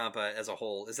Danganronpa as a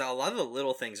whole is that a lot of the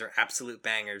little things are absolute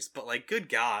bangers, but, like, good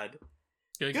god,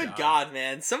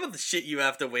 man, some of the shit you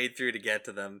have to wade through to get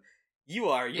to them. You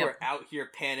are out here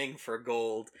panning for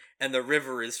gold, and the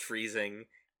river is freezing,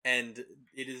 and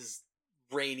it is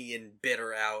rainy and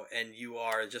bitter out, and you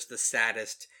are just the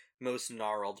saddest, most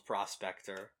gnarled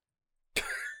prospector.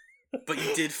 But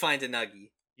you did find a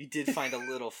nuggie. You did find a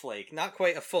little flake. Not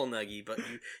quite a full nuggie, but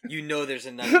you know there's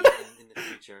a nuggie in the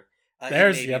future.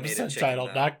 There's the episode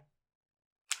title.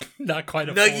 Not quite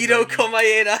a Nuggie no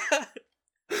Komaeda.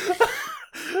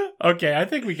 Okay, I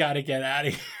think we gotta get out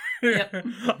of here.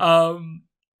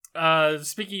 Yep.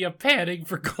 Speaking of panning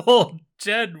for gold,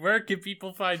 Jen, where can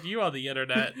people find you on the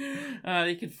internet?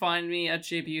 You can find me at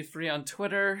JBU3 on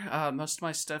Twitter. Most of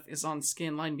my stuff is on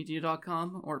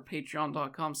scanlinemedia.com or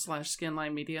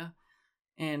patreon.com/scanlinemedia.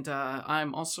 And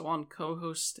I'm also on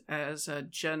co-host as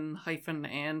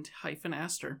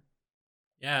Jen-and-Aster.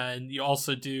 Yeah, and you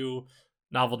also do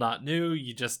Novel Not New.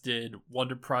 You just did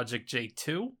Wonder Project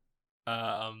J2.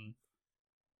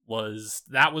 Was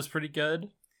pretty good.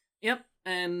 Yep,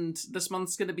 and this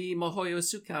month's gonna be Mohoyo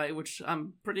Sukai, which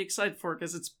I'm pretty excited for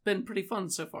because it's been pretty fun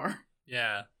so far.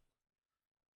 Yeah.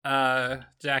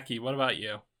 Jackie, what about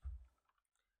you?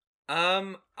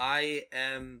 I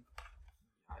am.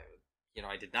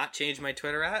 I did not change my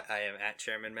Twitter at. I am at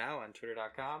Chairman Mao on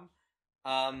Twitter.com.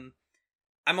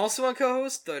 I'm also on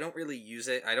co-host, though I don't really use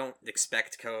it. I don't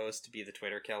expect co-host to be the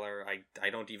Twitter killer. I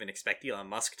don't even expect Elon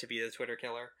Musk to be the Twitter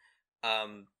killer.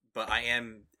 But I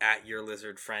am at Your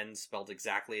Lizard Friend, spelled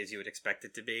exactly as you would expect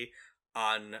it to be,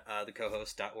 on the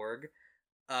cohost.org.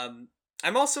 I'm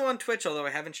also on Twitch, although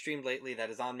I haven't streamed lately.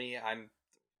 That is on me.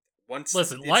 Once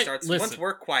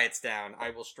work quiets down,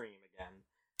 I will stream again.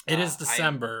 It is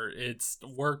December.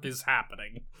 Work is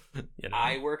happening.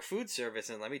 I work food service,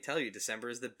 and let me tell you, December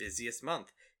is the busiest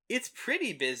month. It's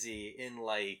pretty busy in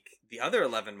like the other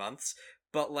 11 months,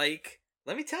 but like,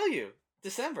 let me tell you,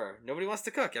 December, nobody wants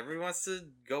to cook. Everybody wants to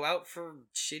go out for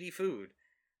shitty food.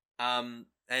 And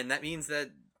that means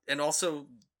that, and also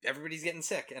everybody's getting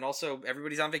sick, and also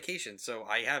everybody's on vacation. So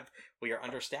we are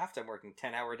understaffed. I'm working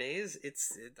 10-hour days.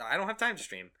 I don't have time to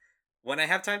stream. When I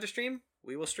have time to stream,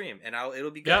 we will stream, and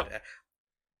it'll be good. Yep.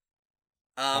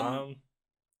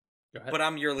 Go ahead. But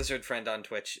I'm Your Lizard Friend on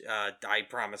Twitch. I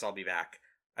promise I'll be back.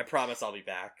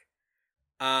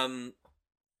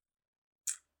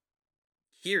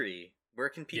 Kiri, where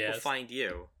can people find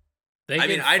you?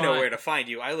 I know where to find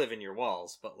you. I live in your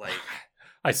walls, but like...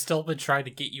 I still been trying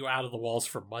to get you out of the walls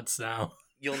for months now.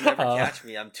 You'll never catch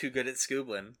me. I'm too good at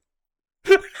scoobling.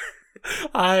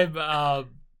 I'm on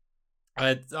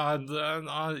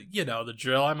you know the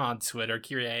drill. I'm on Twitter,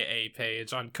 Kyrie A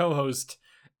page, on co-host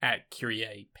at Kyrie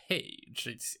A page.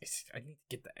 I need to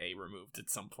get the A removed at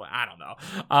some point. I don't know.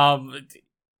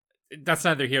 That's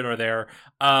neither here nor there.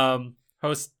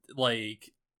 Host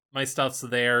like my stuff's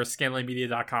there,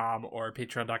 scanlinemedia.com or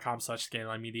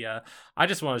patreon.com/scanlinemedia. I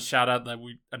just want to shout out that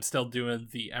I'm still doing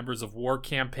the Embers of War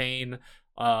campaign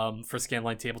for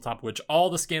Scanline Tabletop, which all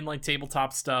the Scanline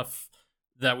Tabletop stuff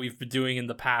that we've been doing in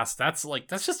the past, that's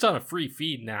just on a free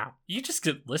feed now. You just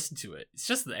could listen to it. It's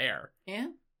just there. Yeah.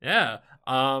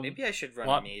 Maybe I should run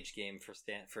a Mage game for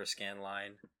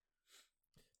Scanline.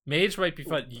 Mage might be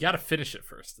fun. You got to finish it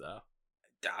first, though.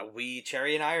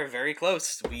 Cherry and I are very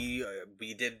close. We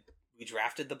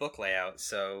drafted the book layout,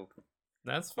 so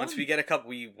that's fun. Once we get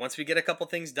a couple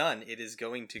things done, it is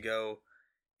going to go.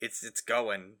 It's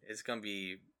going. It's gonna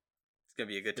be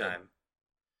a good time.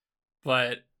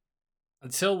 But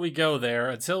until we go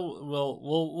there,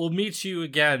 we'll meet you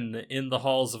again in the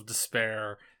halls of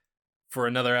despair for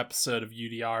another episode of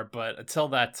UDR. But until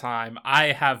that time,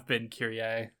 I have been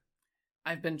Kyrie.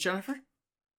 I've been Jennifer.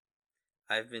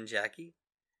 I've been Jackie.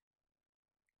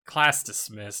 Class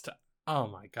dismissed. Oh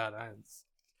my god,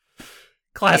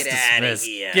 class dismissed.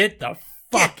 Get the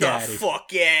fuck out of here.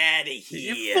 Fuck out of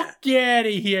here. Get the fuck out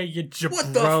of here, you jabroni.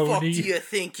 What the fuck do you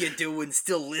think you're doing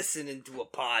still listening to a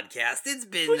podcast? It's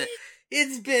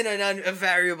been a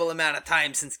variable amount of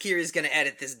time since Kira's gonna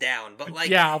edit this down, but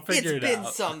like, yeah, I'll figure it's been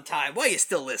some time. Why are you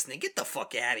still listening? Get the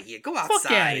fuck out of here. Go outside.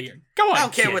 Fuck out of here. Go on, I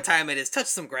don't care what time it is. Touch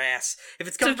some grass. If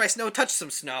it's covered by snow, touch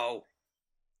some snow.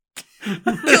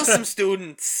 Kill some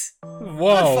students.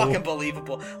 Whoa.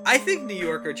 Unfucking-believable. I think New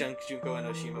Yorker Junko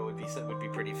Enoshima would be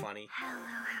pretty funny.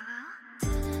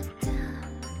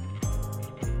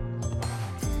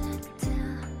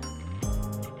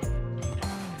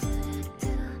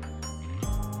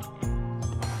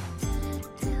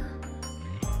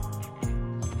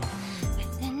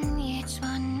 Within each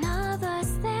one of us,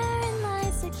 therein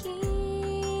lies a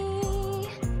key,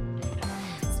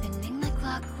 spinning like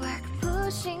clockwork,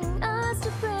 pushing us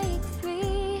to break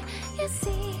free. You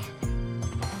see,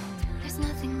 there's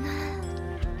nothing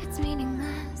left, it's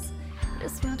meaningless,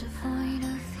 this world devoid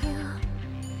of you.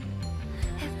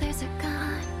 If there's a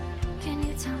God, can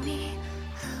you tell me,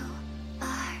 who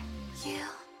are you?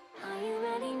 Are you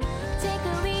ready now? Take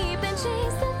a leap and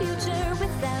chase the future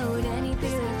without any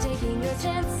fear of taking your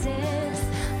chances.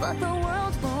 But the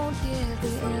world won't give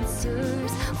the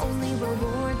answers, only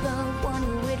reward the one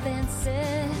who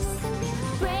advances.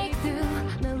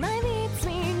 Breakthrough, the line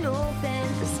between hope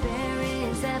and despair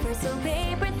is ever so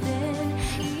paper thin.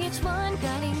 Each one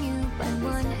guiding you by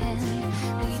one hand,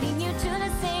 leading you to the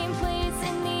same place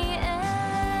in the end.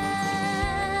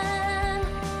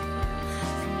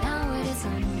 For now it is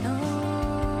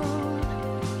unknown.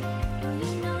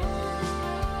 You know,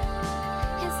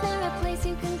 is there a place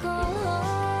you can call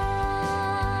home?